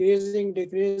increasing,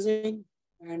 decreasing,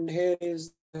 and here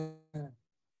is the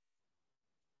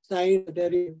sign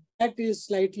derivative. That is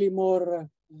slightly more,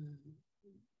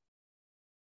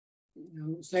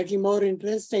 slightly more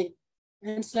interesting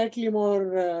and slightly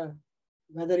more,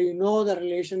 whether you know the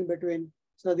relation between.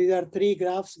 So these are three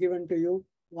graphs given to you.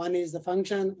 One is the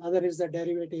function, other is the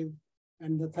derivative,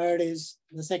 and the third is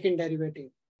the second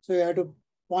derivative. So you have to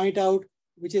point out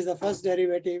which is the first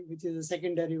derivative, which is the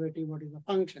second derivative, what is the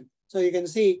function. So you can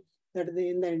see that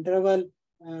in the interval,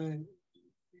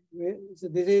 so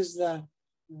this is the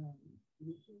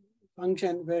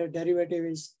function where derivative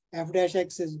is f dash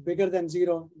x is bigger than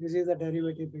 0. This is the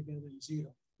derivative bigger than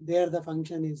 0. There the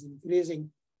function is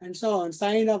increasing and so on.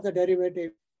 Sign of the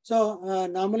derivative. So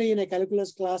normally in a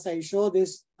calculus class, I show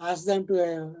this, ask them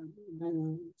to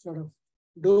sort of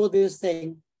do this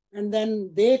thing. And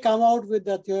then they come out with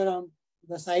the theorem.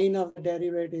 The sign of the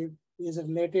derivative is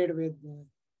related with the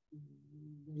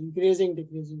increasing,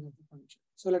 decreasing of the function.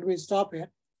 So let me stop here.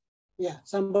 Yeah,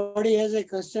 somebody has a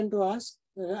question to ask.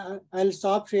 I'll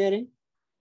stop sharing.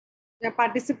 Yeah,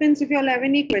 participants, if you all have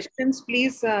any questions,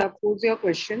 please pose your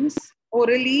questions.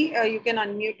 Orally, you can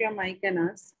unmute your mic and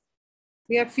ask.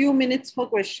 We have few minutes for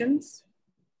questions.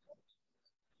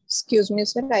 Excuse me,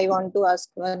 sir. I want to ask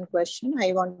one question.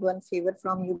 I want one favor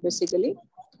from you, basically.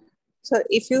 So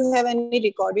if you have any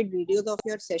recorded videos of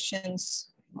your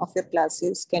sessions, of your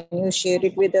classes, can you share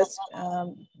it with us?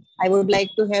 I would like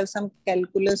to have some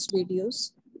calculus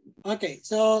videos. Okay,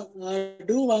 so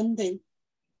do one thing.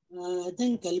 I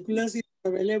think calculus is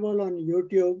available on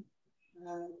YouTube.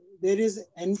 There is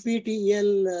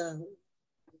NPTEL.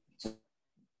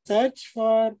 Search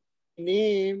for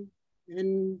name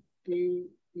NPTEL.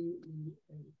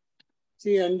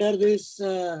 See, under this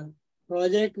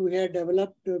project, we have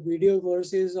developed video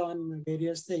courses on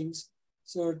various things.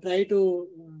 So try to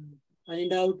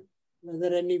find out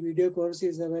whether any video course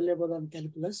is available on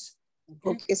calculus.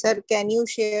 Okay, sir. Can you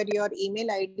share your email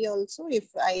ID also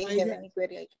if I have any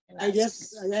query? I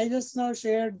just now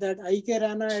shared that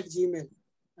ikrana@gmail.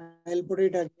 I'll put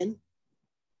it again.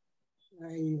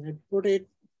 I had put it.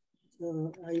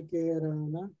 So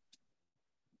ikrana@gmail.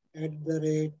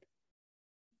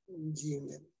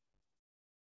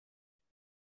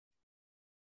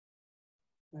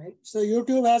 Right. So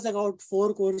YouTube has about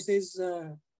 4 courses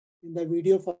in the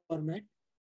video format.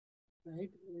 Right.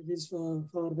 It is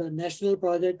for the National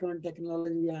Project on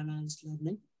Technology Enhanced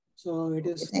Learning. So it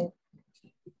is.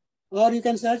 Or you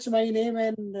can search my name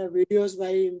and videos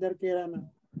by Inder Kirana.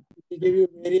 We give you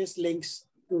various links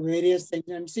to various things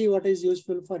and see what is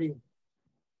useful for you.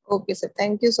 Okay, sir.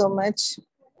 Thank you so much.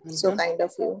 Welcome. So kind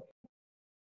of you.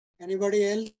 Anybody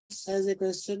else has a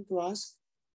question to ask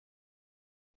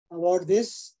about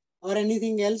this or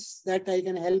anything else that I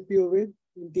can help you with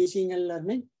in teaching and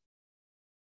learning?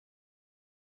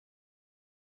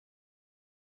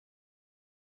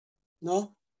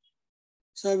 No?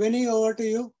 So Vinny, over to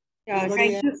you.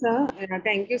 Thank you, sir.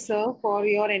 Thank you, sir, for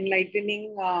your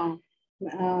enlightening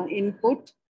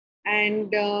input.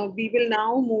 And we will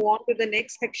now move on to the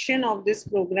next section of this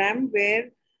program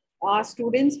where our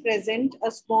students present a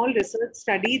small research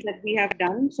study that we have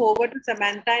done. So over to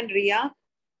Samantha and Ria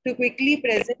to quickly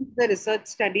present the research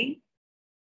study.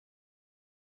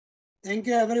 Thank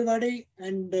you, everybody,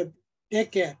 and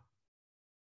take care.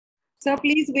 Sir,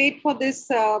 please wait for this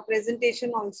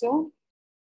presentation also.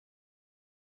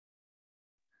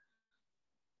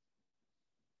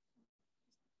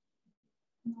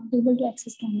 Not able to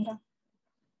access camera.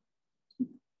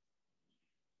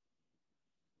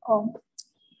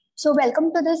 So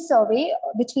welcome to this survey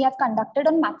which we have conducted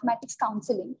on mathematics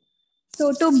counseling.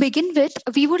 So to begin with,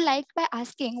 we would like by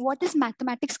asking what is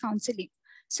mathematics counseling?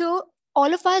 So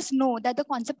all of us know that the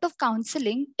concept of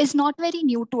counseling is not very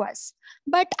new to us,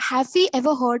 but have we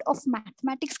ever heard of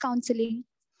mathematics counseling?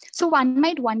 So one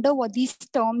might wonder what these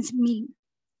terms mean.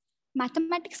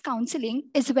 Mathematics counseling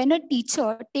is when a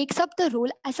teacher takes up the role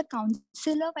as a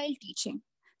counselor while teaching.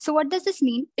 So what does this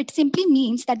mean? It simply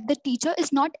means that the teacher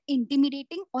is not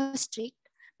intimidating or strict,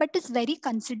 but is very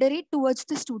considerate towards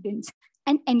the students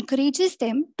and encourages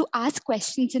them to ask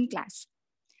questions in class.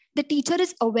 The teacher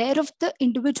is aware of the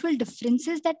individual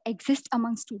differences that exist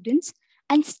among students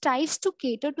and strives to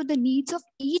cater to the needs of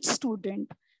each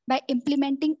student by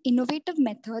implementing innovative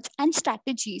methods and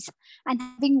strategies and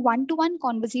having one-to-one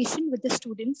conversation with the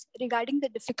students regarding the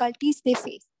difficulties they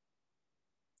face.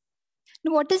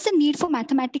 Now, what is the need for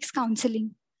mathematics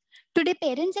counseling? Today,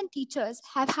 parents and teachers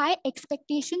have high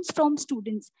expectations from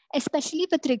students, especially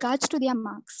with regards to their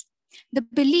marks. The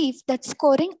belief that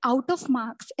scoring out of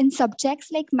marks in subjects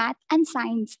like math and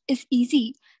science is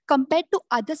easy compared to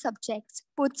other subjects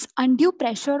puts undue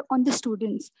pressure on the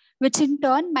students, which in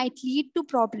turn might lead to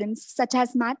problems such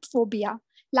as math phobia,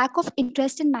 lack of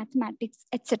interest in mathematics,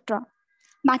 etc.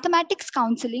 Mathematics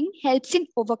counseling helps in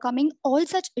overcoming all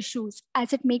such issues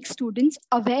as it makes students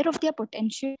aware of their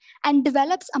potential and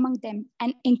develops among them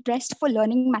an interest for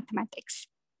learning mathematics.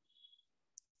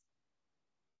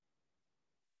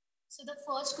 So the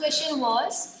first question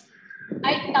was,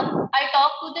 I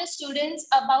talked to the students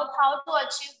about how to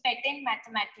achieve better in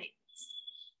mathematics.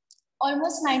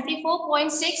 Almost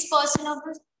 94.6% of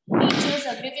the teachers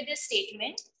agree with this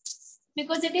statement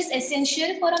because it is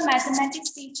essential for a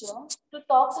mathematics teacher to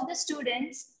talk to the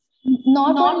students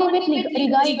not only with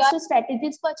regards to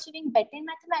strategies for achieving better in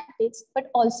mathematics,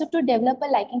 but also to develop a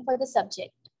liking for the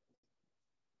subject.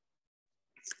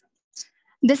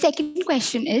 The second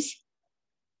question is,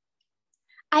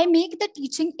 I make the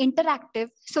teaching interactive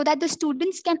so that the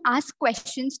students can ask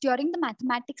questions during the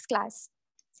mathematics class.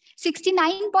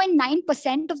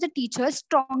 69.9% of the teachers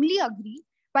strongly agree,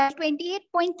 while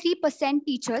 28.3%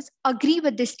 teachers agree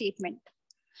with this statement.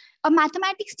 A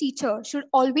mathematics teacher should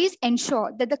always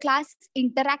ensure that the class is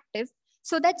interactive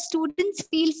so that students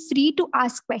feel free to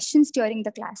ask questions during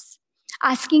the class.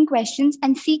 Asking questions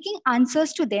and seeking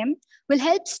answers to them will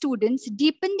help students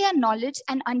deepen their knowledge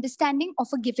and understanding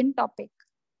of a given topic.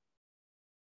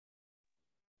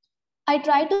 I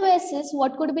try to assess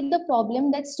what could be the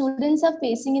problem that students are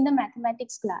facing in the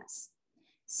mathematics class.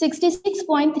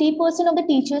 66.3% of the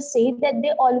teachers say that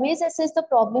they always assess the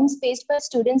problems faced by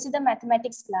students in the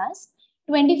mathematics class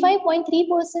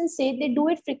 25.3% say they do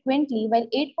it frequently, while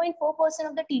 8.4%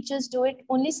 of the teachers do it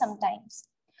only sometimes.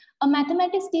 A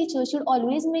mathematics teacher should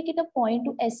always make it a point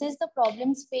to assess the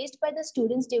problems faced by the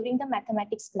students during the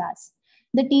mathematics class.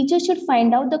 The teacher should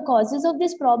find out the causes of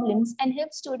these problems and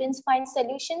help students find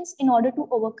solutions in order to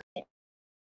overcome them.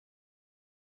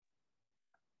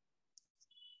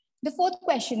 The fourth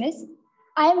question is,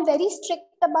 I am very strict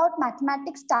about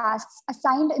mathematics tasks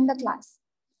assigned in the class.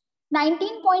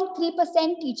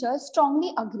 19.3% teachers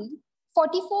strongly agree,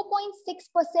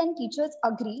 44.6% teachers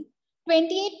agree,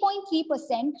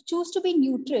 28.3% choose to be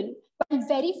neutral, while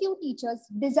very few teachers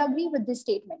disagree with this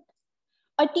statement.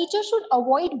 A teacher should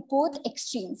avoid both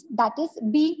extremes, that is,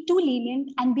 being too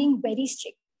lenient and being very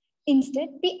strict. Instead,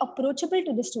 be approachable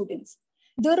to the students.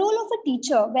 The role of a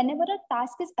teacher whenever a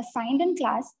task is assigned in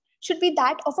class should be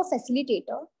that of a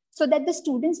facilitator, so that the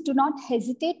students do not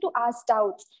hesitate to ask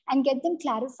doubts and get them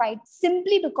clarified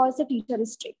simply because the teacher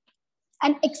is strict.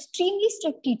 An extremely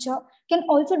strict teacher can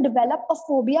also develop a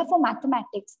phobia for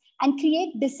mathematics and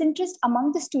create disinterest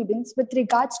among the students with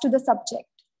regards to the subject.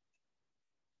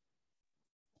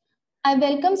 I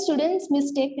welcome students'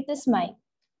 mistake with a smile.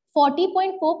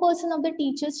 40.4% of the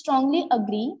teachers strongly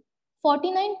agree,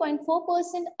 49.4%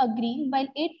 agree, while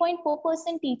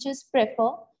 8.4% teachers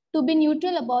prefer to be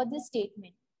neutral about this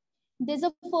statement. There's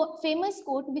a famous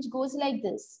quote which goes like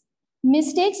this: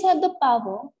 mistakes have the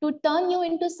power to turn you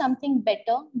into something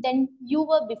better than you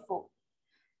were before.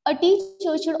 A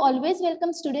teacher should always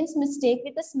welcome students' mistake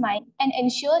with a smile and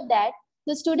ensure that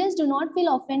the students do not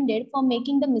feel offended for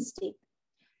making the mistake.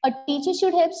 A teacher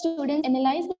should help students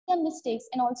analyze their mistakes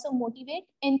and also motivate,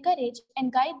 encourage,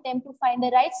 and guide them to find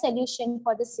the right solution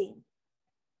for the same.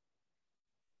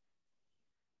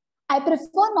 I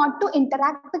prefer not to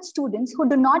interact with students who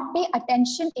do not pay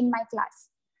attention in my class.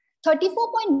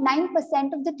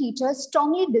 34.9% of the teachers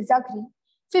strongly disagree,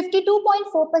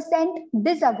 52.4%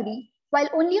 disagree, while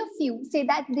only a few say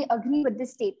that they agree with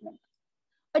this statement.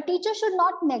 A teacher should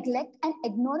not neglect and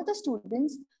ignore the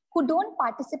students who don't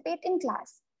participate in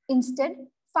class. Instead,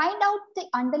 find out the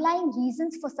underlying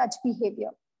reasons for such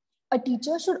behavior. A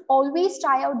teacher should always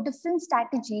try out different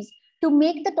strategies to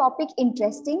make the topic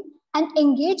interesting and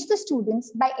engage the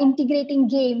students by integrating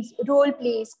games, role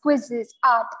plays, quizzes,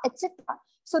 art, etc.,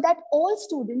 so that all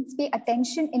students pay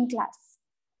attention in class.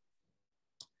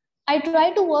 I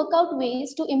try to work out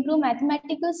ways to improve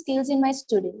mathematical skills in my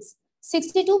students.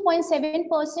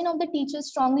 62.7% of the teachers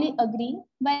strongly agree,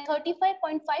 while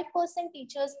 35.5%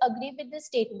 teachers agree with this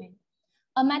statement.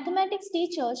 A mathematics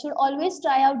teacher should always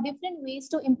try out different ways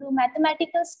to improve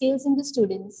mathematical skills in the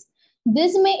students.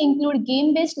 This may include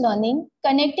game-based learning,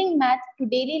 connecting math to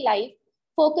daily life,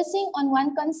 focusing on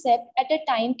one concept at a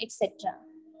time, etc.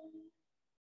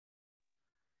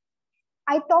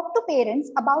 I talk to parents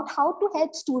about how to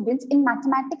help students in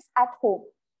mathematics at home.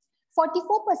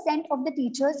 44% of the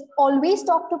teachers always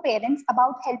talk to parents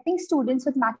about helping students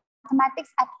with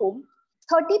mathematics at home.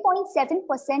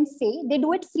 30.7% say they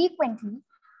do it frequently,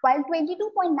 while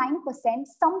 22.9%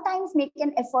 sometimes make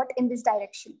an effort in this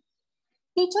direction.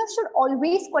 Teachers should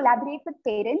always collaborate with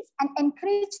parents and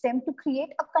encourage them to create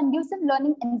a conducive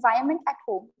learning environment at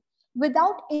home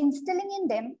without instilling in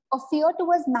them a fear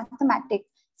towards mathematics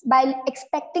while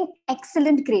expecting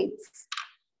excellent grades.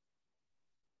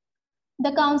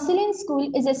 The council in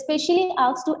school is especially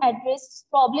asked to address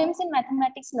problems in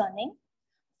mathematics learning.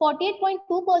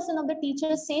 48.2% of the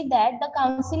teachers say that the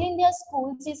council in their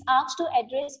schools is asked to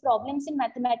address problems in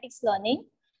mathematics learning.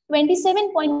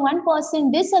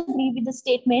 27.1% disagree with the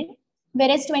statement,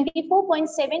 whereas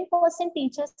 24.7%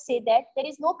 teachers say that there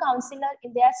is no counselor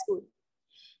in their school.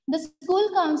 The school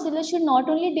counselor should not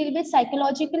only deal with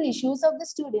psychological issues of the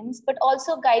students, but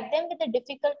also guide them with the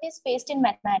difficulties faced in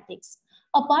mathematics.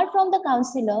 Apart from the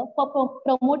counselor, for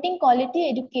promoting quality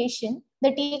education,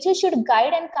 the teacher should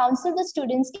guide and counsel the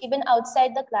students even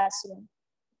outside the classroom.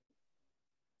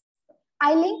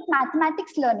 I link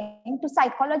mathematics learning to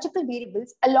psychological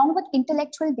variables along with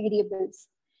intellectual variables.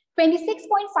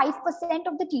 26.5%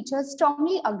 of the teachers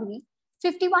strongly agree,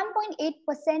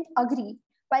 51.8% agree,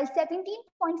 while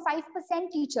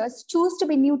 17.5% teachers choose to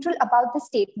be neutral about the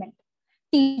statement.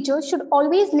 Teachers should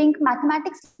always link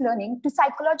mathematics learning to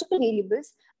psychological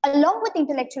variables along with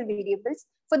intellectual variables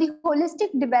for the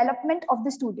holistic development of the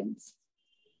students.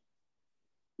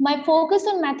 My focus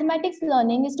on mathematics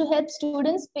learning is to help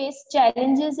students face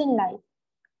challenges in life.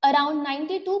 Around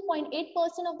 92.8%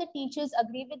 of the teachers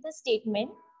agree with the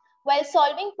statement. While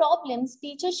solving problems,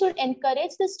 teachers should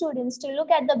encourage the students to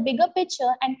look at the bigger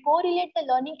picture and correlate the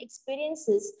learning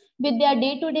experiences with their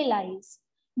day-to-day lives.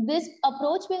 This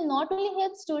approach will not only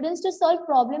help students to solve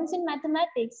problems in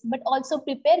mathematics, but also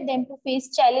prepare them to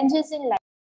face challenges in life.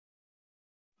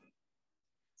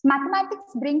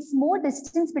 Mathematics brings more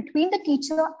distance between the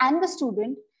teacher and the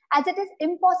student, as it is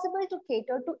impossible to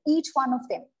cater to each one of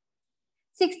them.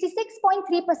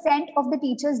 66.3% of the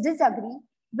teachers disagree,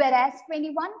 whereas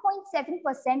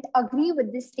 21.7% agree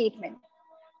with this statement.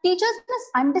 Teachers must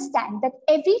understand that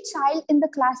every child in the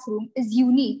classroom is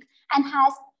unique and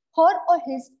has her or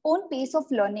his own pace of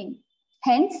learning.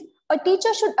 Hence, a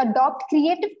teacher should adopt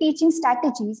creative teaching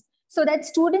strategies so that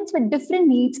students with different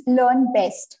needs learn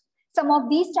best. Some of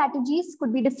these strategies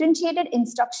could be differentiated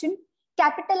instruction,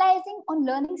 capitalizing on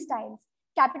learning styles,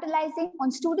 capitalizing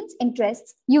on students'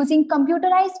 interests, using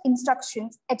computerized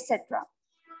instructions, etc.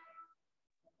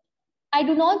 I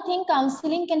do not think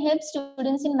counseling can help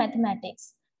students in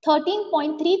mathematics.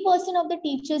 13.3% of the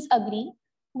teachers agree,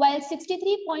 while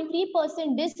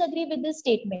 63.3% disagree with this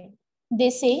statement. They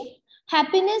say,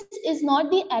 happiness is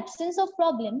not the absence of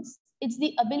problems, it's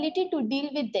the ability to deal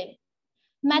with them.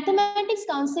 Mathematics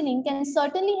counseling can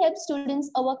certainly help students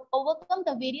overcome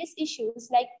the various issues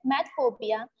like math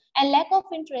phobia and lack of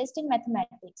interest in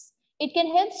mathematics. It can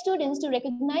help students to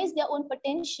recognize their own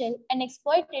potential and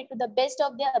exploit it to the best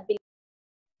of their ability.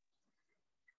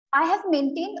 I have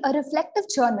maintained a reflective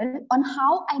journal on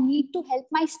how I need to help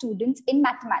my students in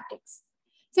mathematics.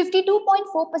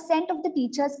 52.4% of the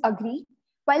teachers agree,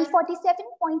 while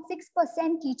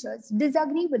 47.6% teachers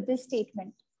disagree with this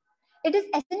statement. It is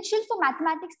essential for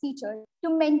mathematics teachers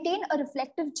to maintain a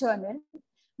reflective journal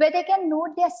where they can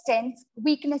note their strengths,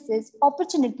 weaknesses,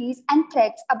 opportunities, and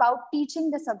threats about teaching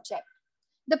the subject.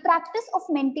 The practice of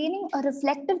maintaining a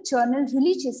reflective journal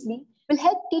religiously will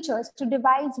help teachers to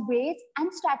devise ways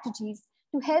and strategies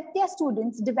to help their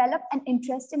students develop an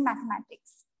interest in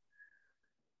mathematics.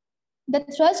 The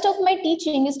thrust of my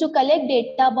teaching is to collect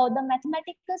data about the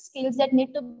mathematical skills that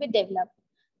need to be developed.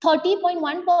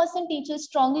 30.1% teachers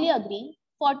strongly agree,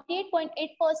 48.8%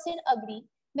 agree,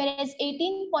 whereas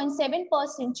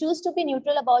 18.7% choose to be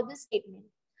neutral about this statement.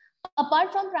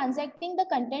 Apart from transacting the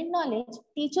content knowledge,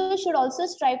 teachers should also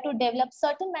strive to develop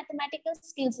certain mathematical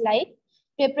skills like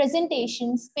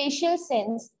representation, spatial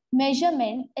sense,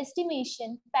 measurement,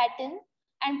 estimation, pattern,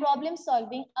 and problem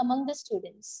solving among the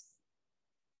students.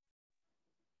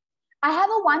 I have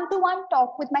a one-to-one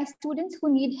talk with my students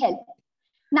who need help.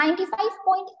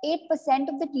 95.8%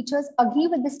 of the teachers agree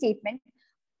with the statement,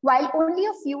 while only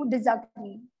a few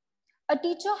disagree. A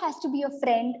teacher has to be a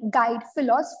friend, guide,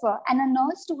 philosopher, and a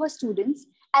nurse to her students,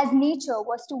 as nature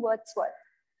was to Wordsworth.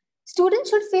 Students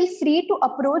should feel free to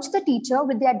approach the teacher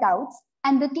with their doubts,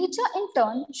 and the teacher in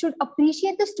turn should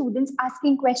appreciate the students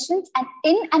asking questions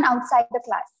in and outside the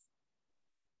class.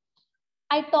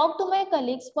 I talk to my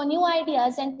colleagues for new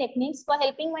ideas and techniques for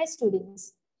helping my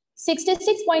students.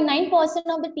 66.9%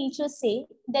 of the teachers say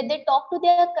that they talk to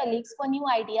their colleagues for new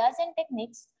ideas and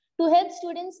techniques to help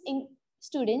students,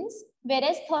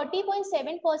 whereas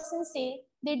 30.7% say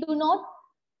they do not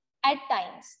at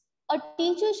times. A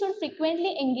teacher should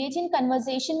frequently engage in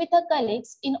conversation with her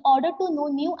colleagues in order to know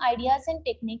new ideas and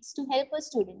techniques to help her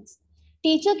students.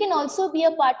 Teacher can also be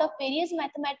a part of various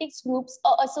mathematics groups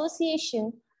or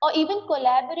association, or even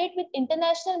collaborate with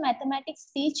international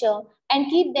mathematics teacher and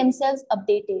keep themselves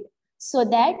updated so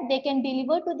that they can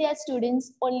deliver to their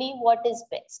students only what is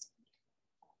best.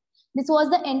 This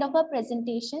was the end of our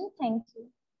presentation. Thank you.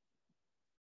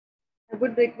 I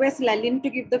would request Lalin to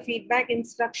give the feedback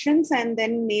instructions and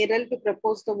then Neral to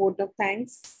propose the vote of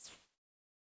thanks.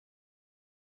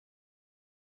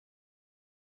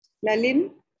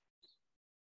 Lalin?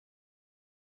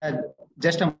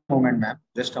 Just a moment, ma'am.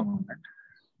 Just a moment.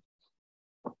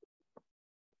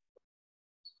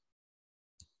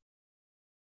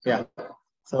 Yeah.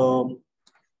 So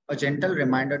a gentle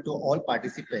reminder to all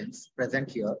participants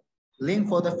present here, link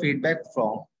for the feedback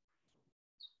form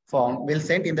will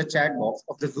send in the chat box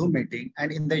of the Zoom meeting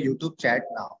and in the YouTube chat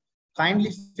now.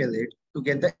 Kindly fill it to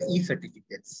get the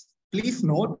e-certificates. Please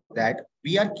note that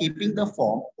we are keeping the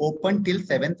form open till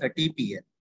 7:30 p.m.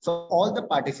 So all the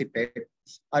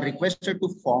participants are requested to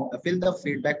fill the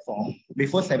feedback form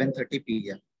before 7:30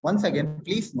 p.m. Once again,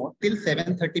 please note till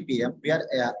 7:30 p.m. we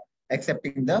are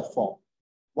accepting the form.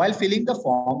 While filling the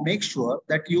form, make sure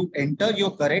that you enter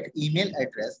your correct email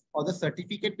address or the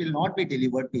certificate will not be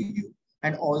delivered to you.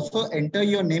 And also enter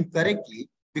your name correctly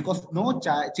because no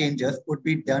changes would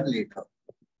be done later.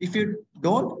 If you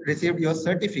don't receive your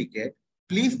certificate,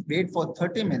 please wait for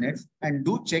 30 minutes and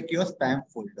do check your spam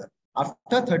folder.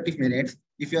 After 30 minutes,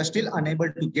 if you are still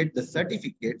unable to get the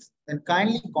certificates, then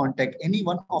kindly contact any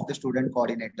one of the student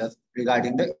coordinators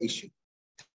regarding the issue.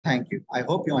 Thank you. I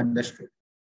hope you understood.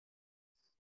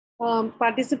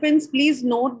 Participants, please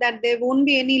note that there won't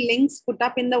be any links put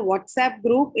up in the WhatsApp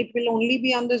group. It will only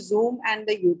be on the Zoom and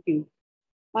the YouTube.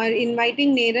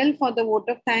 Inviting Neral for the vote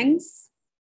of thanks.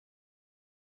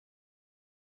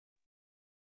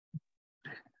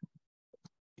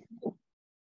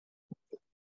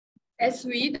 As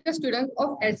we, the students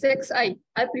of SXI,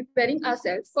 are preparing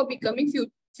ourselves for becoming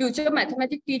future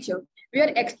mathematics teacher, we are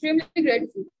extremely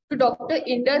grateful to Dr.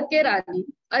 Inder K. Rani,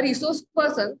 a resource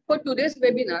person for today's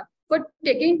webinar, for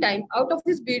taking time out of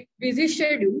his busy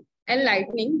schedule and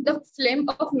lighting the flame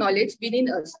of knowledge within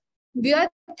us. We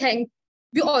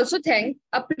also thank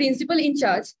our principal in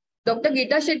charge, Dr.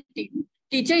 Geeta Shetty,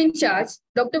 teacher in charge,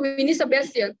 Dr. Vinny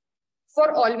Sebastian,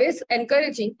 for always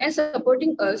encouraging and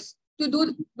supporting us to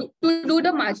do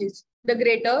the magic. The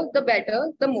greater, the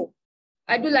better, the more.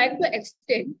 I would like to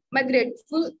extend my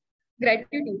gratitude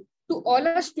to all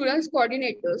our students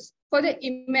coordinators for the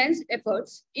immense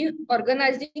efforts in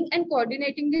organizing and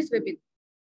coordinating this webinar.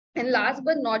 And last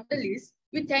but not the least,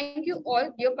 we thank you all,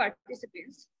 dear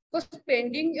participants, for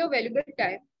spending your valuable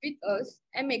time with us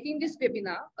and making this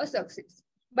webinar a success.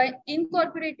 By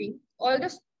incorporating all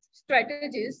the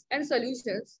strategies and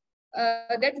solutions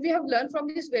that we have learned from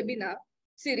this webinar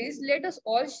series, let us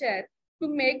all share to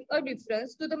make a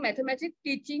difference to the mathematics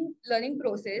teaching learning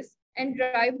process and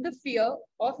drive the fear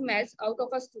of maths out of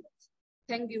our students.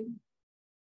 Thank you.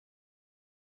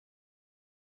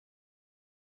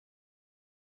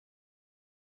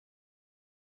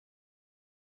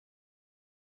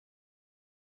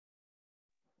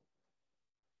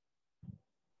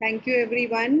 Thank you,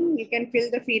 everyone. You can fill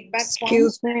the feedback form.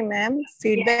 Excuse me, ma'am.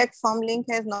 Feedback form link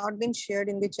has not been shared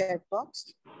in the chat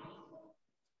box.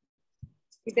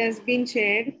 It has been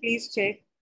shared. Please check.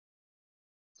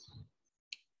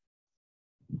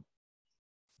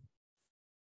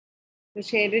 I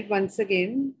shared it once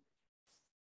again.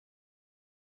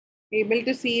 Able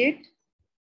to see it?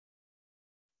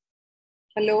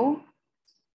 Hello?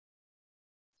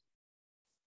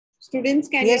 Students,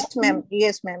 can yes, you? ma'am.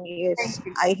 Yes, ma'am. Yes,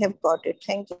 I have got it.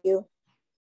 Thank you.